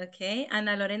 Okay.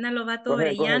 Ana Lorena Lobato Go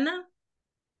ahead. Orellana.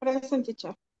 Present,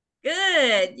 teacher.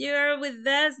 Good, you're with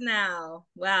us now.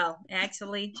 Wow,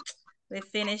 actually, we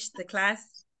finished the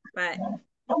class, but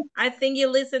I think you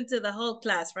listened to the whole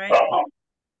class, right?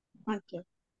 Okay.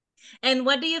 And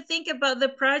what do you think about the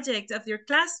project of your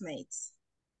classmates?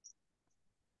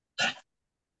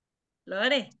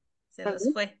 Lore, se nos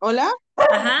fue. Hola.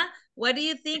 What do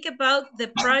you think about the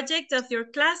project of your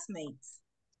classmates?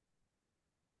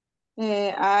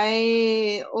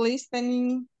 I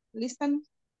listen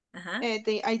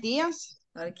the ideas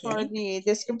for the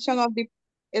description of the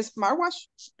smartwatch.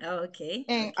 Okay.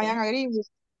 And I agree with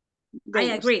I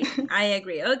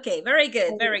agree. Okay, very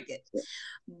good, very good.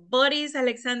 Boris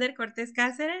Alexander Cortés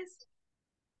Cáceres.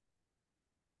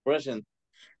 Present.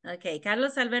 Okay,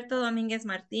 Carlos Alberto Domínguez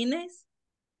Martínez.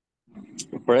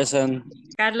 Present.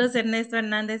 Carlos Ernesto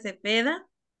Hernández Cepeda.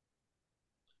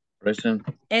 Present.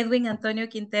 Edwin Antonio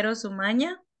Quintero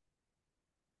Sumaña.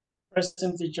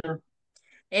 Present, teacher.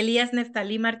 Elías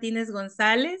Neftalí Martínez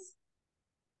González.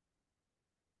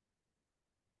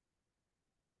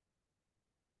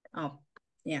 Oh,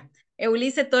 yeah.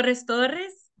 Eulice Torres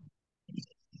Torres.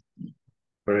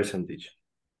 Present, teacher.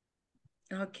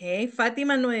 Okay.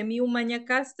 Fátima Noemí Umaña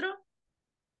Castro.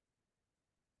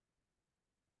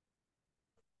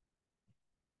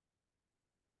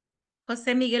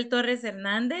 José Miguel Torres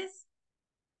Hernández.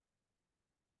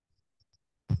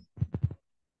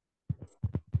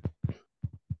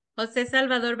 José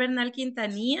Salvador Bernal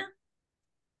Quintanilla.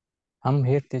 I'm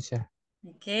here, teacher.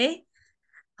 Okay.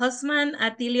 Osman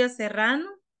Atilio Serrano.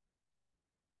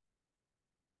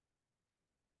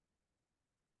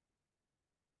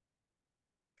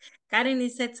 Karen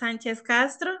Lisette Sánchez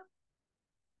Castro.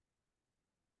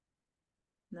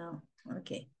 No,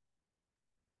 okay.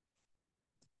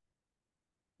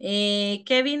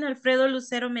 Kevin Alfredo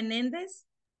Lucero Menéndez.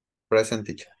 Present,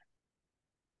 teacher.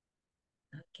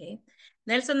 Okay.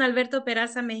 Nelson Alberto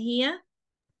Peraza Mejía.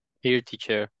 Here,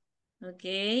 teacher.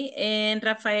 Okay. And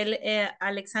Rafael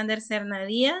Alexander Serna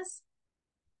Díaz.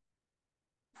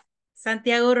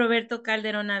 Santiago Roberto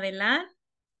Calderón Avelar.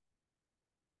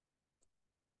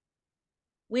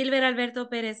 Wilber Alberto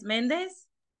Pérez Méndez.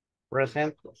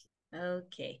 Present.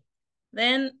 Okay.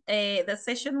 Then the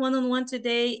session one-on-one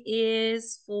today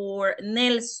is for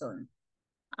Nelson.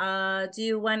 Do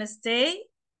you want to stay?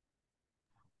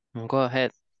 Go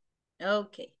ahead.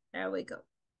 Okay, there we go.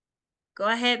 Go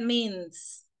ahead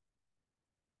means,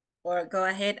 or go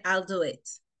ahead, I'll do it.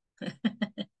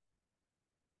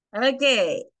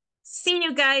 Okay, see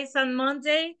you guys on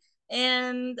Monday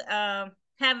and have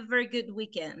a very good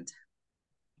weekend.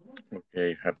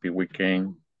 Okay, happy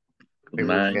weekend. Good Happy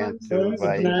night. weekend too.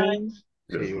 Bye.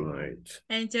 Good See you. night.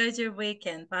 Enjoy your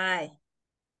weekend. Bye.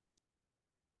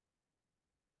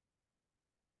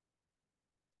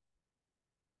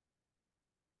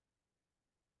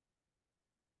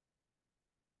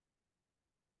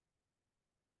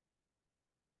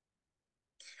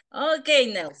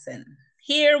 Okay, Nelson,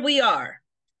 here we are.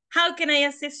 How can I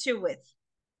assist you with?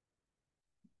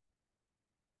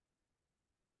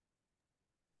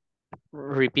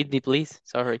 Repeat me, please.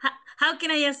 Sorry. How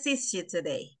can I assist you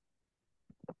today?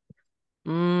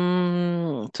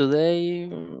 Today,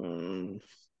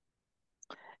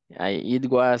 it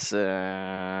was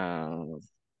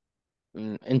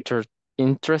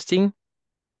interesting.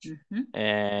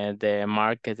 The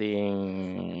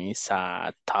marketing is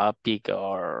a topic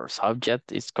or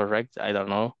subject is correct. I don't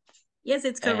know. Yes,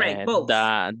 it's correct. Both.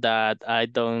 That I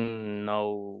don't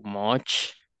know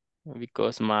much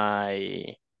because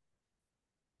my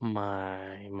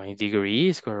degree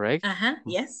is correct.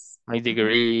 Yes. My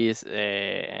degree is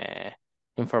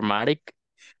informatic.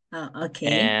 Oh, okay.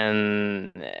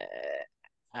 And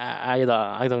I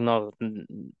don't know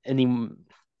any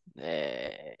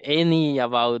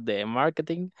about the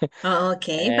marketing. Oh,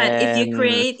 okay, but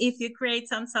if you create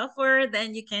some software,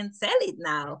 then you can sell it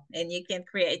now, and you can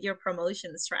create your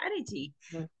promotion strategy.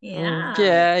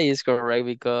 Yeah, it's correct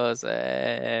because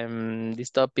these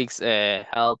topics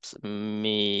helps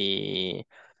me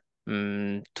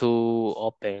to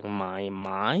open my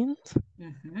mind.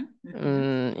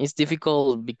 It's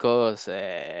difficult because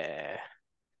I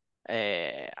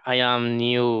am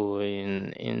new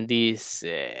in this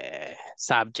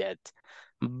subject,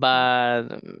 but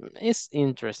it's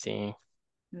interesting.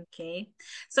 Okay,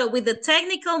 so with the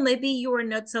technical, maybe you are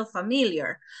not so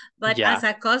familiar, but Yeah. as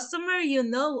a customer, you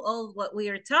know all what we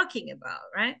are talking about,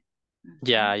 right?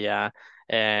 Yeah.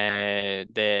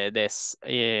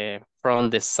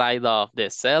 From the side of the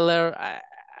seller,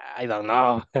 I don't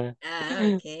know.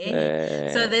 Okay,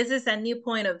 so this is a new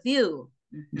point of view.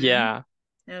 Yeah.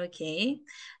 Okay,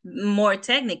 more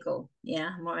technical.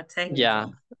 Yeah, more technical. Yeah.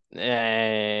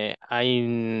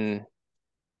 I'm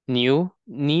new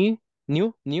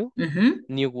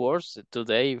words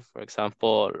today. For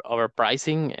example,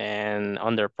 overpricing and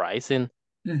underpricing.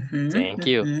 Thank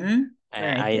you.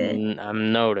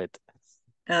 I'm noted.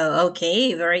 Oh,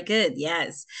 okay, very good.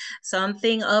 Yes,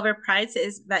 something overpriced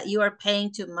is that you are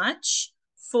paying too much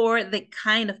for the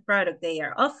kind of product they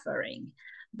are offering.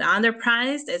 The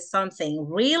underpriced is something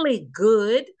really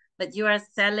good, but you are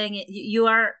selling it, you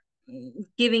are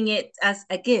giving it as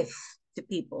a gift to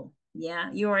people.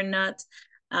 Yeah, you are not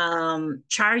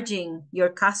charging your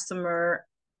customer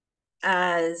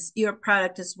as your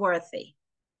product is worthy.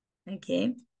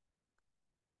 Okay.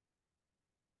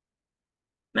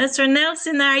 Mr.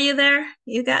 Nelson, are you there?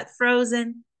 You got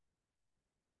frozen.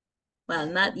 Well,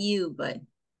 not you, but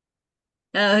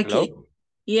okay. Hello?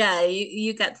 Yeah,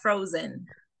 you got frozen.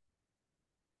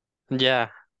 Yeah,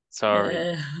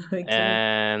 sorry. Okay.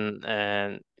 And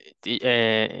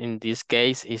in this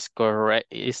case, it's correct.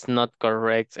 It's not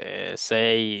correct.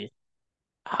 Say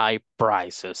high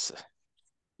prices.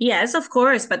 Yes, of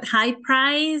course, but high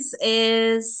price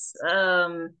is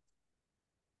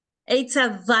it's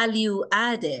a value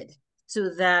added to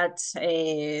that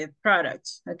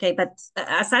product. Okay, but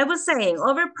as I was saying,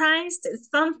 overpriced is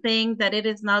something that it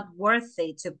is not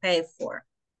worthy to pay for.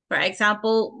 For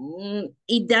example,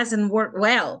 it doesn't work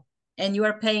well and you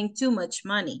are paying too much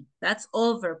money. That's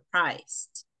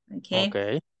overpriced.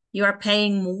 Okay. You are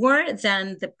paying more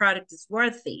than the product is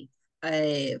worthy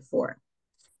for.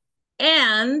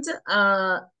 And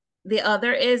the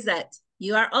other is that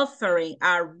you are offering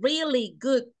a really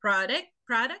good product,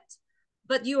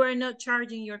 but you are not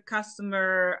charging your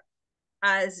customer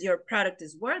as your product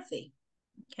is worthy.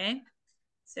 Okay,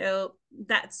 so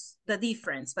that's the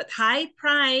difference. But high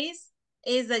price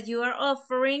is that you are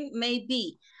offering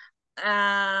maybe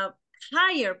a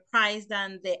higher price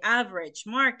than the average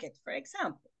market, for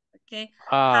example. Okay,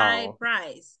 high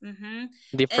price.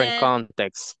 Different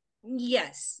context.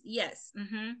 Yes.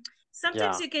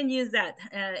 Sometimes you can use that.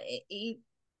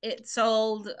 It's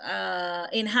sold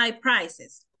in high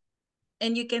prices,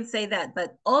 and you can say that.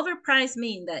 But overpriced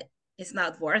mean that it's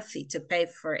not worthy to pay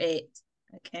for it.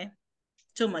 Okay.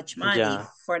 too much money Ya.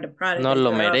 for the product No that lo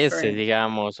you're merece, offering.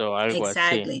 digamos, o algo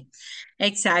así.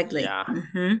 Exactly. Ya.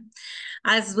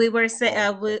 As we were Okay.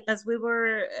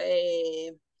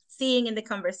 seeing in the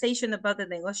conversation about the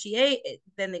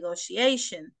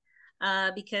negotiation,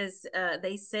 because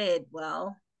they said,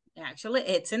 well, actually,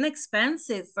 it's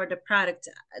inexpensive for the product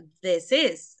this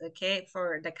is, okay,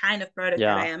 for the kind of product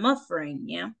that I am offering,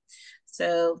 yeah.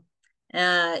 So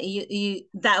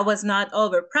that was not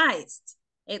overpriced.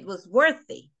 It was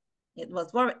worthy. It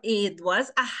was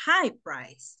a high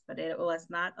price, but it was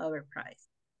not overpriced.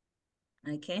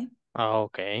 Okay.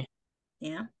 Okay.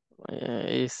 Yeah.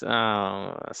 It's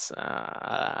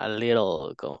a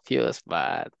little confused,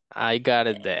 but I got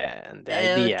it the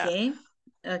idea.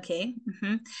 Okay.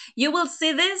 You will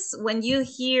see this when you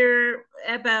hear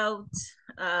about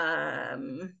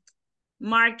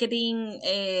marketing,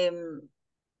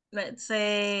 let's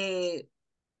say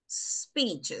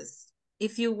speeches.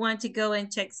 If you want to go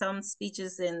and check some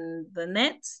speeches in the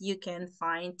net, you can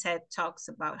find TED Talks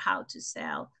about how to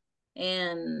sell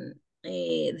and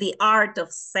the art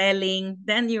of selling.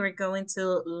 Then you are going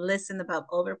to listen about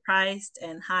overpriced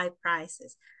and high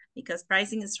prices, because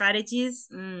pricing strategies,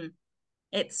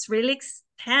 it's really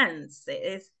extensive.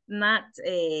 It's not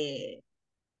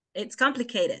it's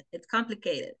complicated. It's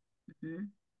complicated.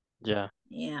 Yeah.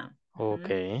 Yeah.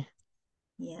 Okay.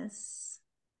 Yes.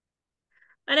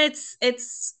 But it's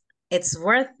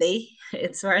worthy.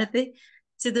 It's worthy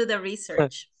to do the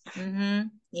research.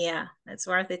 Yeah, it's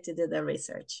worth it to do the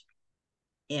research.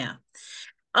 Yeah.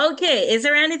 Okay, is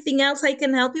there anything else I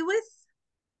can help you with?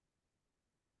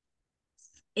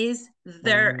 Is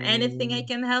there anything I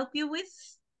can help you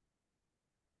with?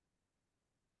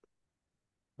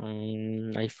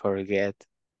 I forget.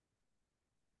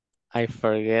 I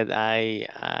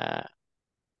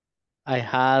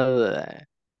had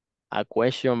a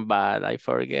question, but I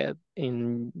forget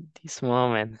in this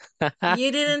moment.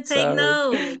 You didn't take Sorry.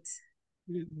 note.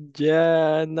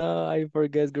 Yeah, no, I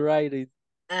forget to write it.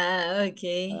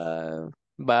 Okay.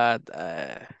 But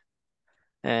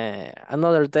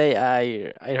another day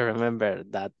I remember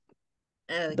that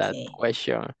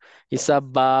question. It's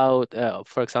about,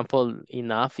 for example,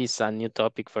 enough is a new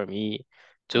topic for me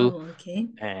too. Oh, okay.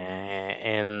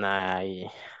 And I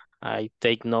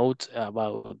take note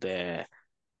about the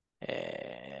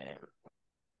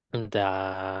the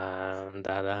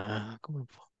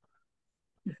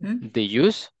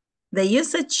use. The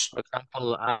usage. For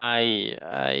example,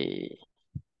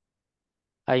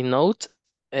 I note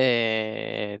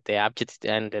the adjective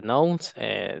and the nouns.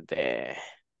 The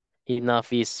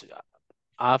enough is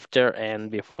after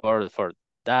and before for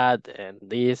that and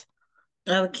this.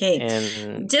 Okay.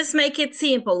 And just make it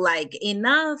simple, like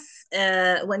enough.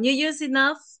 When you use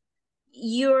enough,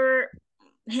 you're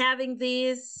having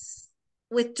this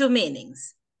with two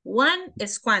meanings. One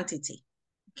is quantity,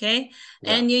 okay?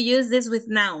 Yeah. And you use this with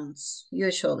nouns,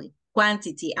 usually.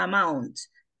 Quantity, amount.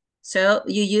 So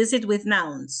you use it with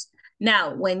nouns.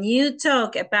 Now, when you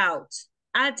talk about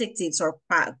adjectives or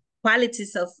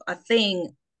qualities of a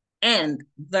thing and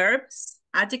verbs,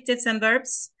 adjectives and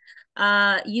verbs,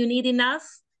 you need enough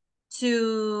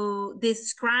to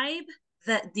describe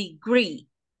the degree,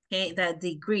 okay? The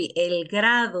degree, el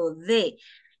grado de,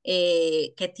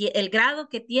 el grado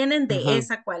que tienen de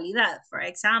esa cualidad. For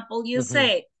example, you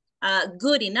say,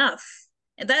 good enough.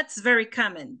 And that's very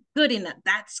common. Good enough.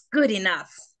 That's good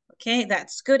enough. Okay,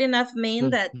 that's good enough mean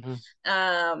that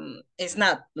it's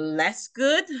not less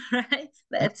good, right?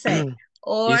 Let's say,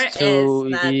 or it's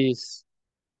not.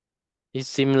 Is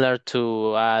similar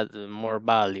to add more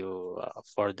value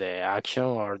for the action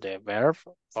or the verb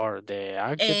or the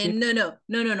adjective? No.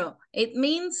 It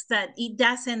means that it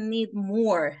doesn't need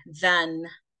more than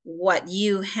what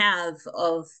you have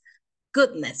of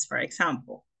goodness, for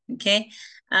example. Okay,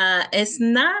 it's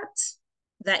not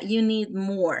that you need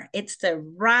more. It's the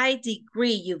right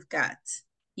degree you've got.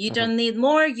 You don't need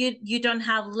more. You don't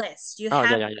have less. You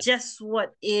have just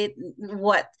what it's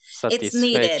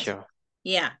needed.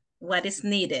 Yeah, what is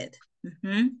needed.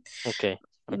 Okay.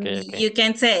 You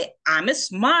can say, I'm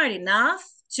smart enough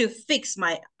to fix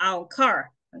my own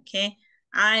car. Okay,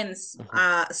 I'm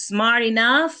smart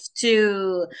enough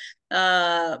to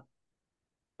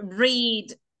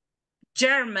read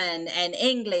German and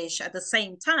English at the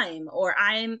same time, or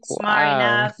I'm smart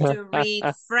enough to read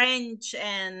French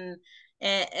and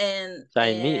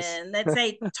Chinese, and let's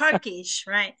say Turkish,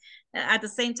 right, at the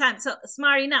same time. So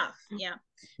smart enough, yeah.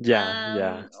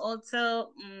 Yeah.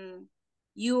 Also,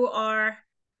 you are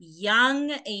young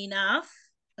enough,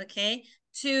 okay,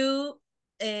 to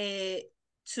the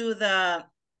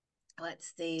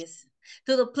what's this?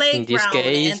 To the In this playground and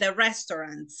case, the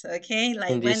restaurants, okay?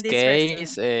 Like in this Wendy's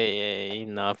case, restaurant.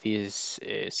 enough is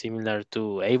similar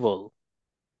to able.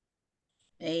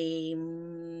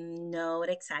 Not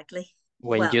exactly.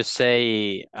 When Well, you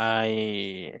say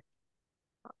I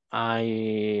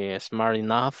smart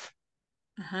enough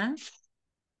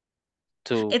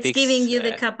to it's giving fix, you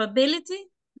the capability.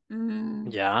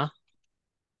 yeah.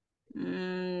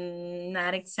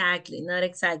 Not exactly, not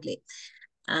exactly.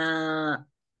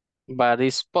 But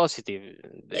it's positive,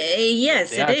 Yes,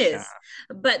 the it action. is.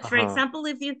 But for example,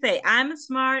 if you say, I'm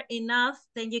smart enough,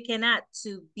 then you can add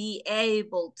to be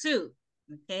able to,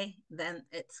 okay? Then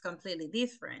it's completely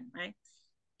different, right?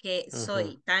 Que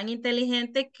soy tan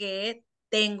inteligente que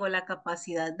tengo la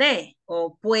capacidad de,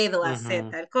 o puedo hacer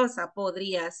tal cosa,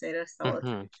 podría hacer esta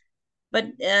otra.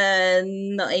 But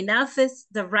no, enough is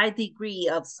the right degree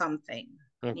of something,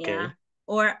 yeah?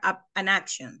 Or an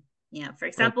action, yeah? For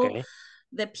example,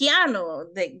 the piano,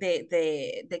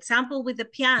 the example with the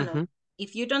piano,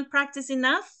 if you don't practice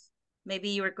enough, maybe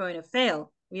you are going to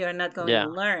fail. You are not going to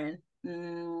learn.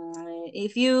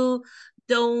 If you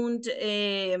don't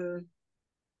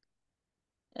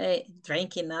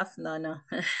drink enough, no.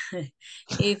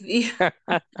 If you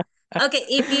okay,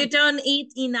 if you don't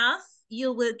eat enough,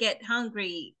 you will get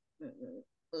hungry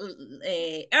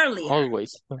earlier.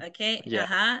 Always. Okay.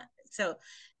 Yeah. So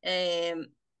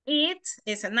eat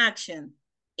is an action.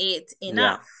 Eat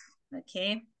enough.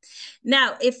 Okay.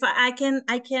 Now, if I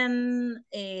can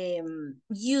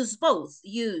use both.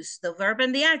 Use the verb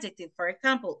and the adjective. For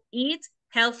example, eat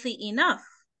healthy enough.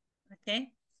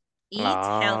 Okay. Eat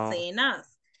healthy enough.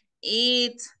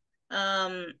 Eat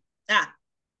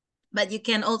but you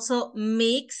can also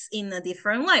mix in a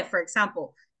different way. For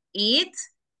example, eat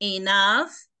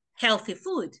enough healthy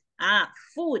food.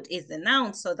 Food is the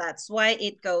noun, so that's why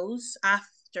it goes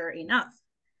after enough.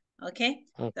 Okay?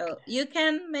 So you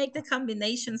can make the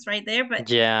combinations right there, but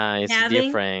yeah, it's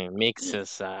different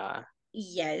mixes.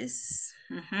 Yes,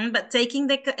 but taking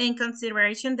in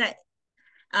consideration that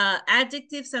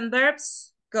adjectives and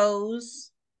verbs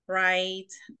goes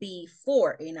right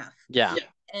before enough. Yeah.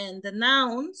 And the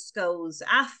nouns goes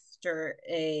after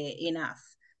enough.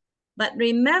 But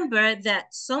remember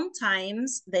that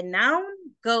sometimes the noun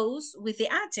goes with the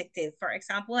adjective. For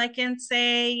example, I can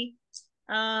say,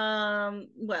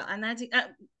 well, an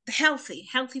adjective,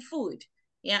 healthy food.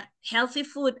 Yeah, healthy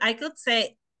food. I could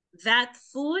say that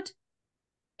food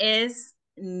is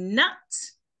not,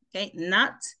 okay,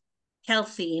 not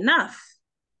healthy enough.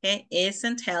 Okay,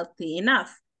 isn't healthy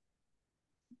enough.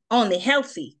 Only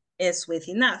healthy is with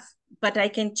enough, but I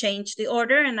can change the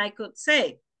order and I could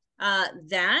say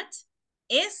that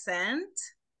isn't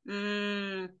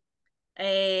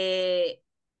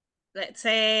let's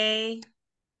say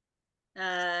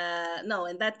no,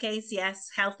 in that case, yes,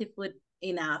 healthy food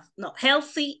enough. No,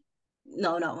 healthy,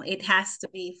 no, it has to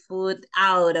be food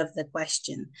out of the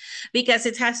question because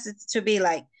it has to be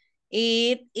like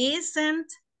it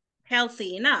isn't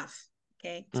healthy enough.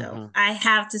 Okay, so I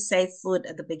have to say food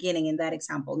at the beginning in that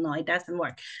example. No, it doesn't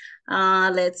work.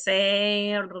 Let's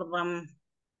say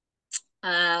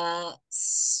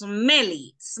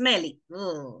smelly.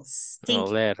 Ooh,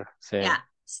 stinky. Yeah,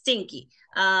 stinky.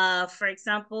 For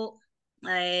example,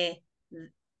 I'm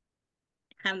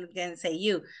gonna say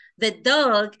you. The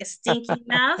dog is stinky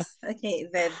enough. Okay,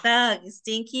 the dog is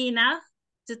stinky enough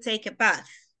to take a bath.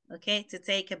 Okay, to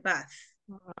take a bath.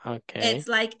 Okay. It's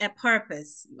like a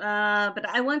purpose. But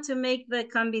I want to make the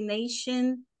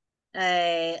combination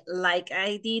like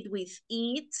I did with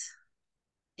eat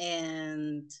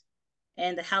and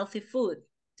the healthy food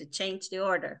to change the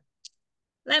order.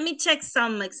 Let me check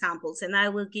some examples and I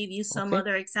will give you some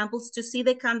other examples to see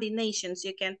the combinations.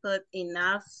 You can put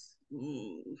enough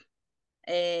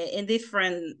in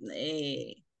different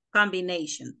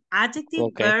combination.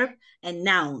 Adjective, verb, and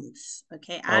nouns.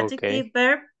 Okay, adjective,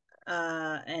 verb,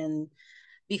 and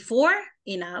before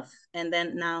enough, and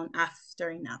then noun after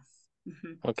enough.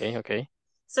 Okay.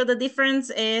 So the difference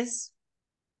is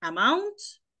amount,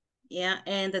 yeah,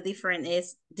 and the difference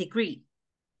is degree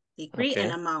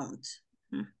and amount.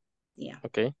 Yeah.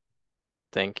 Okay.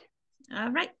 Thank you.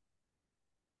 All right.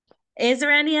 Is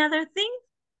there any other thing?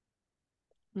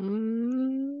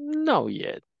 No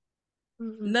yet.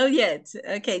 No yet.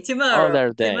 Okay, tomorrow.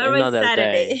 Other day. Tomorrow is Another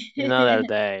Saturday. day. Another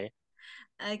day.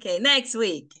 Okay, next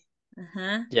week.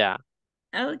 Yeah.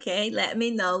 Okay, let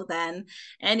me know then.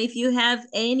 And if you have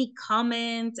any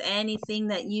comment, anything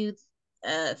that you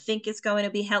think is going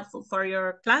to be helpful for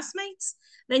your classmates,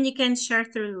 then you can share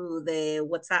through the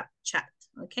WhatsApp chat,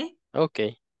 okay?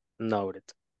 Okay, noted.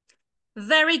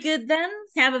 Very good then.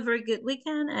 Have a very good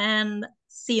weekend and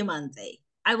see you Monday.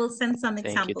 I will send some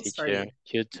Thank you, examples for you. teacher.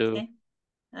 You too. Okay?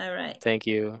 All right. Thank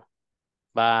you.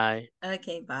 Bye.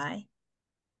 Okay, bye.